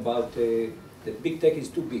mentioned about that big tech is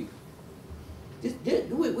too big.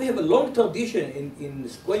 We have a long tradition in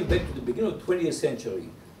going back to the beginning of the 20th century,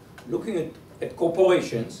 looking at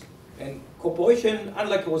corporations. And corporation,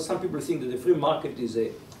 unlike what some people think that the free market is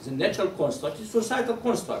a natural construct, it's a societal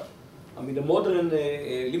construct. I mean, the modern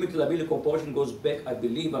limited liability corporation goes back, I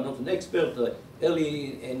believe, I'm not an expert,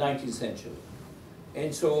 early 19th century.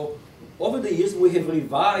 And so, over the years, we have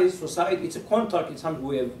revised society. It's a contract. It's something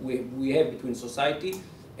we have between society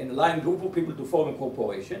and allowing a group of people to form a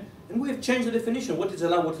corporation. And we have changed the definition, what is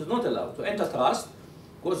allowed, what is not allowed. So antitrust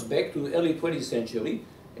goes back to the early 20th century.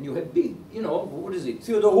 And you have big, what is it?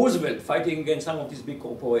 Theodore Roosevelt fighting against some of these big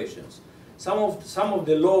corporations. Some of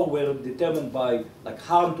the law were determined by like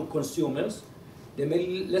harm to consumers. They may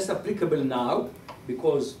be less applicable now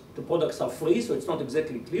because the products are free, so it's not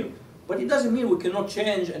exactly clear. But it doesn't mean we cannot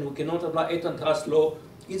change and we cannot apply antitrust law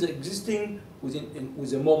either existing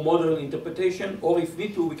with a more modern interpretation, or if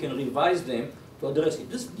need to, we can revise them to address it.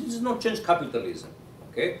 This does not change capitalism.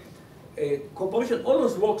 Okay? Corporation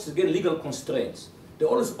always works against legal constraints. They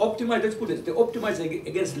always optimize, let's put it, they optimize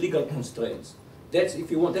against legal constraints. That's, if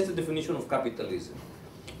you want, that's the definition of capitalism.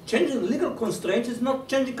 Changing legal constraints is not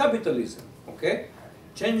changing capitalism, okay?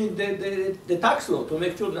 Changing the tax law to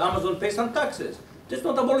make sure that Amazon pays some taxes. That's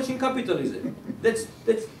not abolishing capitalism.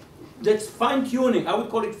 That's fine-tuning. I would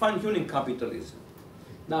call it fine-tuning capitalism.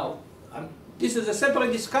 Now, this is a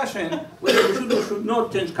separate discussion whether we should or should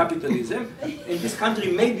not change capitalism, and this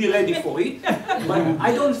country may be ready for it, but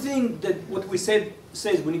I don't think that what we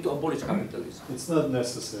says we need to abolish capitalism. It's not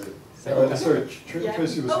necessary. Sorry,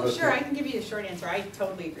 Tracy was Oh, about sure, to- I can give you the short answer. I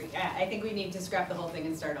totally agree. I think we need to scrap the whole thing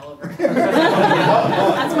and start all over.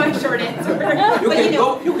 That's my short answer.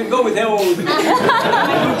 You can go with her or with me.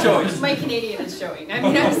 Good choice. My Canadian is showing. I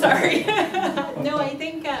mean, I'm sorry. No, I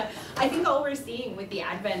think all we're seeing with the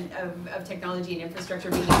advent of technology and infrastructure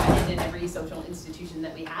being embedded in every social institution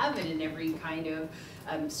that we have and in every kind of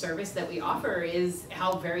service that we offer is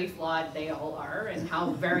how very flawed they all are and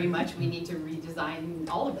how very much we need to redesign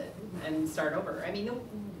all of it and start over. I mean, the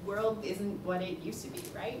world isn't what it used to be,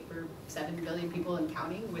 right? We're 7 billion people and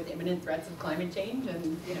counting with imminent threats of climate change,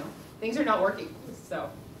 and things are not working. So,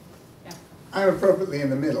 yeah. I'm appropriately in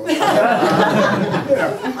the middle.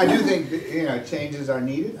 I do think changes are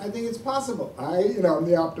needed. I think it's possible. I'm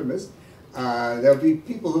the optimist. There'll be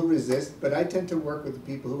people who resist, but I tend to work with the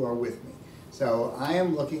people who are with me. So I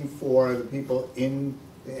am looking for the people in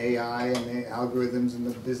the AI and the algorithms in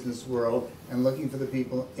the business world and looking for the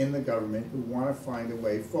people in the government who want to find a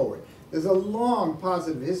way forward. There's a long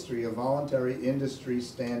positive history of voluntary industry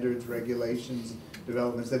standards, regulations,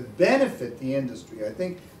 developments that benefit the industry. I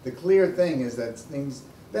think the clear thing is that things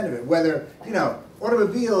benefit. Whether, you know,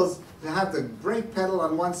 automobiles to have the brake pedal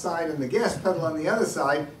on one side and the gas pedal on the other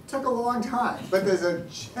side took a long time. But there's a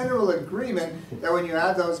general agreement that when you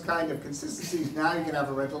have those kind of consistencies, now you can have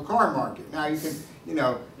a rental car market. Now you can, you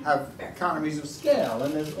know, have economies of scale.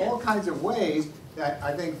 And there's all kinds of ways that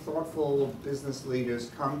I think thoughtful business leaders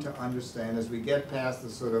come to understand as we get past the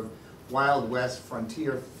sort of Wild West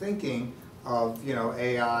frontier thinking of, you know,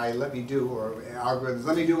 AI, let me do, or algorithms,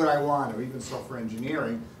 let me do what I want, or even software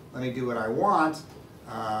engineering, let me do what I want,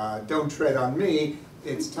 don't tread on me.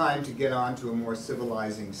 It's time to get on to a more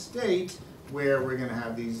civilizing state where we're going to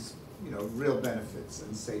have these, you know, real benefits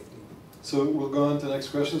and safety. So we'll go on to the next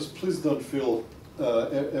questions. Please don't feel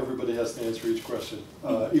everybody has to answer each question,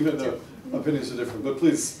 even though opinions are different. But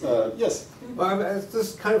please, yes? Well, this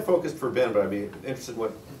is kind of focused for Ben, but I'd be interested in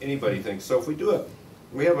what anybody thinks. So if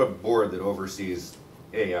we have a board that oversees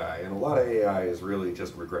AI, and a lot of AI is really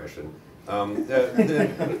just regression. Can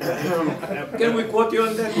we quote you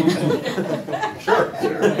on that? Sure.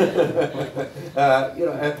 You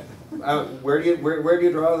know, where do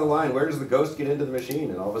you draw the line? Where does the ghost get into the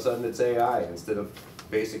machine, and all of a sudden it's AI instead of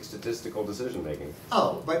basic statistical decision making?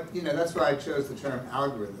 Oh, but you know that's why I chose the term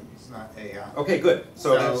algorithms, not AI. Okay, good.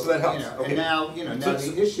 So that helps. You know, okay. And now, you know, now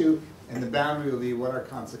the issue and the boundary will be what are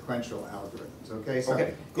consequential algorithms. Okay, so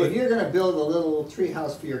okay, if you're going to build a little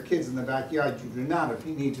treehouse for your kids in the backyard, you do not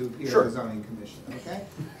need to appear Sure. to the zoning commission.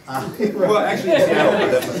 Okay. Well, actually, yeah,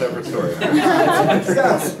 that's a separate story.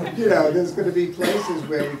 So, you know, there's going to be places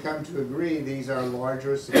where we come to agree these are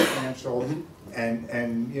larger, substantial,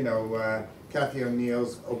 and you know, Cathy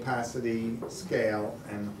O'Neill's opacity, scale,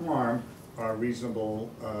 and harm are reasonable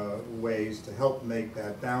ways to help make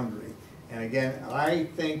that boundary. And again, I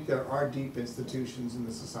think there are deep institutions in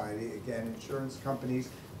the society, again, insurance companies,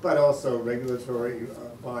 but also regulatory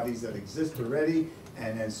bodies that exist already,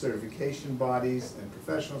 and then certification bodies and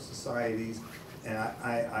professional societies. And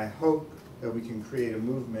I hope that we can create a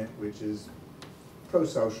movement which is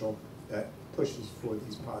pro-social, that pushes for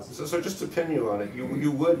these positives. So just to pin you on it,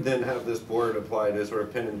 you would then have this board apply to sort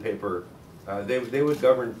of pen and paper. They would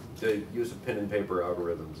govern the use of pen and paper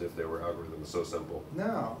algorithms if they were algorithms so simple.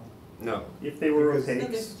 No. No. If they were Because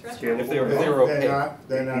opaque, If they were scalable. opaque.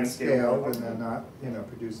 They're not scaled, and they're not, you know,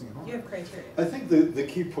 producing harm. You have criteria. I think the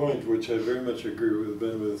key point, which I very much agree with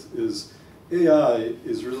Ben with, is AI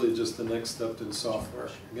is really just the next step in software.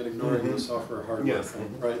 Again, ignoring the software hardware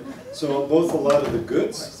thing, right? So both a lot of the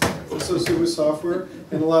goods associated with software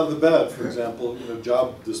and a lot of the bad, for example, you know,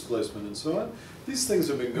 job displacement and so on. These things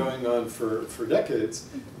have been going on for decades,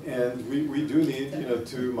 and we do need, you know,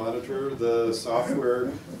 to monitor the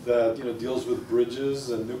software that, you know, deals with bridges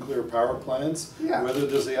and nuclear power plants, whether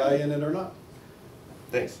there's AI in it or not.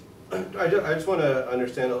 Thanks. I just want to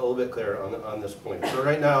understand a little bit clearer on this point. So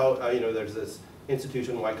right now, you know, there's this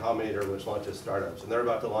institution, Y Combinator, which launches startups, and they're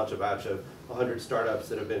about to launch a batch of 100 startups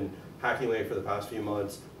that have been hacking away for the past few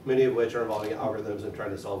months, many of which are involving algorithms and trying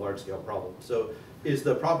to solve large-scale problems. So is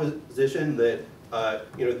the proposition that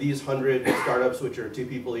you know, these 100 startups, which are 2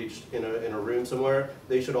 people each in a room somewhere,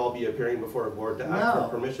 they should all be appearing before a board to ask for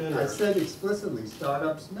permission? I said explicitly,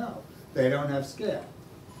 startups, no. They don't have scale,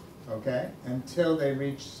 okay? Until they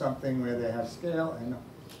reach something where they have scale and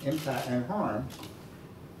impact and harm,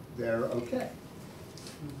 they're okay.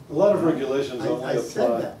 A lot of regulations only I apply.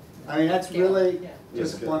 said that. I mean, that's really,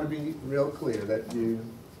 Yes, just want to be real clear that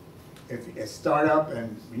if a startup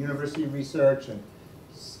and university research and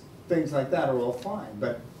things like that are all fine,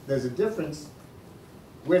 but there's a difference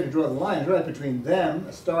where to draw the line, right, between them,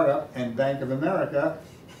 a startup, and Bank of America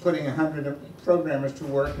putting 100 programmers to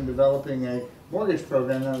work in developing a mortgage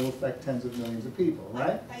program that will affect tens of millions of people,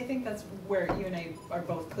 right? I think that's where you and I are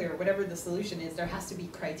both clear. Whatever the solution is, there has to be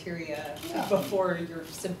criteria before you're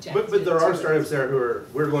subjected. But there are startups there who are,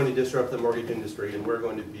 we're going to disrupt the mortgage industry, and we're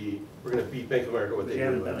going to beat Bank of America what they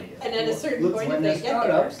do. And at a certain Look, point, when if they're they get there.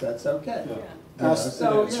 startups, that's okay. Yeah.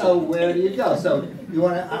 So, you know, where do you go? So you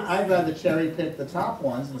want to, I'd rather cherry pick the top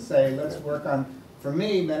ones and say, let's work on, for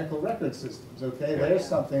me, medical record systems, okay? There's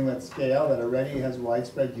something that's scale that already has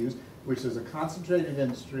widespread use, which is a concentrated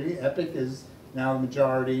industry. Epic is now the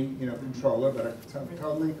majority, you know, controller, but a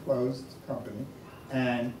totally closed company.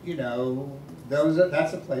 And, you know,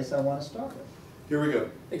 that's a place I want to start with. Here we go.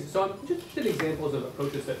 So I'm just interested in examples of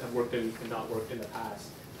approaches that have worked and not worked in the past.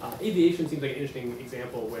 Aviation seems like an interesting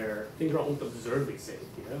example where things are almost absurdly safe.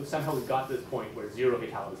 You know, somehow we got to this point where 0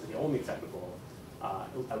 fatalities is the only acceptable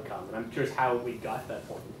outcome. And I'm curious how we got to that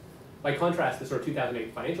point. By contrast, the sort of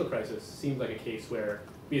 2008 financial crisis seemed like a case where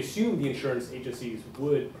we assumed the insurance agencies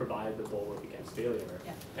would provide the bulwark against failure,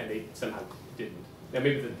 and they somehow didn't. Now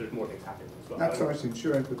maybe there's more things happening as well. Not so much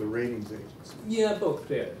insurance, but the ratings agencies. Yeah, both.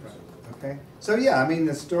 Yeah. Right. Okay. So yeah, I mean,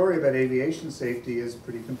 the story about aviation safety is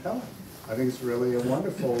pretty compelling. I think it's really a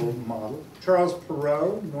wonderful model. Charles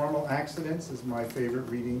Perrow, Normal Accidents, is my favorite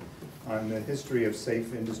reading on the history of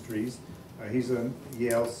safe industries. He's a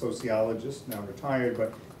Yale sociologist, now retired,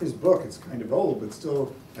 but his book, it's kind of old, but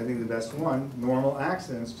still, I think the best one, Normal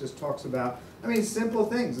Accidents, just talks about, I mean, simple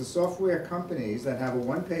things. The software companies that have a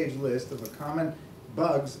one-page list of the common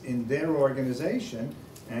bugs in their organization,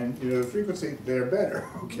 and you know, the frequency, they're better,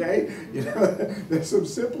 okay? You know, there's some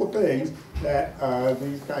simple things that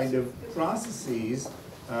these kind of processes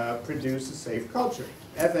produce a safe culture.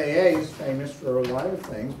 FAA is famous for a lot of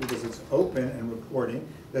things because it's open and reporting.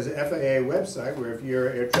 There's an FAA website where if you're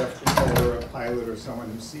an air traffic controller or a pilot or someone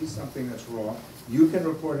who sees something that's wrong, you can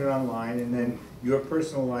report it online, and then your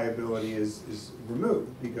personal liability is removed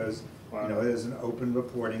because you know there's an open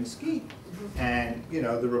reporting scheme. And you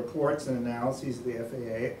know the reports and analyses of the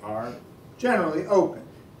FAA are generally open,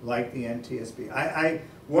 like the NTSB.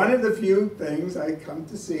 One of the few things I come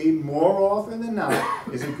to see more often than not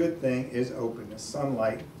is a good thing is openness.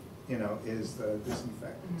 Sunlight, you know, is the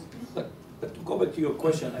disinfectant. But to go back to your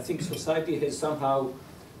question, I think society has somehow,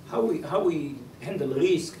 how we handle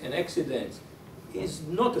risk and accidents is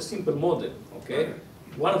not a simple model, okay?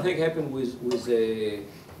 One thing happened with the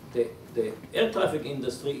air traffic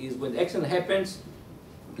industry is when accident happens,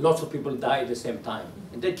 lots of people die at the same time,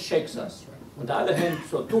 and that shakes us. On the other hand,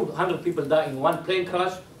 so 200 people die in one plane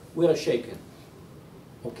crash, we are shaken.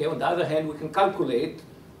 Okay, on the other hand, we can calculate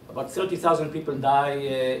about 30,000 people die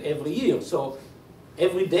every year. So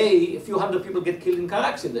every day, a few hundred people get killed in car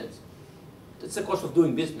accidents. That's the cost of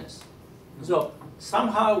doing business. So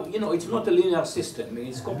somehow, you know, it's not a linear system. I mean,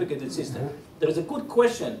 it's a complicated system. There is a good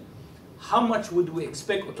question. How much would we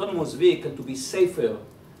expect autonomous vehicle to be safer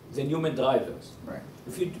than human drivers? Right.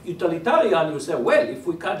 If you're utilitarian, you say, well, if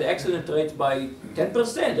we cut the accident rates by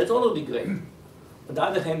 10%, that's already great. On the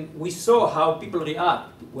other hand, we saw how people react.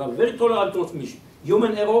 We are very tolerant towards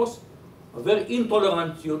human errors, are very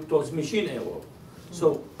intolerant towards machine error.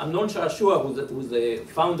 So Amnon Shashua, who's the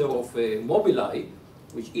founder of Mobileye,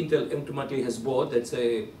 which Intel ultimately has bought, that's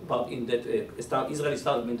a part in that Israeli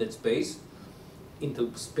startup in that space.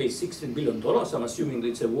 Intel pays $16 billion, so I'm assuming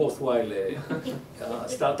it's a worthwhile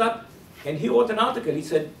startup. And he wrote an article, he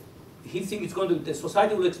said, he thinks the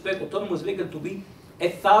society will expect autonomous vehicle to be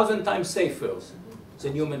 1,000 times safer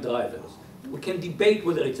than human drivers. We can debate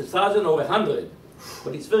whether it's 1,000 or 100,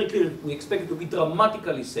 but it's very clear we expect it to be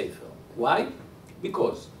dramatically safer. Why?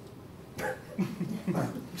 Because.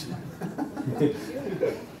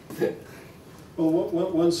 Well,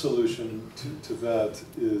 one solution to that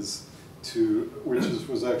is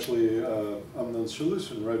was actually Amnon's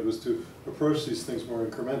solution, right, was to approach these things more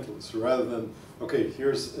incrementally. So rather than, okay,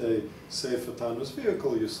 here's a safe autonomous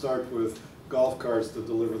vehicle, you start with golf carts that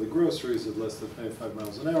deliver the groceries at less than 25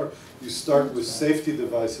 miles an hour. You start with safety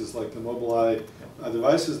devices like the Mobileye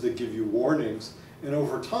devices that give you warnings, and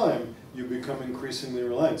over time, you become increasingly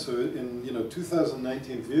reliant. So in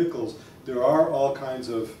 2019 vehicles, there are all kinds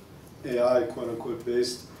of AI, quote-unquote,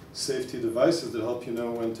 based safety devices that help you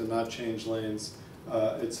know when to not change lanes,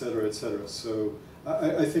 et cetera, et cetera. So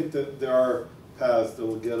I think that there are paths that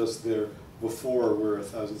will get us there before we're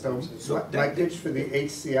 1,000 times. So my pitch for the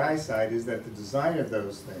HCI side is that the design of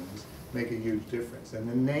those things make a huge difference, and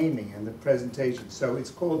the naming and the presentation. So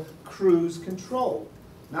it's called cruise control,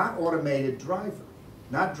 not automated driver,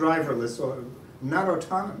 not driverless or not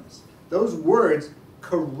autonomous. Those words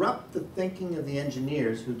corrupt the thinking of the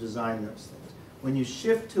engineers who design those things. When you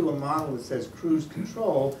shift to a model that says cruise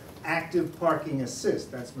control, active parking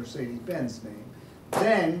assist, that's Mercedes-Benz name,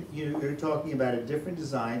 then you're talking about a different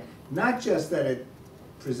design, not just that it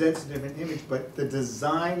presents a different image, but the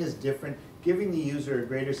design is different, giving the user a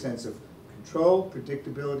greater sense of control,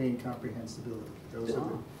 predictability, and comprehensibility. Those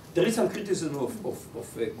are There is some criticism of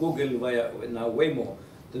Google via now Waymo,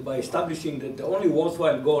 that by establishing that the only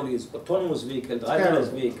worthwhile goal is autonomous vehicles,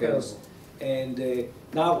 driverless vehicles. And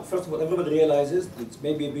now, first of all, everybody realizes it's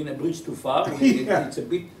maybe been a bridge too far. It's a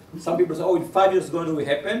bit, some people say, oh, in 5 years it's going to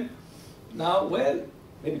happen. Now, well,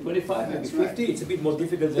 maybe 25, maybe 50, right. It's a bit more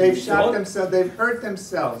difficult than they've shot themselves, they've hurt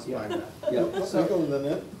themselves by that.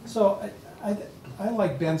 Yeah. So I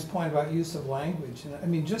like Ben's point about use of language. I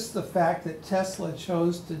mean, just the fact that Tesla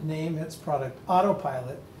chose to name its product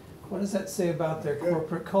Autopilot, what does that say about their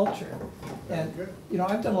corporate culture? And,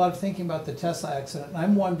 I've done a lot of thinking about the Tesla accident, and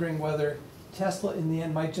I'm wondering whether Tesla in the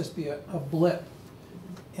end might just be a blip.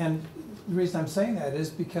 And the reason I'm saying that is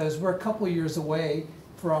because we're a couple of years away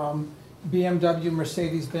from BMW,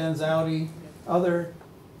 Mercedes-Benz, Audi, other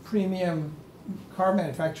premium car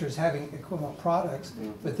manufacturers having equivalent products,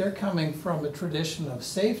 but they're coming from a tradition of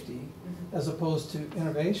safety as opposed to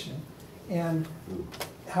innovation. And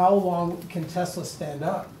how long can Tesla stand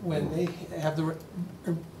up when they have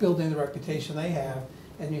building the reputation they have,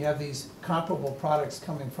 and you have these comparable products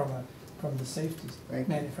coming from the safety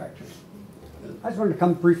manufacturers? I just wanted to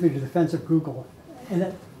come briefly to the defense of Google. And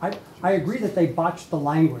that I agree that they botched the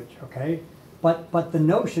language, okay? But the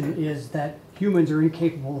notion is that humans are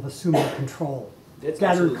incapable of assuming control.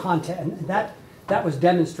 Gathered content, and that was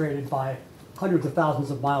demonstrated by hundreds of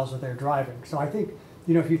thousands of miles of their driving. So I think,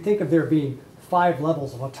 you know, if you think of there being 5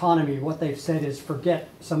 levels of autonomy, what they've said is forget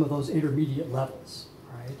some of those intermediate levels,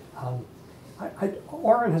 right?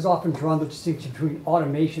 Oren has often drawn the distinction between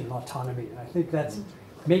automation and autonomy, and I think that's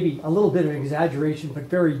maybe a little bit of an exaggeration, but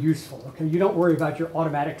very useful. Okay, you don't worry about your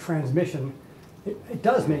automatic transmission. It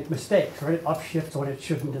does make mistakes, right? It upshifts when it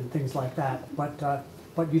shouldn't and things like that.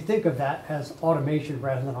 But you think of that as automation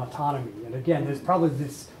rather than autonomy. And again, there's probably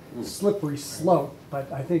this slippery slope,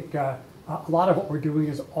 but I think a lot of what we're doing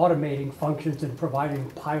is automating functions and providing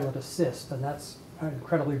pilot assist, and that's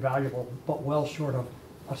incredibly valuable, but well short of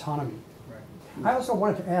autonomy. Right. I also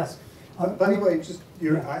wanted to ask. By the way,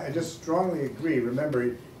 I just strongly agree. Remember,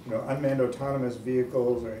 you know, unmanned autonomous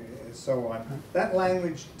vehicles or so on. That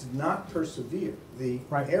language did not persevere. The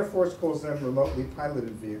Air Force calls them remotely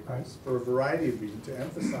piloted vehicles for a variety of reasons, to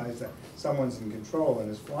emphasize that someone's in control and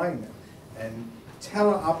is flying them. And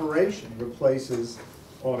teleoperation replaces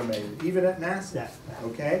automated, even at NASA.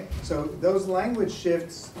 Okay? So those language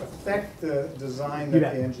shifts affect the design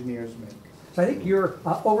that the engineers make. So I think you're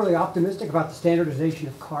overly optimistic about the standardization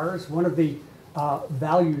of cars. One of the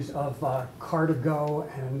values of Car2Go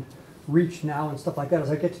and Reach Now and stuff like that is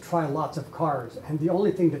I get to try lots of cars. And the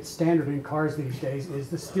only thing that's standard in cars these days is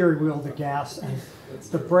the steering wheel, the gas, and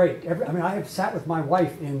the brake. I mean, I have sat with my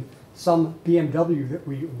wife in some BMW that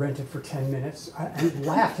we rented for 10 minutes and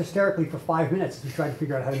laughed hysterically for 5 minutes as we tried to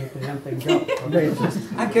figure out how to make the damn thing go. Okay,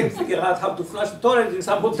 I can figure out how to flush the toilet in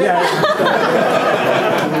some hotel.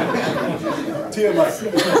 TMI.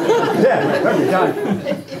 Yeah, done.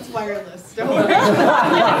 It's wireless, don't worry.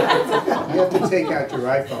 You have to take out your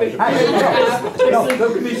iPhone.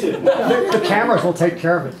 The cameras will take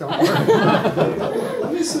care of it, don't worry.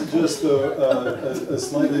 Let me suggest, though, a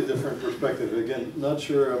slightly different perspective. Again, not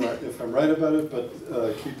sure if I'm right about it, but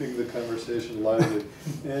keeping the conversation lively.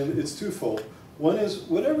 And it's twofold. One is,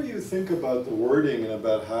 whatever you think about the wording and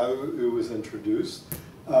about how it was introduced,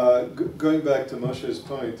 going back to Moshe's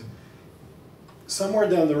point, somewhere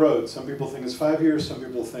down the road, some people think it's 5 years, some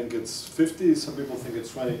people think it's 50, some people think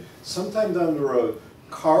it's 20. Sometime down the road,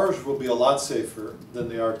 cars will be a lot safer than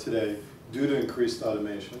they are today due to increased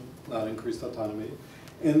automation, not increased autonomy.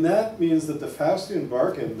 And that means that the Faustian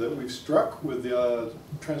bargain that we've struck with the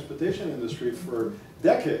transportation industry for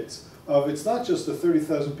decades of it's not just the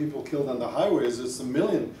 30,000 people killed on the highways, it's the 1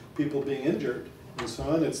 million people being injured and so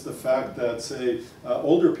on. It's the fact that, say,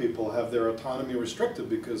 older people have their autonomy restricted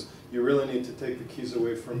because you really need to take the keys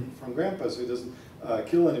away from grandpa so he doesn't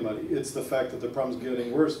kill anybody. It's the fact that the problem's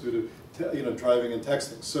getting worse due to driving and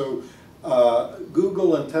texting. So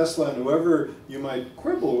Google and Tesla and whoever you might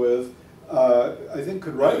quibble with, I think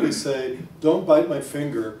could rightly say, don't bite my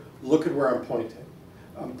finger, look at where I'm pointing.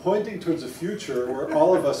 I'm pointing towards a future where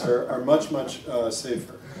all of us are much, much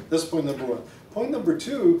safer. That's point number one. Point number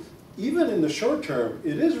two, even in the short term,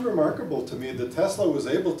 it is remarkable to me that Tesla was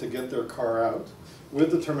able to get their car out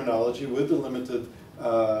with the terminology, with the limited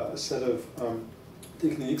set of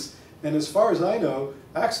techniques. And as far as I know,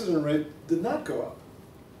 accident rate did not go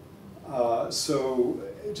up. So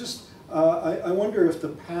it just, I wonder if the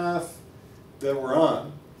path that we're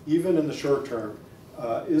on, even in the short term,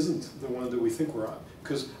 isn't the one that we think we're on.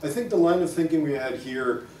 Because I think the line of thinking we had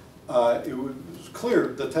here, it was clear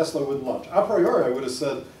that Tesla wouldn't launch. A priori, I would have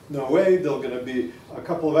said, no way, there's going to be a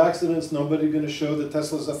couple of accidents, nobody going to show that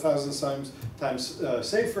Tesla's 1,000 times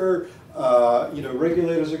safer,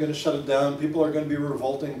 regulators are going to shut it down, people are going to be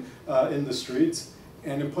revolting in the streets.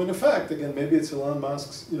 And in point of fact, again, maybe it's Elon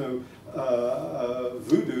Musk's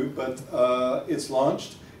voodoo, but it's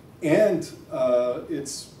launched, and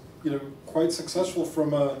it's quite successful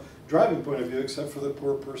from a driving point of view, except for the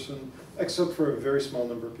poor person, except for a very small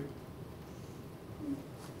number of people.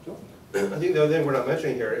 I think the other thing we're not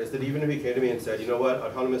mentioning here is that even if you came to me and said, you know what,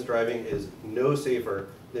 autonomous driving is no safer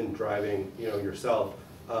than driving, yourself,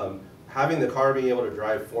 having the car being able to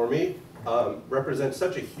drive for me represents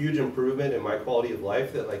such a huge improvement in my quality of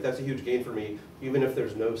life that like that's a huge gain for me, even if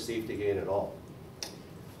there's no safety gain at all.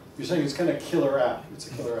 You're saying it's kind of killer app. It's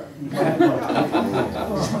a killer app.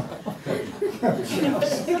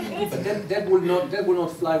 But that will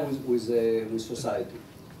not fly with society.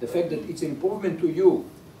 The fact that it's an improvement to you,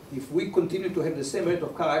 if we continue to have the same rate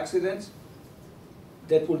of car accidents,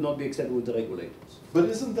 that will not be accepted with the regulators. But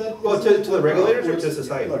isn't that... Well, to the regulators or to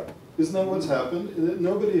society? Look, isn't that what's happened?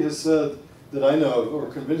 Nobody has said that I know of, or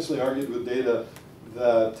convincingly argued with data,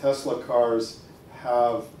 that Tesla cars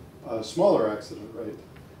have a smaller accident rate.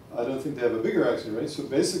 I don't think they have a bigger accident rate. So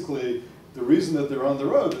basically, the reason that they're on the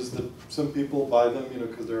road is that some people buy them,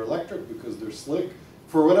 because they're electric, because they're slick,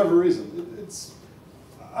 for whatever reason.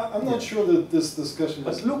 I'm not sure that this discussion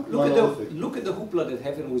is monolithic. Look at the hoopla that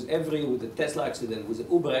happened with the Tesla accident, with the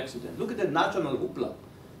Uber accident. Look at the national hoopla.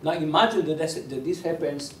 Now imagine that this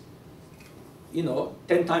happens,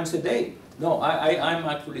 10 times a day. No, I'm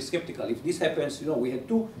actually skeptical. If this happens, we had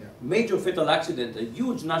two major fatal accidents, a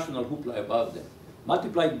huge national hoopla about them.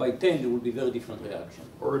 Multiplied by 10, there would be very different reaction.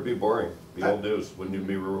 Or it would be boring, be old news, wouldn't even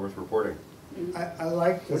be worth reporting. I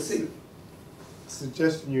like the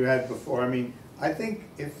suggestion you had before. I mean, I think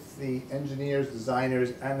if the engineers,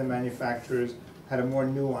 designers, and the manufacturers had a more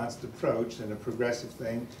nuanced approach and a progressive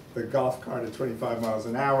thing, the golf cart at 25 miles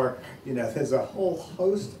an hour, there's a whole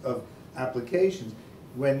host of applications.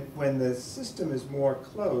 When the system is more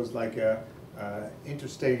closed, like a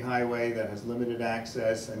interstate highway that has limited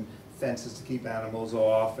access and fences to keep animals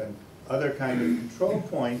off and other kind of control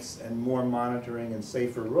points and more monitoring and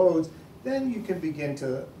safer roads, then you can begin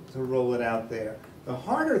to roll it out there. The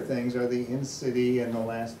harder things are the in-city and the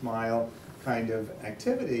last mile kind of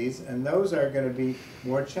activities, and those are going to be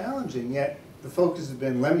more challenging. Yet the focus has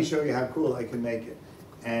been, let me show you how cool I can make it.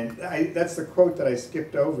 And that's the quote that I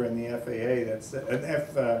skipped over in the FAA, that's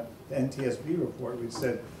an NTSB report, which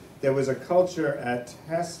said there was a culture at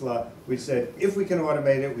Tesla which said, if we can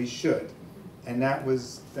automate it, we should. And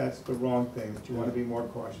that's the wrong thing, that you want to be more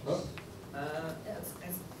cautious.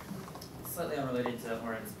 It's slightly unrelated to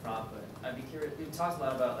Oren's prompt, but I'd be curious, we've talked a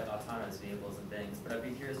lot about like autonomous vehicles and things, but I'd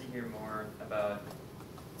be curious to hear more about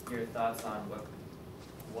your thoughts on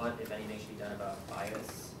what if anything, should be done about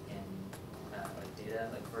bias in like data.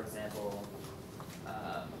 Like for example,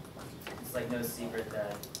 it's like no secret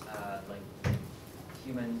that like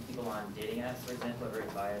human people on dating apps, for example, are very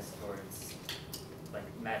biased towards like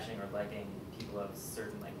matching or liking people of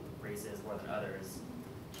certain like races more than others.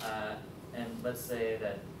 And let's say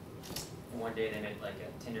that one day they made like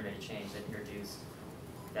a Tinder made a change that introduced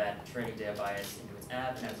that training data bias into its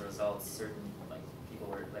app, and as a result, certain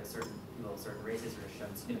people of certain races were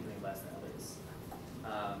shown significantly less than others.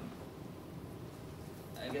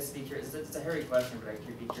 I guess be curious. It's a hairy question, but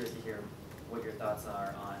I'd be curious to hear what your thoughts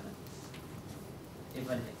are on if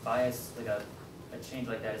a bias, like a change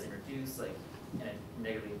like that is introduced, like, and it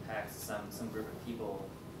negatively impacts some group of people,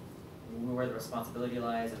 where the responsibility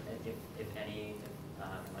lies, if any,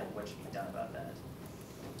 and like what should be done about that.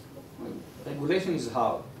 Regulation is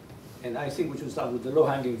hard, and I think we should start with the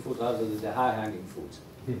low-hanging fruit rather than the high-hanging fruits.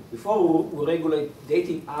 Before we regulate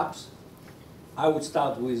dating apps, I would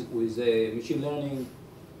start with machine learning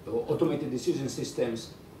or automated decision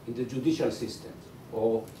systems in the judicial systems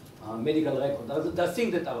or medical record. There are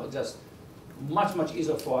things that are just much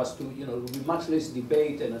easier for us to, there will be much less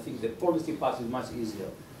debate, and I think the policy path is much easier.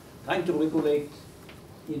 Trying to regulate,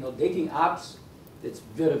 dating apps, that's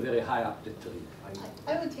very high up the tree.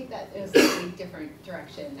 I would take that in a slightly different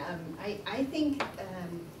direction. I think,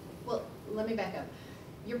 well, let me back up.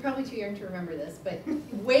 You're probably too young to remember this, but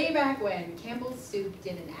way back when Campbell's Soup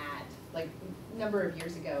did an ad, like a number of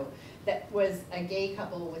years ago, that was a gay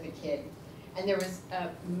couple with a kid, and there was a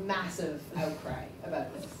massive outcry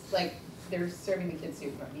about this. Like, they're serving the kids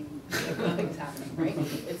soup. I mean, nothing's happening, right?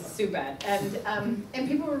 It's soup ad, and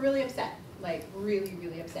people were really upset, like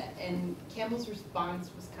really upset. And Campbell's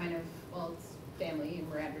response was kind of, well, it's family,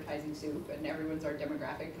 and we're advertising soup, and everyone's our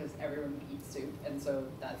demographic because everyone eats soup, and so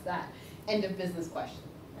that's that. End of business question,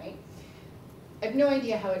 right? I have no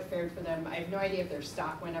idea how it fared for them. I have no idea if their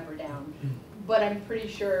stock went up or down, but I'm pretty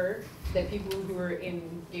sure that people who are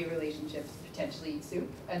in gay relationships potentially eat soup,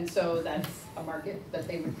 and so that's a market that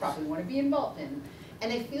they would probably want to be involved in.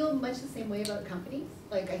 And I feel much the same way about companies.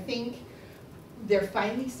 Like, I think they're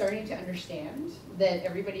finally starting to understand that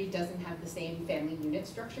everybody doesn't have the same family unit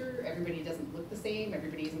structure, everybody doesn't look the same,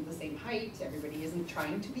 everybody isn't the same height, everybody isn't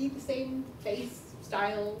trying to be the same face,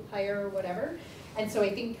 style, hire, whatever. And so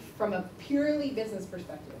I think from a purely business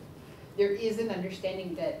perspective, there is an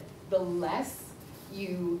understanding that the less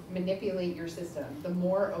you manipulate your system, the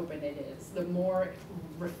more open it is, the more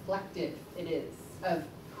reflective it is of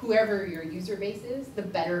whoever your user base is, the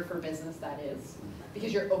better for business that is,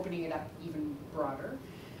 because you're opening it up even broader.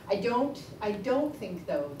 I don't think,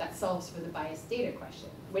 though, that solves for the biased data question,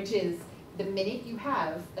 which is the minute you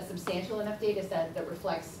have a substantial enough data set that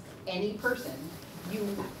reflects any person, you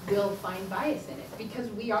will find bias in it, because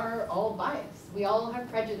we are all biased. We all have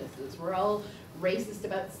prejudices. We're all racist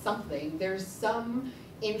about something. There's some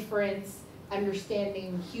inference,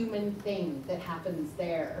 understanding human thing that happens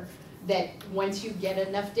there that once you get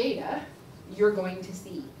enough data, you're going to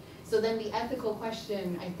see. So then the ethical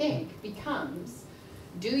question, I think, becomes,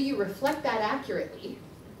 do you reflect that accurately?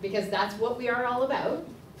 Because that's what we are all about,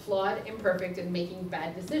 flawed, imperfect, and making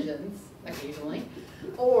bad decisions occasionally.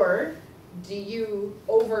 Or do you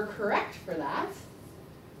overcorrect for that,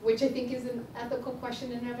 which I think is an ethical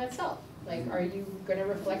question in and of itself. Like, are you going to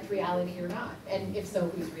reflect reality or not? And if so,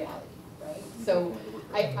 whose reality, right? So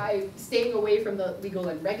I staying away from the legal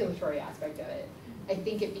and regulatory aspect of it, I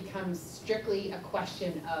think it becomes strictly a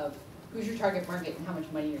question of who's your target market and how much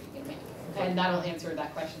money are you going to make? And that'll answer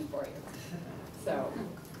that question for you. So,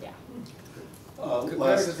 yeah. Could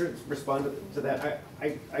I just respond to that?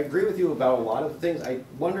 I agree with you about a lot of things. I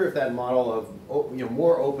wonder if that model of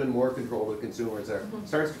more open, more control with consumers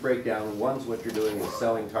starts to break down once what you're doing is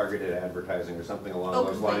selling targeted advertising or something along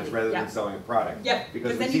those lines rather than selling a product. Yep.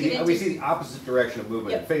 Because we see the opposite direction of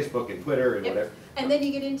movement in Facebook and Twitter and whatever. And then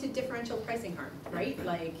you get into differential pricing harm, right?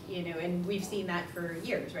 Like, and we've seen that for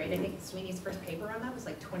years, right? I think Sweeney's first paper on that was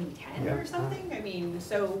like 2010 or something. I mean,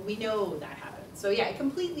 so we know that happens. So yeah, it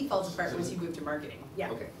completely falls apart once you move to marketing. Yeah.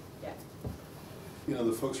 Okay. Yeah.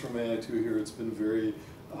 The folks from AI2 here, it's been very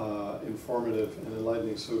informative and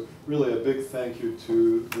enlightening. So really a big thank you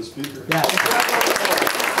to the speaker. Yeah.